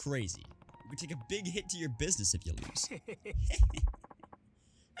 That's crazy. You could take a big hit to your business if you lose.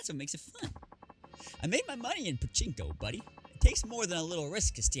 That's what makes it fun. I made my money in pachinko, buddy. It takes more than a little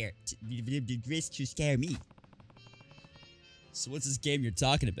risk to scare me. So what's this game you're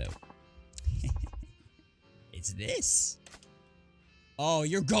talking about? It's this. Oh,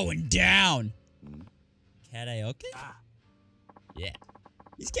 you're going down. Karaoke? Yeah.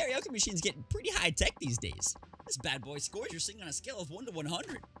 These karaoke machines getting pretty high tech these days. This bad boy scores you're singing on a scale of 1 to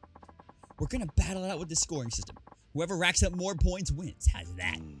 100. We're gonna battle it out with this scoring system. Whoever racks up more points wins. How's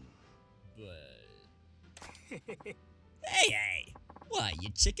that? But... hey! What, you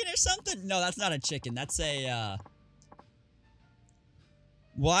chicken or something? No, that's not a chicken. That's a,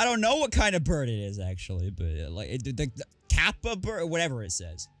 well, I don't know what kind of bird it is, actually. But, like, the kappa bird, whatever it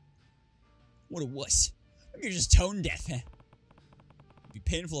says. What a wuss. You're just tone deaf, huh? It'd be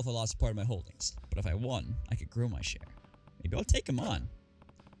painful if I lost a part of my holdings. But if I won, I could grow my share. Maybe I'll take them on.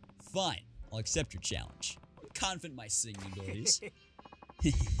 Fine. I'll accept your challenge. I'm confident in my singing abilities.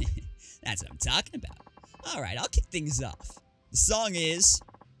 That's what I'm talking about. Alright, I'll kick things off. The song is...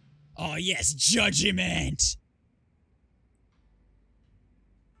 oh yes, Judgment!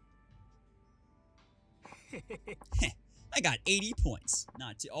 I got 80 points.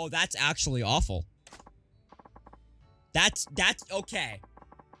 Not too... oh, that's actually awful. That's... okay.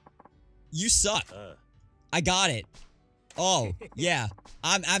 You suck. I got it. Oh, yeah.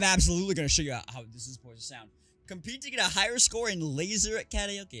 I'm absolutely gonna show you how this is supposed to sound. Compete to get a higher score in laser at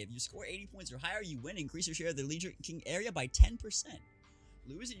karaoke. If you score 80 points or higher, you win. Increase your share of the Leisure King area by 10%.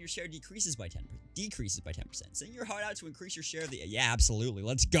 Lose and your share decreases by 10%. Sing your heart out to increase your share of the... yeah, absolutely.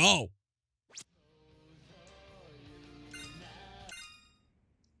 Let's go.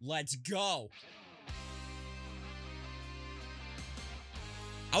 Let's go.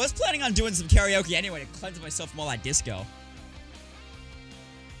 I was planning on doing some karaoke anyway to cleanse myself from all that disco.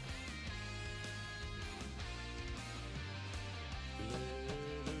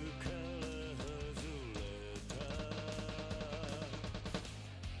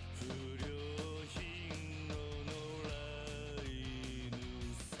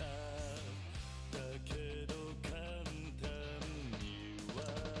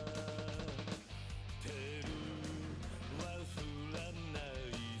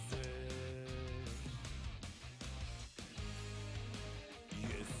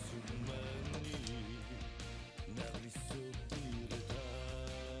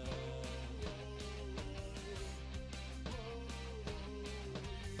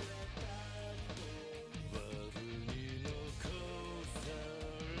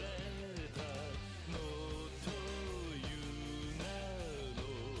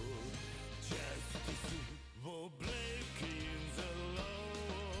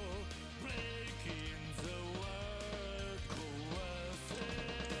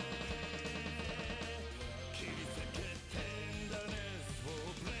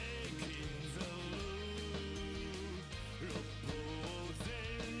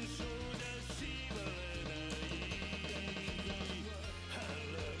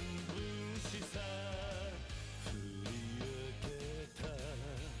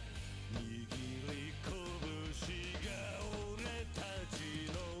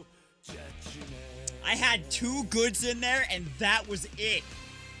 I had 2 goods in there, and that was it.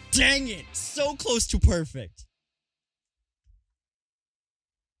 Dang it. So close to perfect.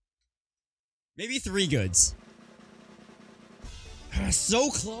 Maybe 3 goods. So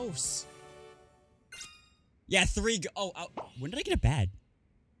close. Yeah, 3 oh, when did I get a bad?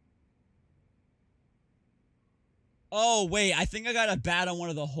 Oh, wait. I think I got a bad on one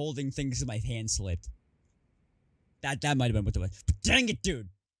of the holding things because my hand slipped. That might have been what it was. But dang it, dude.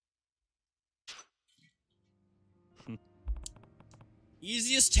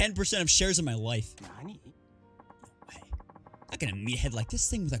 Easiest 10% of shares in my life. No way. Not gonna meet a head like this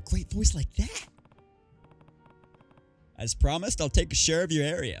thing with a great voice like that. As promised, I'll take a share of your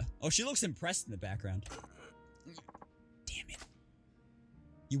area. Oh, she looks impressed in the background. Damn it.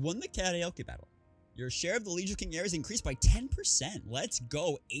 You won the karaoke battle. Your share of the Leisure King area is increased by 10%. Let's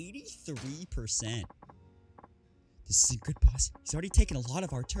go. 83%. This is a good boss. He's already taken a lot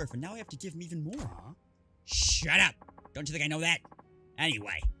of our turf, and now I have to give him even more. Shut up. Don't you think I know that?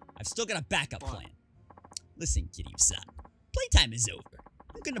 Anyway, I've still got a backup plan. Listen, Kiryu-san. Playtime is over.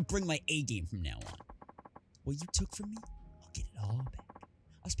 I'm gonna bring my A game from now on. What you took from me, I'll get it all back.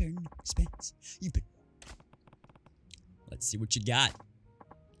 I'll spare no expense. You've been... Let's see what you got.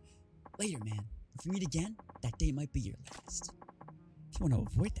 Later, man. If we meet again, that day might be your last. If you want to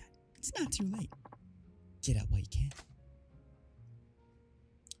avoid that, it's not too late. Get out while you can.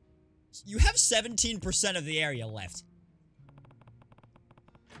 You have 17% of the area left.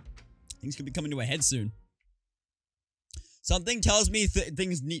 Things could be coming to a head soon. Something tells me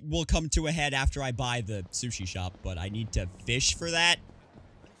things will come to a head after I buy the sushi shop, but I need to fish for that.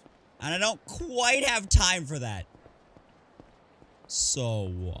 And I don't quite have time for that.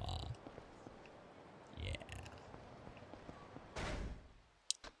 So, yeah.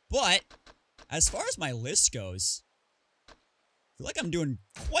 But, as far as my list goes, I feel like I'm doing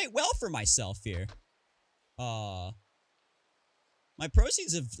quite well for myself here. My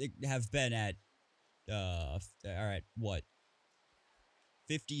proceeds have been at, alright, what?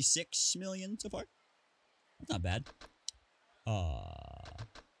 56 million so far? That's not bad.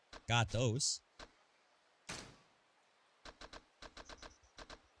 Got those.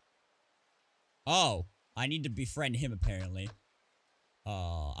 Oh, I need to befriend him apparently.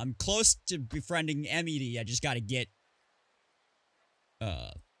 I'm close to befriending Emily. I just gotta get,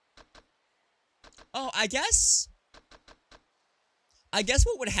 oh, I guess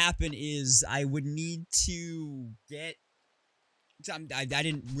what would happen is I would need to get... I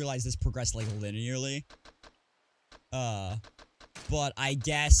didn't realize this progressed, like, linearly. But I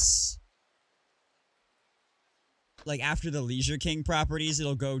guess... like, after the Leisure King properties,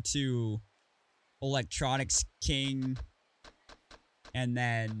 it'll go to Electronics King, and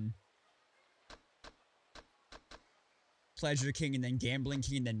then Pleasure King, and then Gambling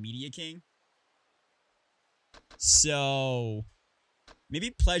King, and then Media King. So... maybe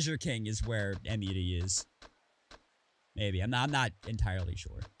Pleasure King is where Emily is. Maybe. I'm not entirely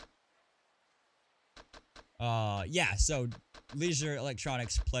sure. Yeah, so Leisure,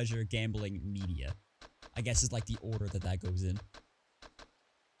 Electronics, Pleasure, Gambling, Media. I guess is like the order that goes in.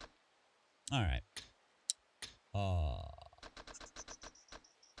 Alright. I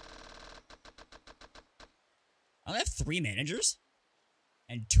only have 3 managers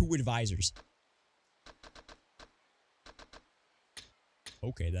and 2 advisors.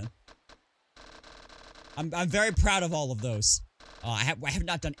 Okay, then. I'm very proud of all of those. I have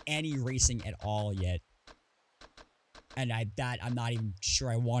not done any racing at all yet. And I'm not even sure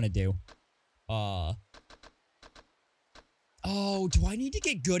I want to do. Oh, do I need to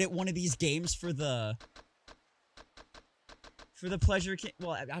get good at one of these games for the Pleasure King?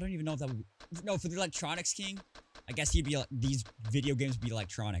 Well, I don't even know if that would be... no, for the Electronics King? I guess he'd be... these video games would be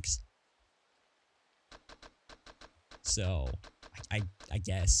electronics. So, I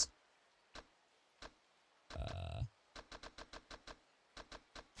guess.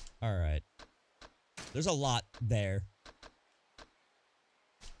 Alright. There's a lot there.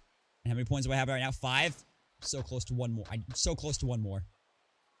 And how many points do I have right now? 5? So close to 1 more. So close to 1 more.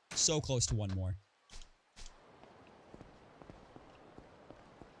 So close to 1 more.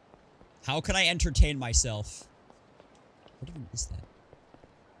 How can I entertain myself? What even is that?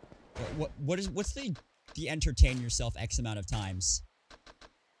 What's the entertain yourself X amount of times?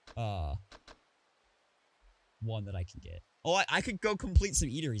 One that I can get. Oh, I could go complete some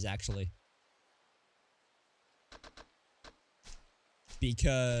eateries, actually.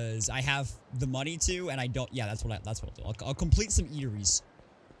 Because I have the money to, and I don't... yeah, that's what I'll do. I'll complete some eateries.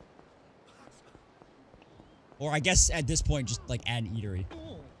 Or I guess at this point, just like an eatery.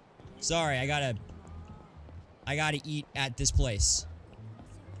 Sorry, I gotta eat at this place.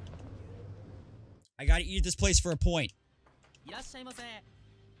 I gotta eat at this place for a point.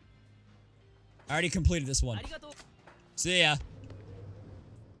 I already completed this one. See ya.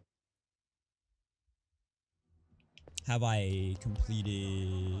 Have I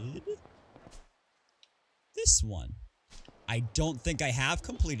completed this one? I don't think I have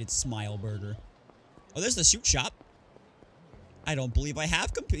completed Smile Burger. Oh, there's the suit shop. I don't believe I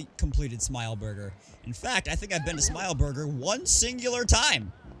have completed Smile Burger. In fact, I think I've been to Smile Burger 1 singular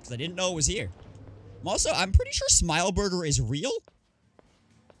time, because I didn't know it was here. I'm pretty sure Smile Burger is real.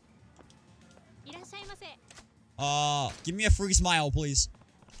 Give me a free smile, please.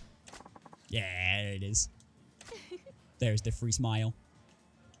 Yeah, there it is. There's the free smile.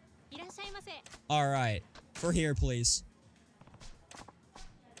 Alright. For here, please.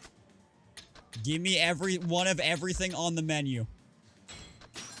 Give me one of everything on the menu.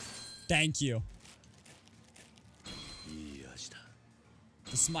 Thank you.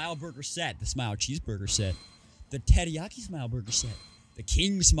 The Smile Burger set. The Smile Cheeseburger set. The Teriyaki Smile Burger set. The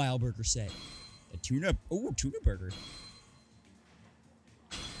King Smile Burger set. A tuna. Ooh, tuna burger.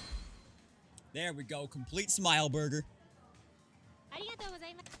 There we go. Complete smile burger.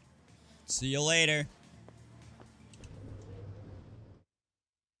 See you later.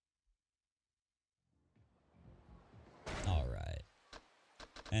 Alright.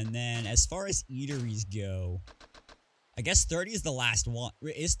 And then, as far as eateries go, I guess 30 is the last one.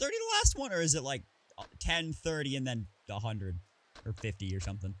 Is 30 the last one, or is it like 10, 30, and then 100? Or 50 or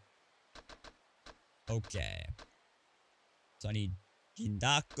something? Okay. So I need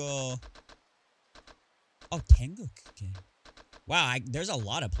Gindako. Oh, Tengoku. Wow, there's a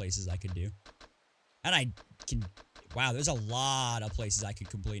lot of places I could do. And I can... Wow, there's a lot of places I could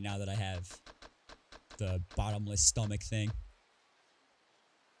complete now that I have the bottomless stomach thing.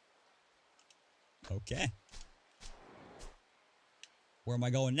 Okay. Where am I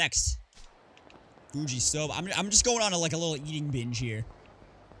going next? Fuji Soba. I'm just going on a little eating binge here.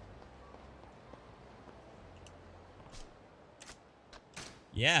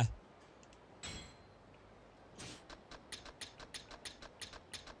 Yeah.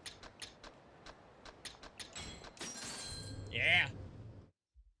 Yeah.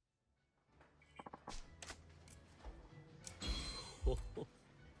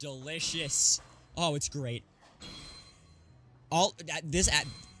 Delicious. Oh, it's great. All this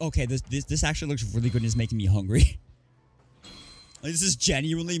okay, this actually looks really good and is making me hungry. Like, this is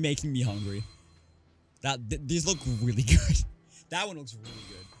genuinely making me hungry. These look really good. That one looks really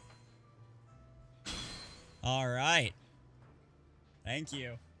good. All right. Thank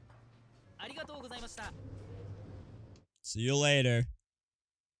you. See you later.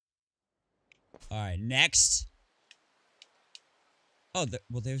 All right, next. Oh,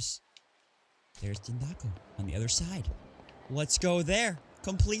 well, there's Tindako on the other side. Let's go there.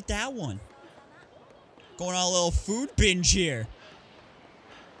 Complete that one. Going on a little food binge here.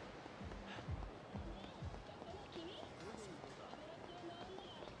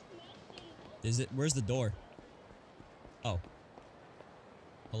 Is it? Where's the door? Oh.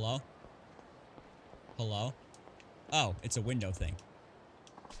 Hello? Hello? Oh, it's a window thing.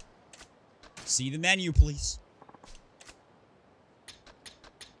 See the menu, please.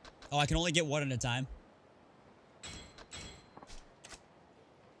 Oh, I can only get one at a time.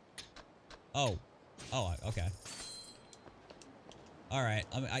 Oh. Oh, okay. Alright,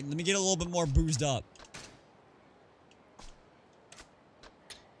 let me get a little bit more boozed up.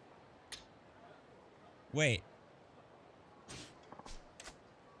 Wait.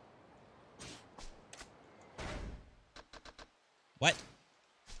 What?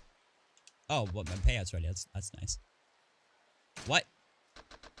 Oh, well, my payout's ready. That's nice. What?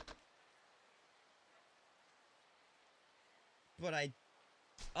 But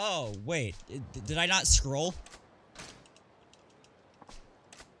oh, wait. Did I not scroll?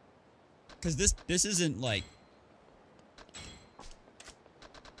 Because this isn't like...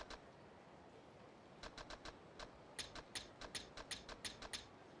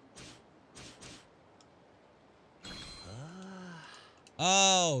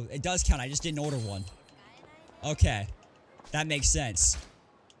 Oh, it does count. I just didn't order one. Okay. That makes sense.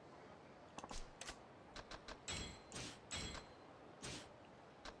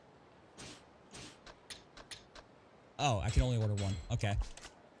 Oh, I can only order one. Okay.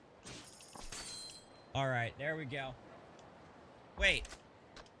 Alright, there we go. Wait.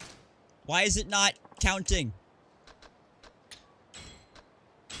 Why is it not counting?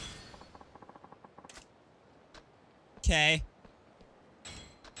 Okay.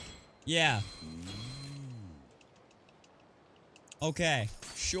 Yeah. Okay.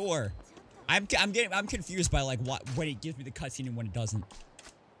 Sure. I'm confused by like when it gives me the cutscene and when it doesn't.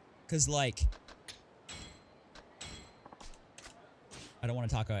 Cause like I don't want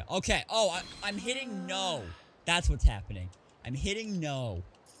to talk about it. Okay. Oh, I'm hitting no. That's what's happening. I'm hitting no.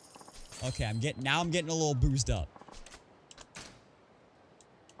 Okay, I'm getting a little boozed up.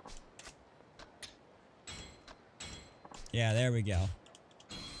 Yeah, there we go.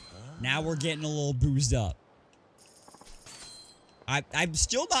 Now we're getting a little boozed up. I'm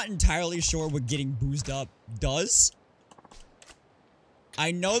still not entirely sure what getting boozed up does.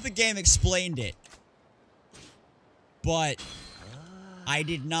 I know the game explained it, but I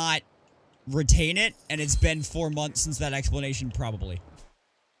did not retain it, and it's been 4 months since that explanation, probably.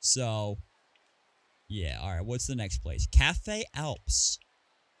 So, yeah, alright, what's the next place? Cafe Alps.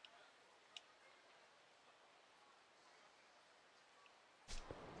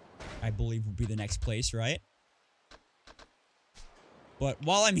 I believe will be the next place, right? But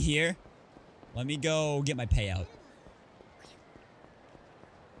while I'm here, let me go get my payout.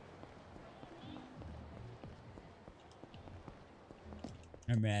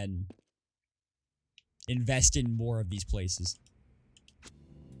 And then invest in more of these places.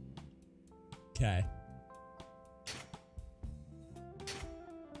 Okay.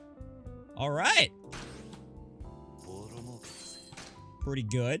 All right. Pretty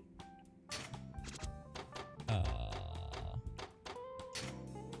good.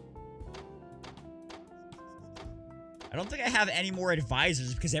 I don't think I have any more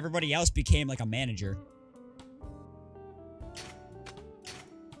advisors because everybody else became like a manager.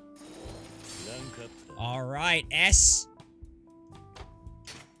 All right, S.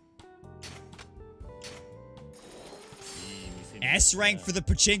 S rank for the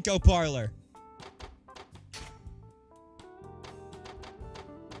pachinko parlor.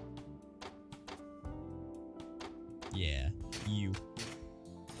 Yeah, you.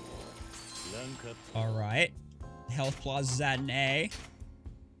 All right. Health Plaza's at an A.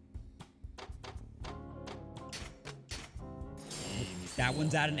 That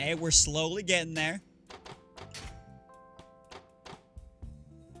one's at an A. We're slowly getting there.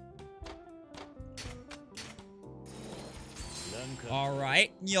 All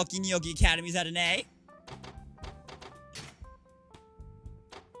right. Gnocchi Gnocchi Academy's at an A.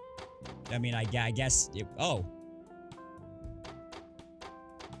 I mean, I guess it, oh.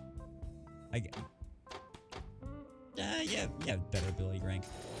 Yeah, better ability rank.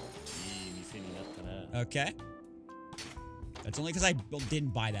 Okay. That's only because I didn't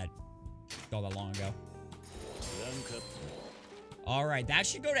buy that all that long ago. Alright, that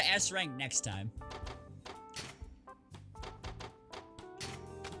should go to S rank next time.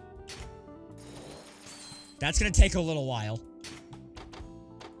 That's gonna take a little while.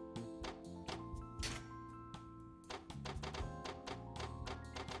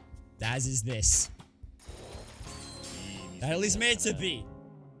 As is this. That at least made it to B.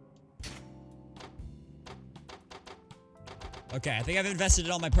 Okay, I think I've invested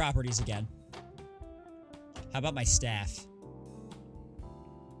in all my properties again. How about my staff?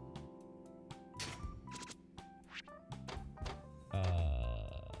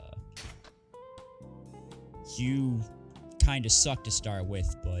 You kind of suck to start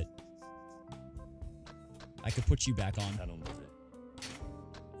with, but I could put you back on.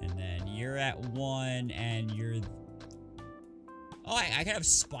 And then you're at 1, and you're... Oh, I could have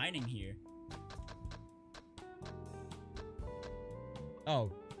spining here.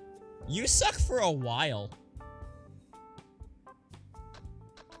 Oh. You suck for a while.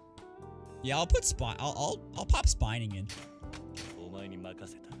 Yeah, I'll put I'll pop spining in.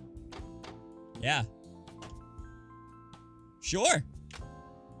 Yeah. Sure.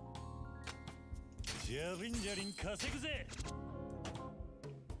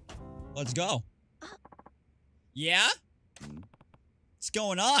 Let's go. Yeah? What's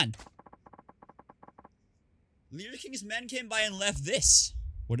going on? Leader King's men came by and left this.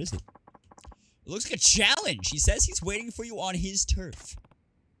 What is it? It looks like a challenge. He says he's waiting for you on his turf.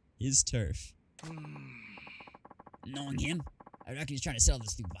 His turf. Knowing him, I reckon he's trying to settle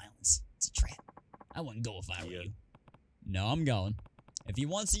this through violence. It's a trap. I wouldn't go if I were you. No, I'm going. If he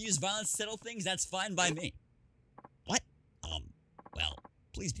wants to use violence to settle things, that's fine by me. What? Well,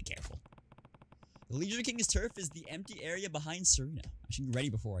 please be careful. The Legion King's turf is the empty area behind Serena. I should be ready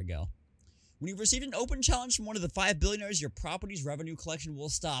before I go. When you've received an open challenge from one of the 5 billionaires, your property's revenue collection will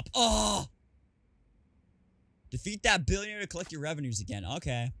stop. Oh! Defeat that billionaire to collect your revenues again.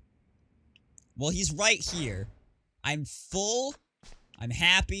 Okay. Well, he's right here. I'm full. I'm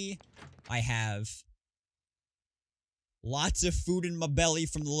happy. I have lots of food in my belly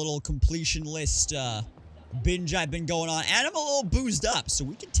from the little completion list binge I've been going on. And I'm a little boozed up, so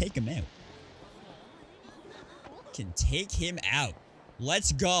we can take him out. Can take him out.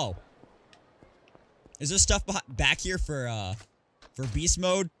 Let's go. Is there stuff back here for beast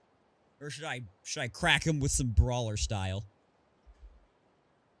mode? Or should I crack him with some brawler style?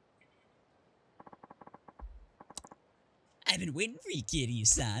 I've been waiting for you,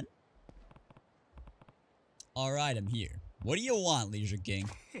 Kiryu-san. Alright, I'm here. What do you want, Leisure King?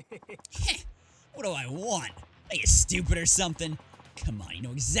 What do I want? Are you stupid or something? Come on, you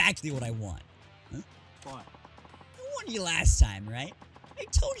know exactly what I want. Huh? What? I warned you last time, right? I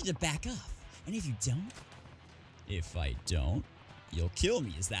told you to back off. And if you don't? If I don't, you'll kill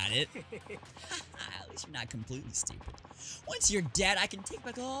me, is that it? At least you're not completely stupid. Once you're dead, I can take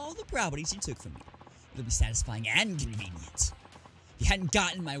back all the properties you took from me. It'll be satisfying and convenient. If you hadn't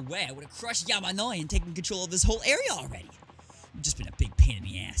gotten in my way, I would have crushed Yamanoi and taken control of this whole area already. You've just been a big pain in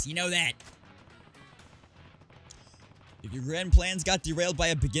the ass, you know that? If your grand plans got derailed by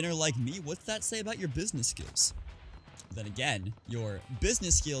a beginner like me, what's that say about your business skills? Then again, your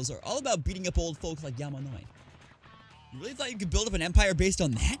business skills are all about beating up old folks like Yamanoi. You really thought you could build up an empire based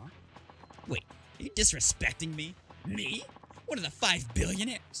on that? Wait, Are you disrespecting me? Me? One of the 5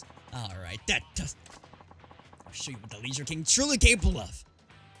 billionaires? Alright, that does... I'll show you what the Leisure King truly capable of.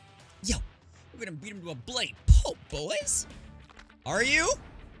 Yo, we're gonna beat him to a bloody pulp, boys. Are you?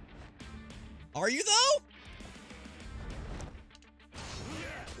 Are you, though?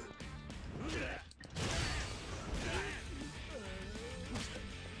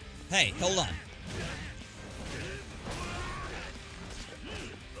 Hey, hold on.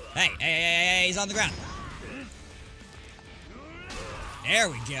 Hey, he's on the ground. There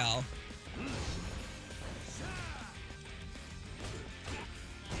we go.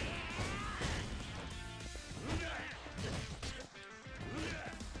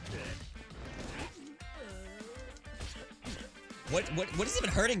 What is even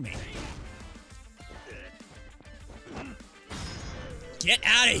hurting me? Get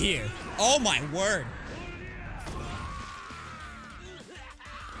out of here. Oh my word.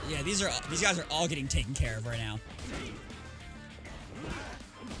 Yeah, these guys are all getting taken care of right now.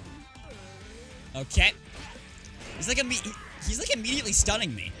 Okay. He's like immediately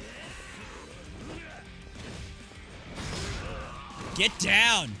stunning me. Get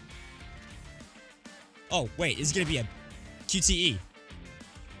down. Oh, wait, is it gonna be a QTE?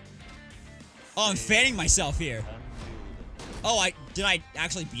 Oh, I'm fanning myself here. Oh, did I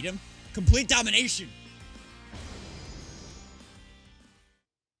actually beat him? Complete domination.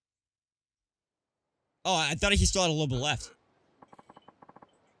 Oh, I thought he still had a little bit left.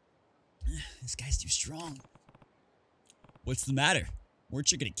 This guy's too strong. What's the matter?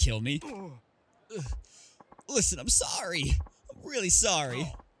 Weren't you gonna kill me? Listen, I'm sorry. I'm really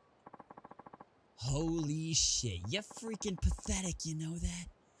sorry. Holy shit, you're freaking pathetic, you know that?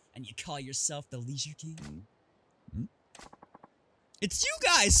 And you call yourself the Leisure King? Hmm? It's you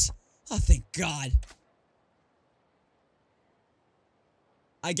guys! Oh, thank God.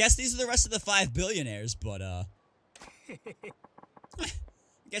 I guess these are the rest of the 5 billionaires, but, I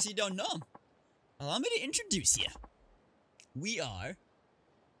guess you don't know them. Allow me to introduce you. You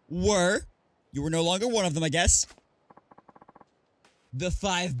were no longer one of them, I guess. The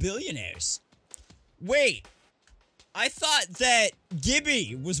 5 billionaires. Wait, I thought that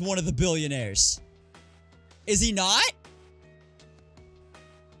Gibby was one of the billionaires. Is he not?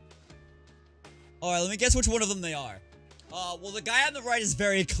 Alright, let me guess which one of them they are. Well, the guy on the right is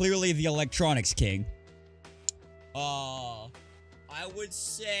very clearly the Electronics King. I would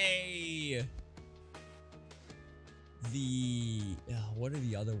say... what are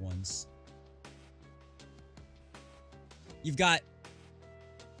the other ones? You've got...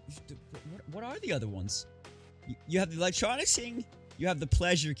 What are the other ones? You have the Electronics King, you have the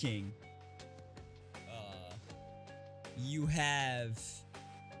Pleasure King. You have...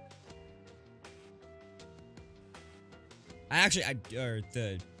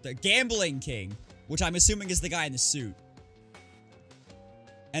 the Gambling King, which I'm assuming is the guy in the suit.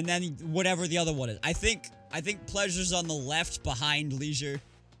 And then whatever the other one is. I think Pleasure's on the left behind Leisure.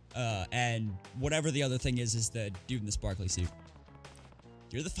 And whatever the other thing is the dude in the sparkly suit.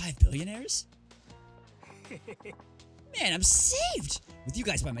 You're the 5 billionaires? Man, I'm saved! With you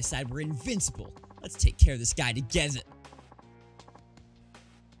guys by my side, we're invincible. Let's take care of this guy together.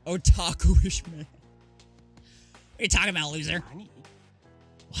 Otaku-ish man. What are you talking about, loser?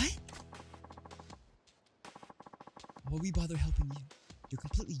 What? Why would we bother helping you? You're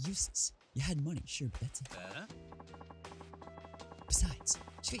completely useless. You had money, sure, but that's it. Besides,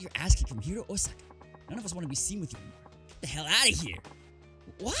 you got your ass kicked from here to Osaka. None of us want to be seen with you anymore. Get the hell out of here!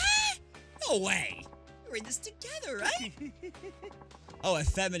 What? No way! We're in this together, right? Oh,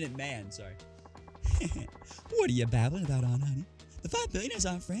 effeminate man, sorry. What are you babbling about, honey? The 5 billionaires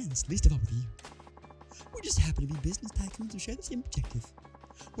aren't friends, least of all with you. We just happen to be business tycoons who share the same objective.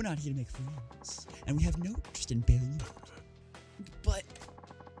 We're not here to make friends, and we have no interest in bailing you out. But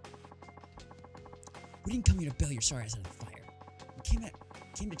we didn't come here to bail your sorry ass out of the fire. We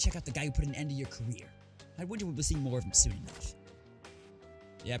came to check out the guy who put an end to your career. I wonder we'll see more of him soon enough.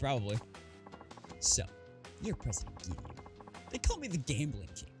 Yeah, probably. So, you're President Gideon. They call me the Gambling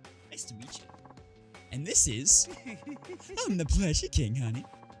King. Nice to meet you. And this is... I'm the Pleasure King, honey.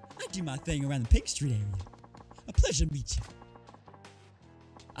 I do my thing around the Pink Street area. A pleasure to meet you.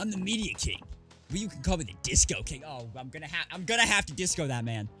 I'm the Media King. But you can call me the Disco King. Oh, I'm gonna have to disco that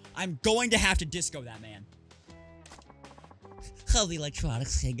man. I'm going to have to disco that man. Hello, the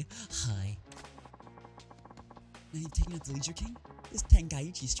Electronics King. Hi. Now you've taken out the Leisure King? This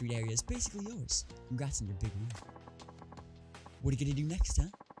Tenkaichi Street area is basically yours. Congrats on your big win. What are you gonna do next, huh?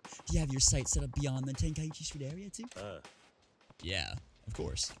 Do you have your sights set up beyond the Tenkaichi Street area, too? Yeah, of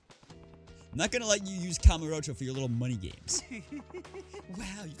course. I'm not gonna let you use Kamurocho for your little money games.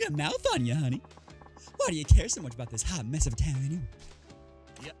 Wow, you got a mouth on you, honey. Why do you care so much about this hot mess of a town anyway?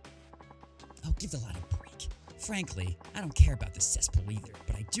 Yeah. Oh, give the lad a break. Frankly, I don't care about this cesspool either,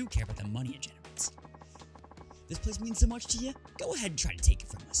 but I do care about the money it generates. This place means so much to you, go ahead and try to take it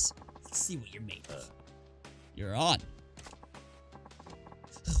from us. Let's see what you're made of. You're on.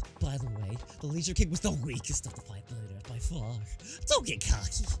 By the way, the Leisure King was the weakest of the 5 billionaires by far. Don't get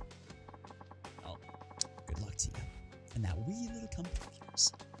cocky. Oh, good luck to you. And that wee little company of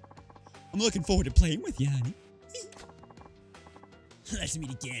yours. I'm looking forward to playing with you, honey. Let's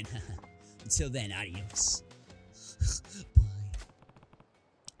meet again. Until then, adios. Bye.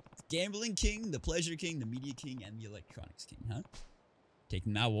 The Gambling King, the Pleasure King, the Media King, and the Electronics King, huh?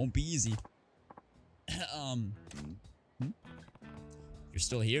 Taking them out won't be easy. You're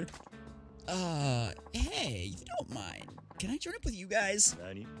still here? Hey, if you don't mind, can I join up with you guys?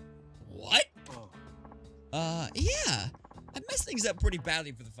 Nani? What? Yeah. I messed things up pretty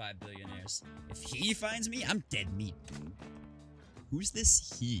badly for the 5 billionaires. If he finds me, I'm dead meat. Who's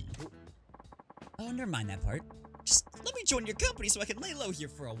this he? Oh, never mind that part. Just let me join your company so I can lay low here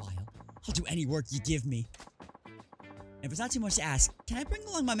for a while. I'll do any work you give me. And if it's not too much to ask, can I bring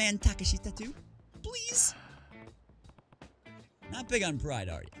along my man Takashita too? Please? Not big on pride,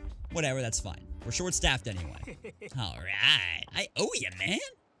 are you? Whatever, that's fine. We're short-staffed anyway. Alright. I owe you, man.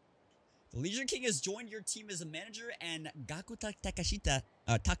 The Leisure King has joined your team as a manager, and Takashita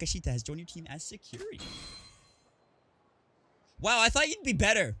has joined your team as security. Wow, I thought you'd be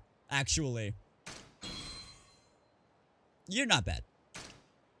better, actually. You're not bad.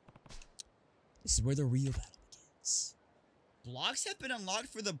 This is where the real battle begins. Blocks have been unlocked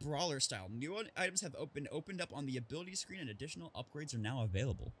for the Brawler style. New items have been opened up on the ability screen, and additional upgrades are now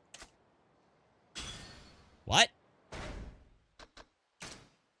available. What?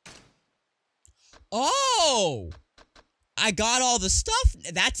 Oh! I got all the stuff.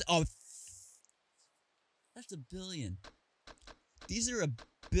 That's a billion. These are a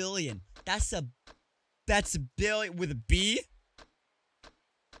billion. That's a billion with a B.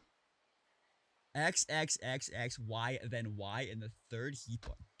 X, X, X, X, Y, then Y in the third heap.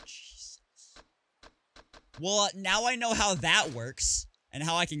 Jesus. Well, now I know how that works and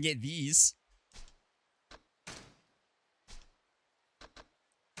how I can get these.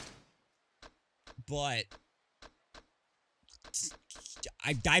 But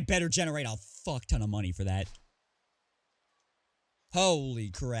I better generate a fuck ton of money for that. Holy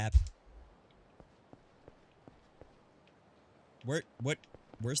crap.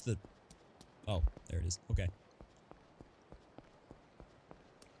 Where's the... Oh, there it is. Okay.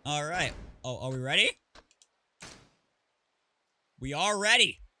 Alright. Oh, are we ready? We are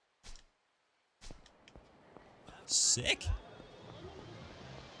ready. Sick.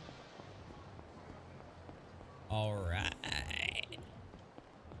 Alright.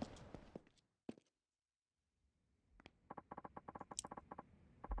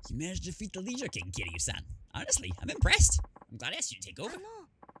 You managed to defeat the Leisure King, Kiryu-san. Honestly, I'm impressed. I'm glad I asked you to take over.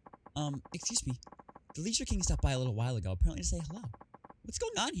 Excuse me. The Leisure King stopped by a little while ago, apparently to say hello. What's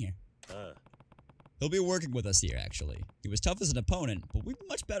going on here? He'll be working with us here, actually. He was tough as an opponent, but we'd be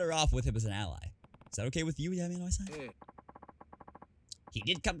much better off with him as an ally. Is that okay with you, Yami-no-san? He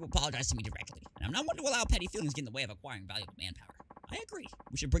did come to apologize to me directly, and I'm not one to allow petty feelings get in the way of acquiring valuable manpower. I agree.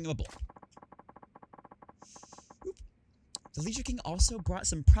 We should bring him aboard. Oop. The Leisure King also brought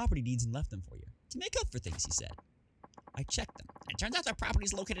some property deeds and left them for you. To make up for things, he said. I checked them. It turns out their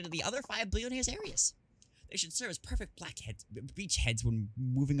properties located in the other 5 billionaires' areas. They should serve as perfect beachheads when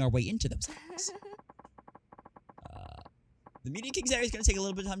moving our way into those areas. The Media King's area is going to take a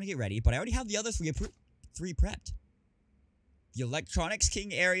little bit of time to get ready, but I already have the other three prepped. The Electronics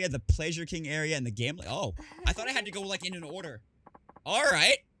King area, the Pleasure King area, and the Gambling... Oh, I thought I had to go, like, in an order.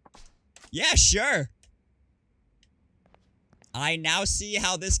 Alright. Yeah, sure. I now see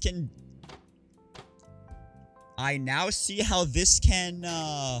how this can...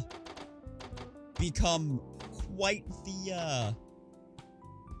 become quite the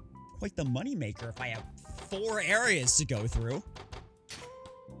moneymaker if I have 4 areas to go through.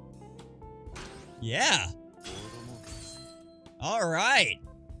 Yeah. All right.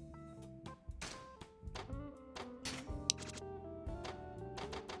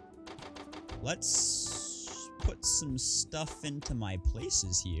 Let's put some stuff into my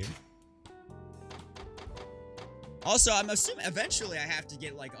places here. Also, I'm assuming eventually I have to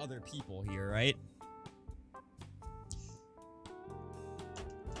get, like, other people here, right?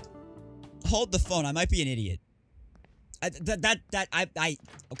 Hold the phone. I might be an idiot.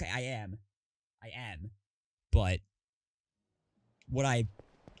 Okay, I am. But what I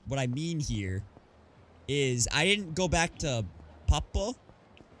mean here is I didn't go back to Papa,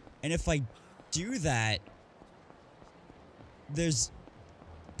 and if I do that, there's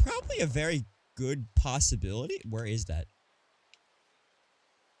probably a very good possibility. Where is that?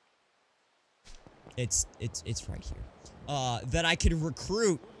 It's right here. That I could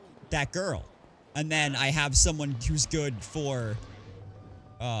recruit that girl. And then I have someone who's good for,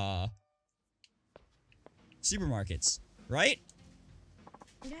 supermarkets. Right?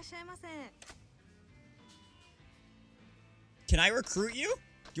 Can I recruit you?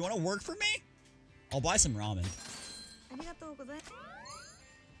 Do you want to work for me? I'll buy some ramen.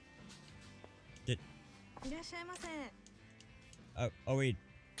 Did... Oh wait.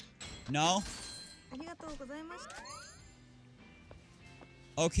 No?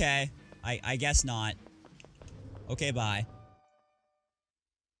 Okay. I guess not. Okay, bye.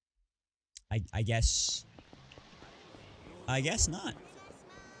 I guess not.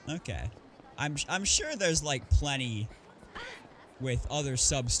 Okay. I'm sure there's like plenty with other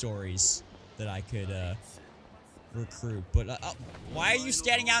sub-stories that I could recruit, but why are you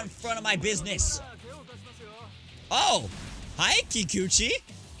standing out in front of my business? Oh! Hi, Kikuchi!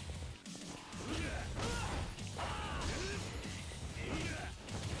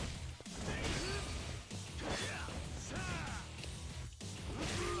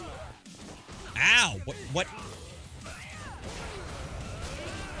 Ow! What?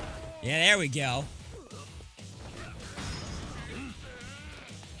 Yeah, there we go.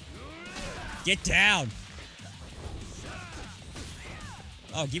 Get down!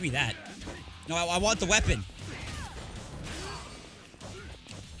 Oh, give me that. No, I want the weapon.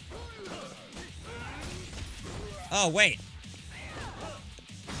 Oh, wait.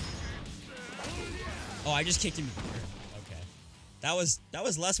 Oh, I just kicked him. Okay. That was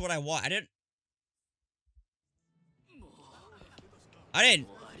less what I want. I didn't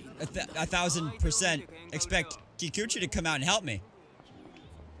 1,000% expect Kikuchi to come out and help me.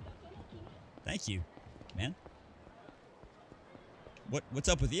 Thank you, man. What's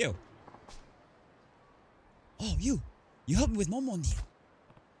up with you? Oh, you helped me with Momon deal.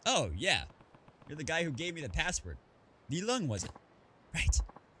 Oh, yeah. You're the guy who gave me the password. Li Lung, was it? Right.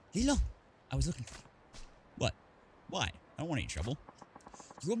 Li Lung. I was looking for you. What? Why? I don't want any trouble.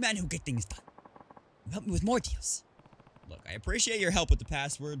 You're a man who get things done. You help me with more deals. Look, I appreciate your help with the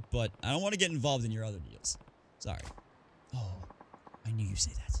password, but I don't want to get involved in your other deals. Sorry. Oh, I knew you'd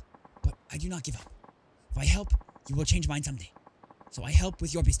say that. But I do not give up. If I help, you will change mine someday. So I help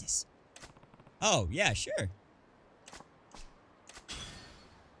with your business. Oh, yeah, sure.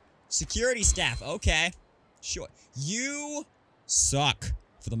 Security staff, okay. Sure. You suck,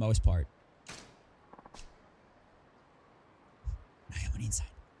 for the most part. I am on the inside.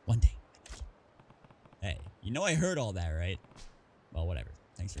 One day. Hey, you know I heard all that, right? Well, whatever.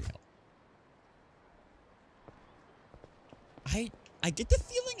 Thanks for your help. I get the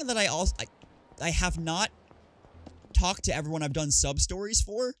feeling that I have not talked to everyone I've done sub-stories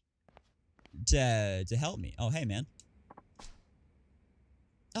for to help me. Oh, hey, man.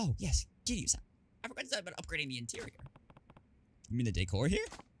 Oh, yes. Kiryu-san. I forgot to say about upgrading the interior. You mean the decor here?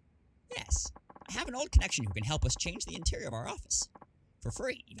 Yes. I have an old connection who can help us change the interior of our office. For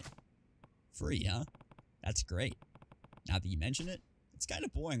free, even. Free, huh? That's great. Now that you mention it, it's kind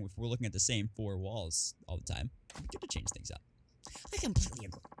of boring if we're looking at the same four walls all the time. It'd be good to change things up. I completely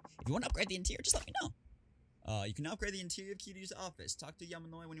agree. If you want to upgrade the interior, just let me know. You can upgrade the interior of Kiryu's office. Talk to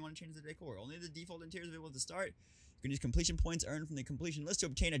Yamanoi when you want to change the decor. Only the default interior is available at the start. You can use completion points earned from the completion list to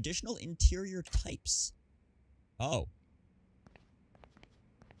obtain additional interior types. Oh.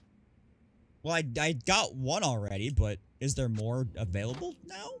 Well, I got one already, but is there more available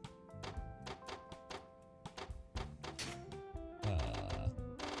now?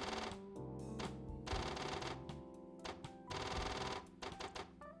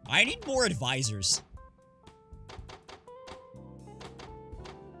 I need more advisors.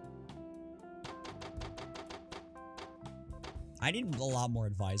 I need a lot more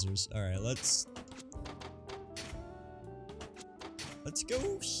advisors. Alright, let's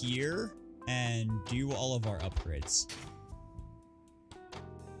go here and do all of our upgrades.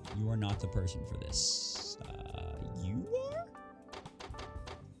 You are not the person for this. You are?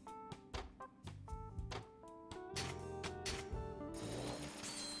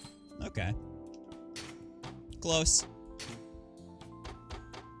 Okay. Close.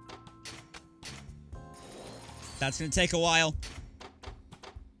 That's gonna take a while.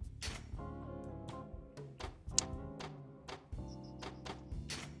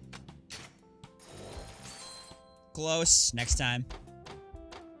 Close. Next time.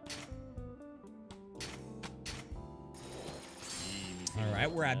 Alright,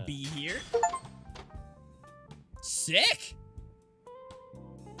 we're at B here.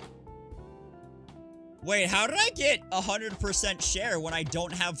 Wait, how did I get 100% share when I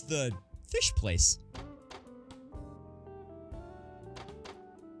don't have the fish place?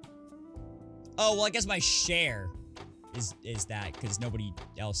 Oh, well, I guess my share is that, because nobody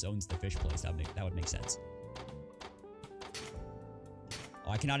else owns the fish place. That would make sense.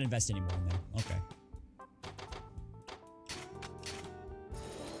 Oh, I cannot invest anymore in there. Okay.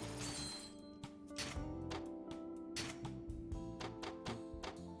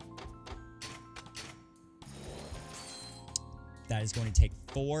 That is going to take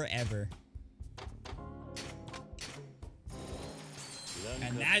forever.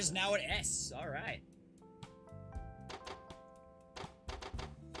 And that is now an S. All right.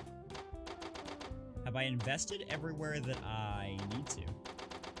 Have I invested everywhere that I need to?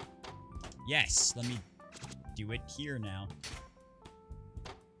 Yes. Let me do it here now.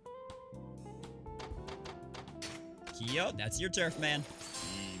 Kyo, that's your turf, man.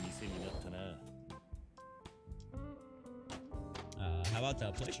 How about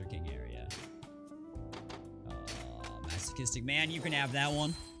the Pleasure King area? Masochistic man, you can have that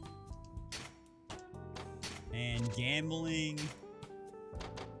one. And gambling.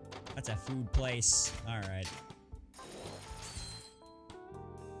 That's a food place. Alright.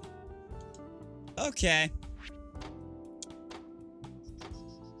 Okay.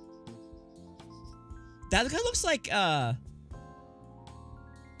 That guy looks like,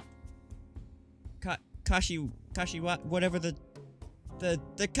 whatever the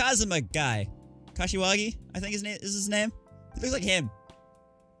Kazuma guy. Kashiwagi, I think is his name. He looks like him.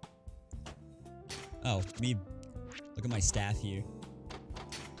 Oh, let me look at my staff here.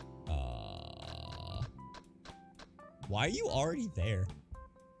 Why are you already there?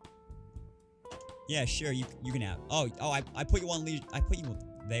 Yeah, sure, you can have. Oh, I put you on lead. I put you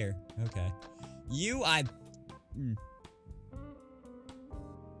there. Okay.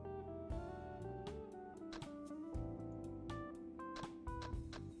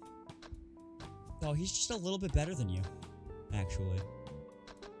 Oh, he's just a little bit better than you, actually.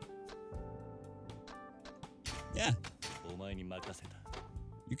 Yeah.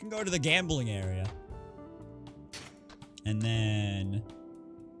 You can go to the gambling area. And then...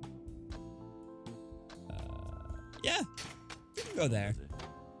 yeah. You can go there.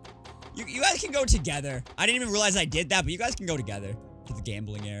 You guys can go together. I didn't even realize I did that, but you guys can go together to the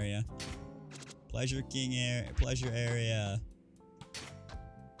gambling area. Pleasure King area. Pleasure area.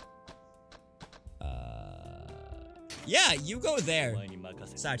 Yeah, you go there,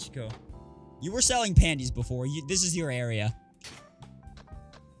 Sachiko. You were selling panties before. This is your area.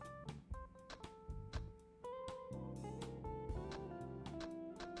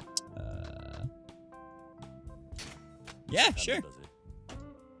 Yeah, sure.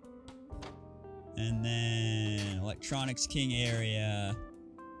 And then Electronics King area.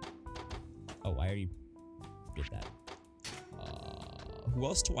 Oh, I already did that. Who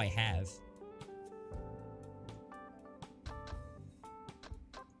else do I have?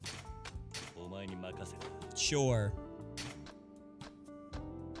 Sure.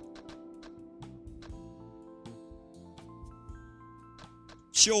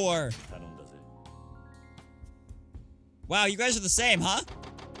 Sure. Wow, you guys are the same, huh?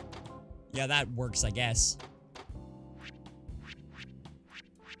 Yeah, that works, I guess.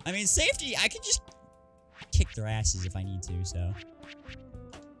 I mean, safety, I can just kick their asses if I need to, so.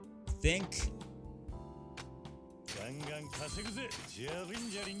 Think.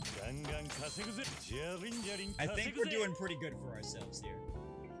 I think we're doing pretty good for ourselves here.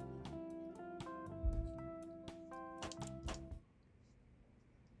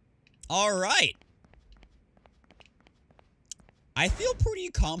 All right. I feel pretty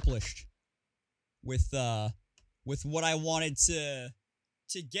accomplished with what I wanted to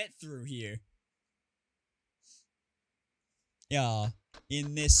get through here. Yeah,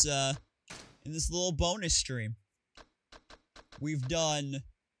 in this little bonus stream. We've done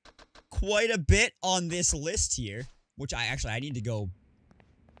quite a bit on this list here, which I need to go.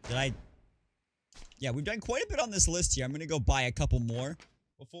 Yeah, we've done quite a bit on this list here. I'm gonna go buy a couple more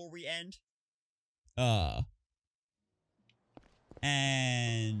before we end.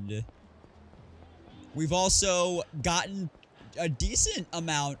 And we've also gotten a decent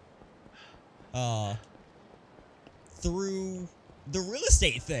amount through the real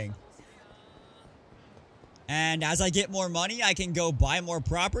estate thing. And as I get more money, I can go buy more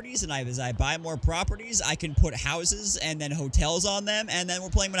properties, and as I buy more properties, I can put houses and then hotels on them, and then we're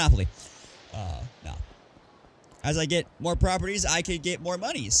playing Monopoly. No. As I get more properties, I could get more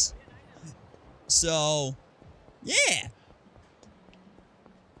monies. So, yeah.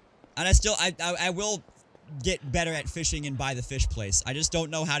 And I will get better at fishing and buy the fish place. I just don't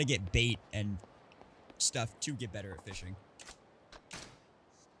know how to get bait and stuff to get better at fishing.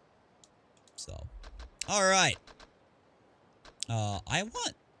 So, all right. I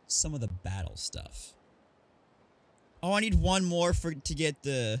want some of the battle stuff. Oh, I need one more to get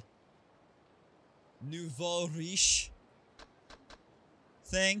the Nouveau Riche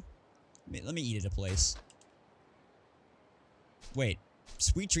thing. Let me eat at a place. Wait,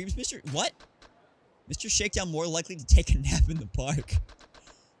 sweet dreams, Mr. What? Mr. Shakedown more likely to take a nap in the park.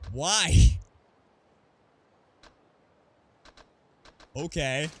 Why?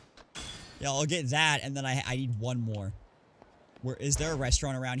 Okay. Yeah, I'll get that, and then I need one more. Where is there a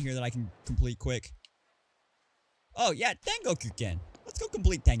restaurant around here that I can complete quick? Oh yeah, Tengokuken. Let's go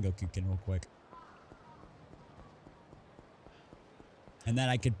complete Tengokuken real quick. And then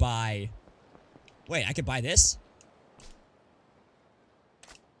I could buy... Wait, I could buy this?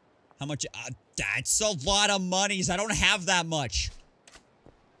 How much? That's a lot of monies. I don't have that much.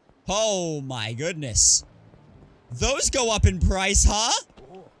 Oh my goodness. Those go up in price, huh?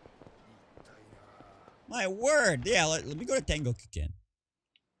 My word. Yeah, let me go to Tengokuken.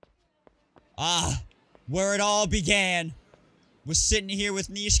 Ah, where it all began. Was sitting here with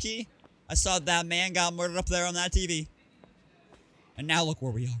Nishiki. I saw that man got murdered up there on that TV. And now look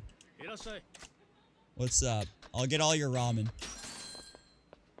where we are. What's up? I'll get all your ramen.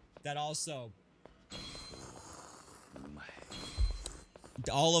 That also...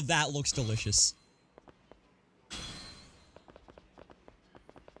 All of that looks delicious.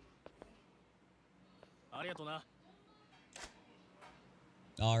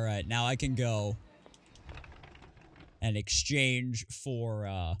 Alright, now I can go and exchange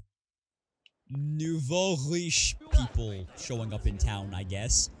for, Nouveau Riche people showing up in town, I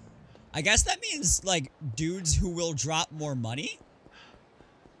guess. I guess that means, like, dudes who will drop more money?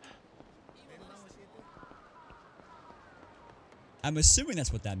 I'm assuming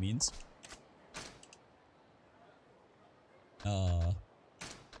that's what that means.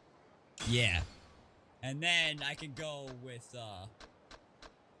 Yeah. And then I can go with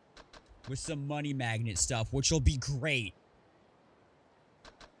some money magnet stuff, which will be great.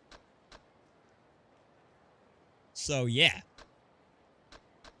 So, yeah.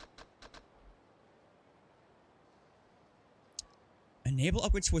 Enable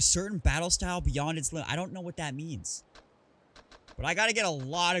upgrades to a certain battle style beyond its limit. I don't know what that means. But I gotta get a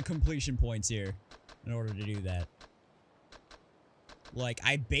lot of completion points here in order to do that. Like,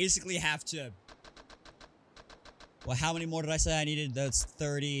 I basically have to... Well, how many more did I say I needed? That's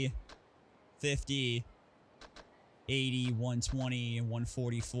 30, 50, 80, 120,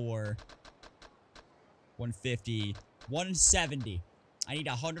 144, 150, 170. I need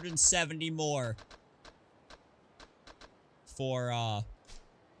 170 more for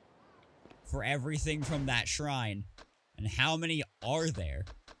everything from that shrine. And how many are there?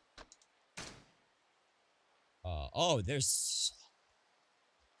 Oh, there's...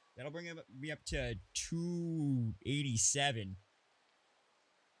 That'll bring me up to 287.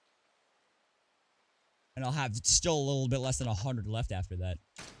 And I'll have still a little bit less than 100 left after that.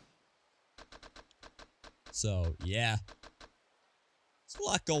 So, yeah. There's a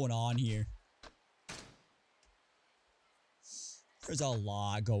lot going on here. There's a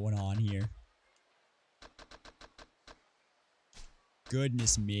lot going on here.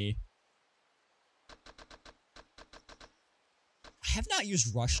 Goodness me. I have not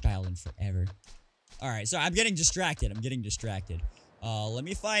used rush style in forever. Alright, so I'm getting distracted. Let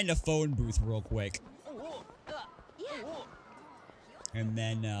me find a phone booth real quick. And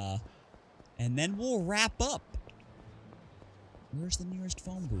then we'll wrap up. Where's the nearest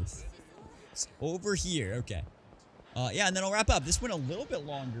phone booth? It's over here, okay. Yeah, and then I'll wrap up. This went a little bit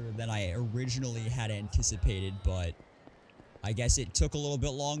longer than I originally had anticipated, but I guess it took a little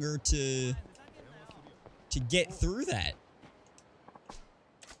bit longer to get through that.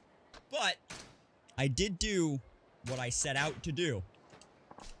 But I did do what I set out to do.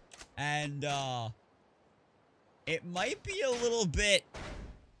 And, it might be a little bit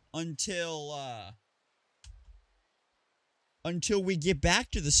until we get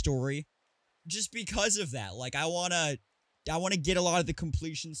back to the story, just because of that. Like, I wanna get a lot of the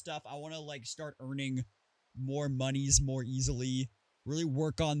completion stuff. I wanna, like, start earning more monies more easily, really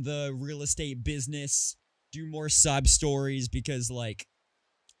work on the real estate business, do more sub stories, because, like,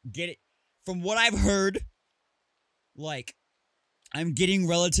 from what I've heard, like, I'm getting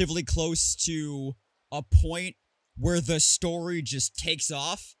relatively close to a point where the story just takes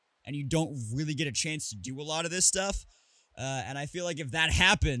off and you don't really get a chance to do a lot of this stuff. And I feel like if that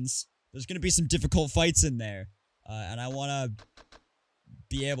happens, there's going to be some difficult fights in there. And I want to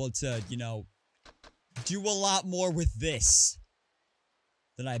be able to, you know, do a lot more with this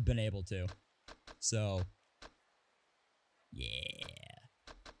than I've been able to. So, yeah.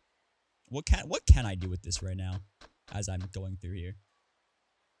 What can I do with this right now as I'm going through here?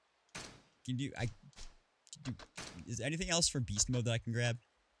 Is there anything else for beast mode that I can grab?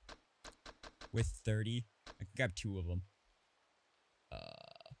 With 30? I can grab 2 of them.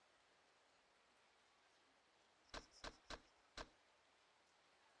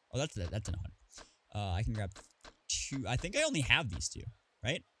 Oh, that's an 100. I can grab 2. I think I only have these 2,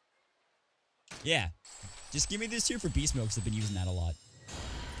 right? Yeah. Just give me these 2 for beast mode because I've been using that a lot.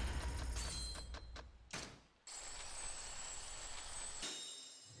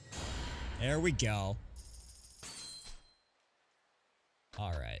 There we go.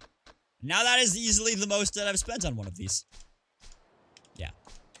 Alright. Now that is easily the most that I've spent on one of these. Yeah.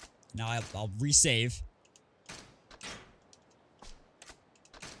 Now I'll resave.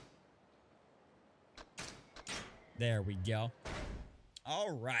 There we go.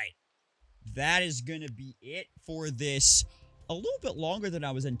 Alright. That is gonna be it for this a little bit longer than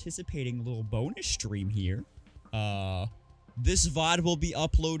I was anticipating little bonus stream here. This VOD will be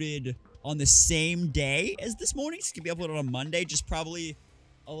uploaded on the same day as this morning. It's gonna be uploaded on Monday, just probably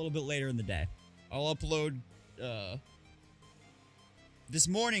a little bit later in the day. I'll upload this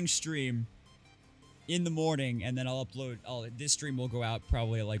morning stream in the morning, and then I'll upload this stream will go out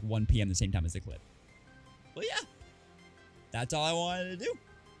probably at like 1 p.m. the same time as the clip. But yeah, that's all I wanted to do.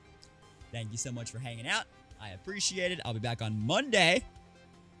 Thank you so much for hanging out. I appreciate it. I'll be back on Monday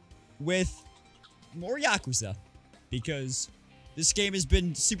with more Yakuza, because this game has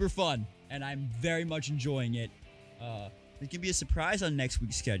been super fun, and I'm very much enjoying it. There can be a surprise on next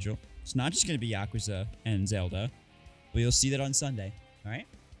week's schedule. It's not just going to be Yakuza and Zelda, but you'll see that on Sunday. All right?